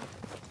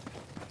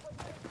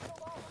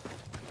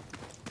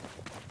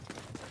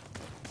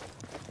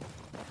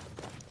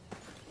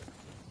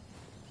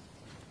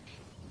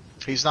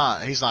 He's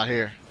not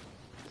here.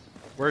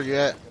 Where are you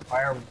at?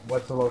 Fire,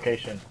 what's the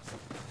location?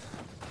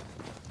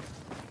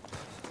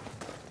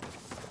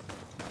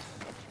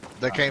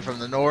 They came from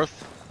the north.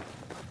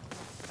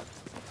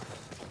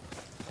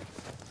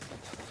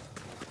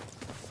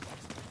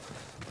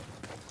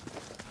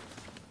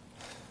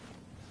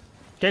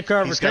 Take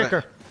cover, take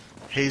her.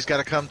 He's got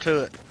to come to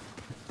it.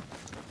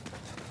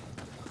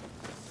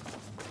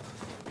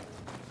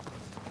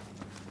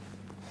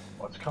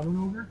 What's coming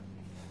over?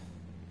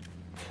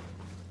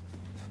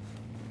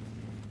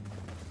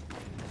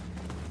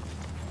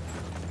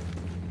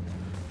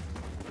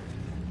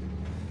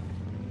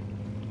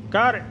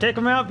 Got it. Take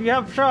them out if you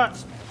have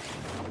shots.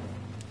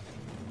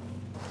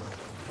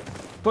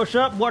 Push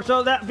up. Watch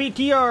out that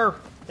BTR.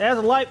 It has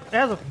a light. It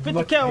has a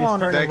 50 cal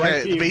on it.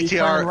 Right to you. He's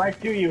turning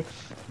right to you.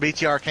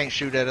 BTR can't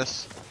shoot at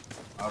us.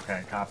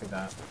 Okay, copy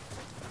that.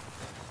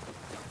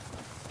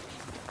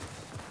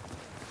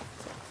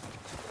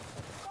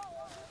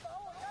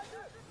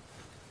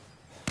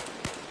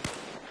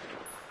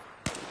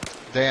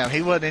 Damn,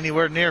 he wasn't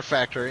anywhere near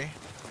factory.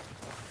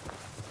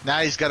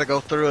 Now he's got to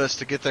go through us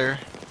to get there.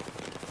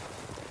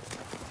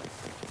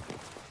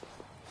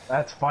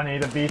 That's funny,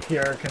 the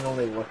BTR can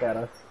only look at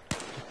us.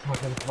 It's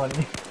fucking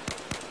funny.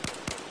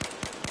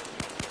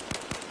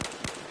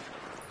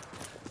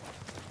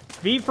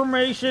 V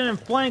formation and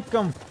flank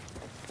them.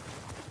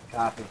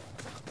 Copy.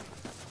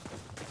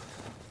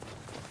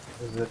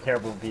 This is a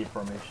terrible V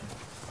formation.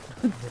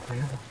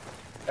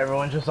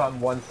 Everyone's just on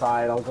one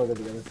side, I'll go to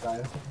the other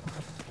side.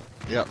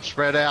 Yep,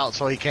 spread out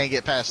so he can't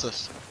get past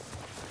us.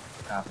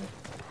 Copy.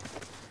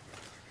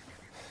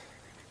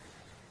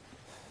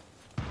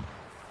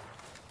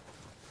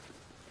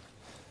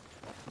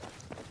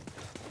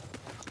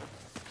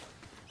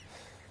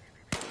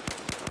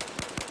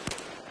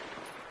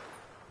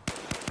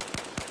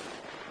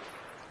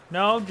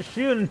 No, just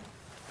shooting.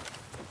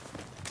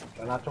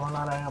 Try not to run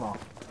out of ammo.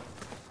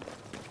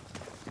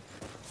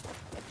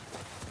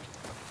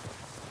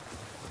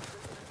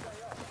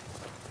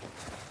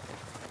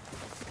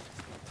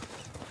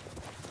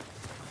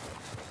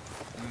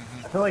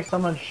 I feel like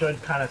someone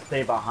should kind of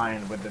stay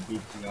behind with the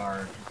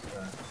BTR, just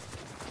to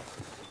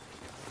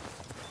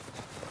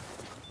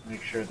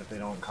make sure that they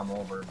don't come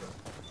over.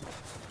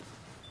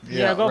 But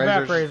yeah, go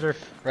back, Razor.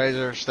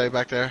 Razor, stay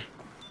back there.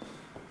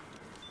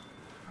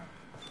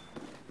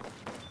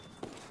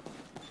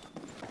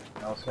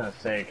 I was gonna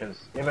say, because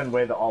even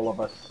with all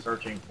of us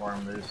searching for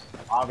him, there's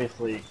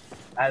obviously,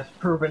 as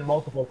proven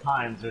multiple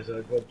times, there's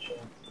a good chance.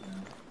 You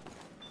know.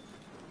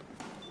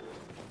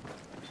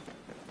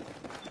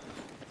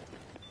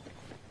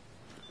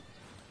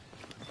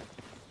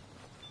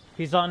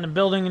 He's not in the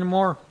building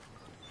anymore.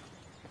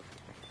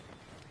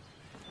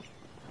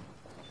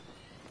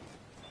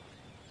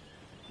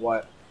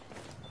 What?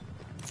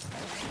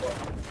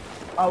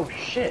 Oh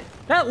shit!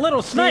 That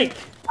little snake!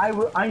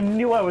 I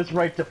knew I was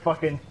right to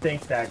fucking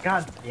think that.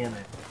 God damn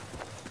it.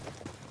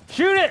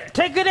 Shoot it!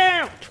 Take it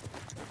out!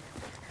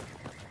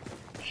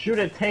 Shoot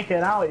it, take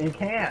it out. You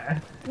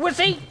can't. What's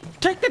he?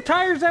 Take the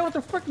tires out with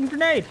a freaking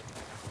grenade.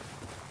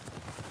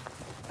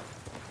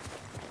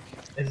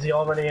 Is he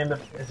already in the?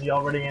 Is he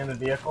already in the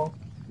vehicle?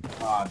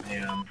 Aw, oh,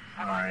 damn. All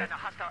right.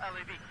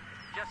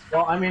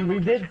 Well, I mean, we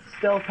did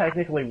still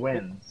technically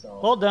win. So.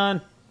 Well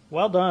done.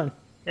 Well done.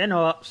 And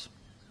ups.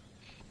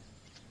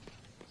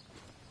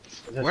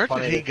 Where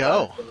did he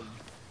go?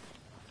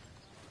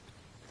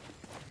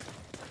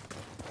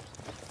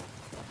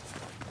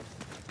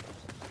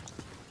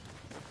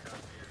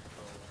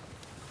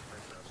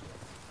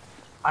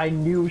 I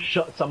knew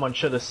someone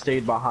should have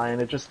stayed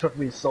behind. It just took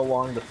me so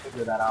long to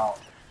figure that out.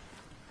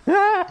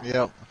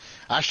 Yep.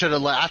 I should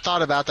have. I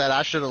thought about that.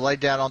 I should have laid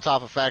down on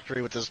top of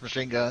factory with this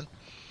machine gun.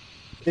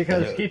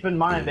 Because keep in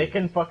mind, they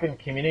can fucking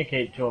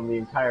communicate to him the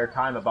entire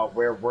time about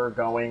where we're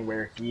going,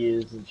 where he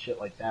is, and shit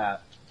like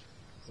that.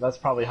 So that's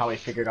probably how he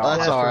figured out.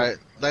 That's all right.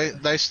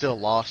 They still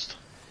lost.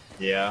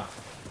 Yeah.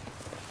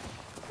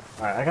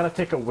 All right, I gotta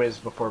take a whiz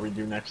before we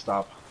do next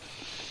stop.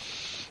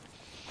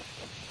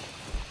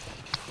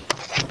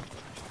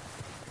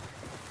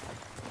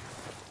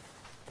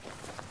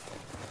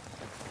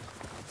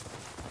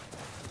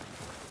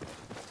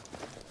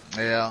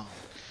 Yeah,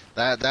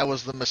 that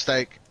was the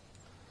mistake.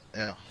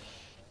 Yeah.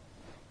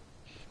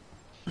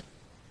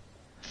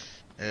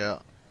 Yeah.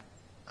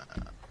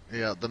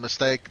 Yeah, the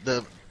mistake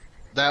that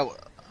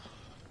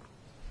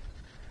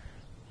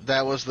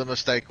was the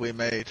mistake we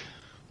made.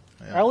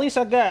 Yeah. At least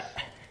I got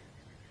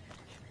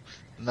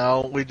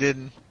No, we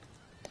didn't.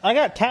 I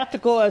got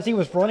tactical as he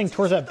was running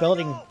towards that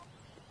building.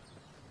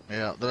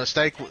 Yeah, the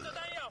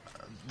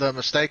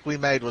mistake we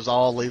made was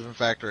all leaving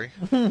factory.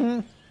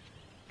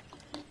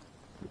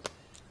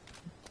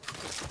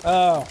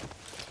 Oh.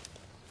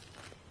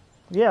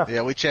 Yeah.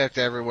 Yeah, we checked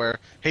everywhere.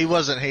 He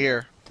wasn't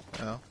here.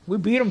 No. We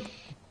beat him.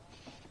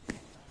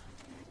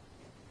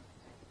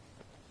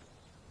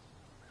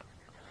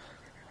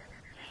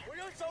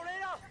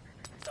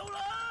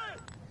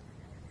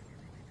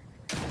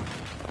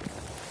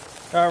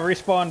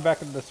 Respawn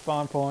back at the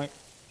spawn point.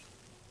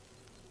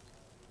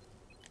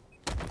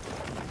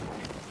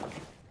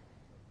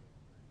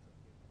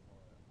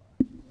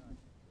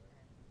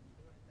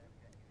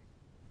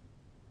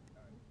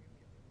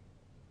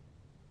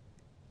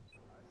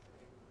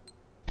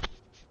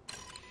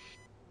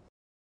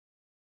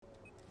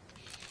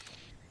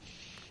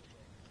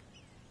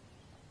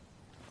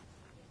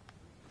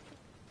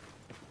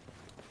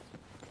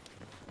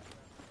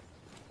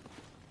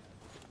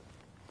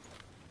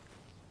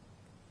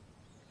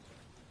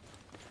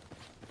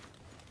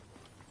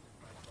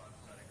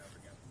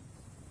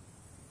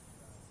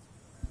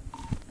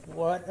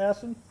 What,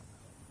 Essen?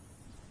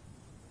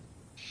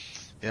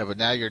 Yeah, but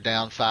now you're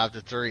down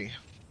 5-3.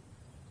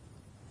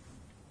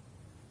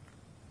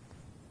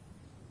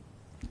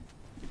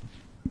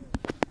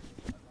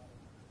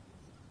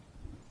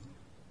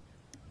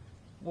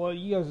 Well,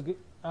 you guys,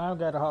 I've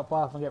got to hop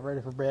off and get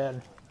ready for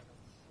bed.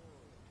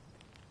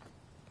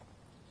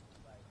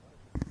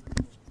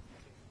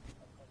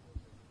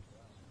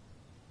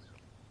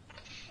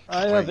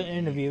 I have an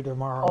interview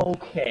tomorrow.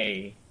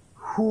 Okay,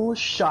 who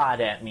shot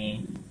at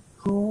me?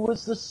 Who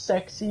was the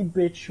sexy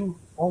bitch who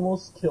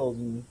almost killed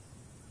me?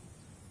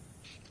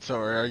 So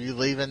are you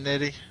leaving,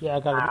 Nitty? Yeah, I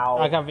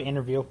got an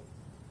interview.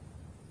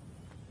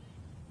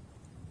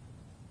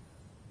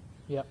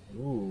 Yep.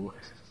 Ooh.